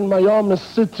 intelligent Miami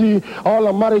City, all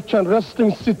American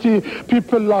wrestling city.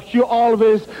 People like you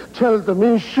always tell the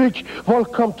Mean Sheik,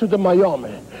 welcome to the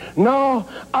Miami. Now,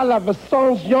 all of a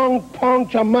sudden, young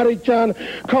punk American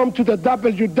come to the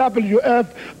WWF,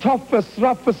 toughest,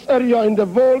 roughest area in the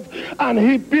world, and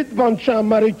he beat bunch of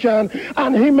American,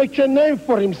 and he make a name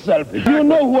for himself. Exactly. You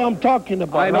know who I'm talking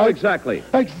about, I know, right? exactly.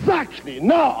 Exactly.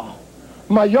 Now,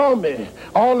 Miami,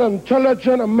 all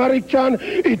intelligent American,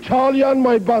 Italian,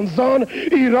 my Banzan,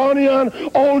 Iranian,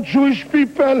 all Jewish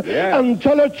people,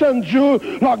 intelligent Jew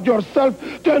like yourself,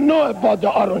 they know about the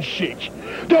Iron Sheik.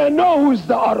 They know who's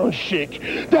the Iron Sheik.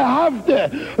 They have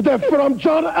the from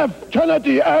John F.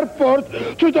 Kennedy Airport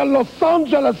to the Los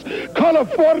Angeles,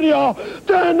 California,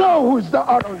 they know who's the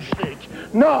Iron Sheik.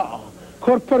 Now,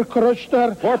 Corporal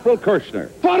Kirchner.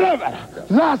 Forever.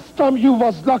 Last time you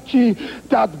was lucky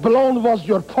that blonde was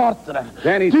your partner.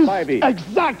 Danny Spivey.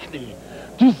 Exactly.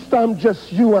 This time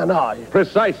just you and I.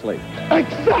 Precisely.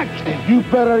 Exactly. You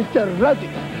better get ready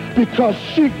because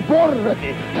Sheik born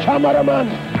ready. Cameraman,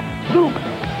 zoom.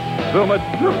 Zoom it.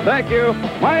 Thank you.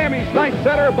 Miami's Night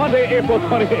Center, Monday, April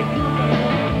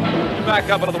 28th. Back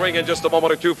up into the ring in just a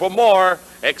moment or two for more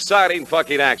exciting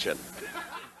fucking action.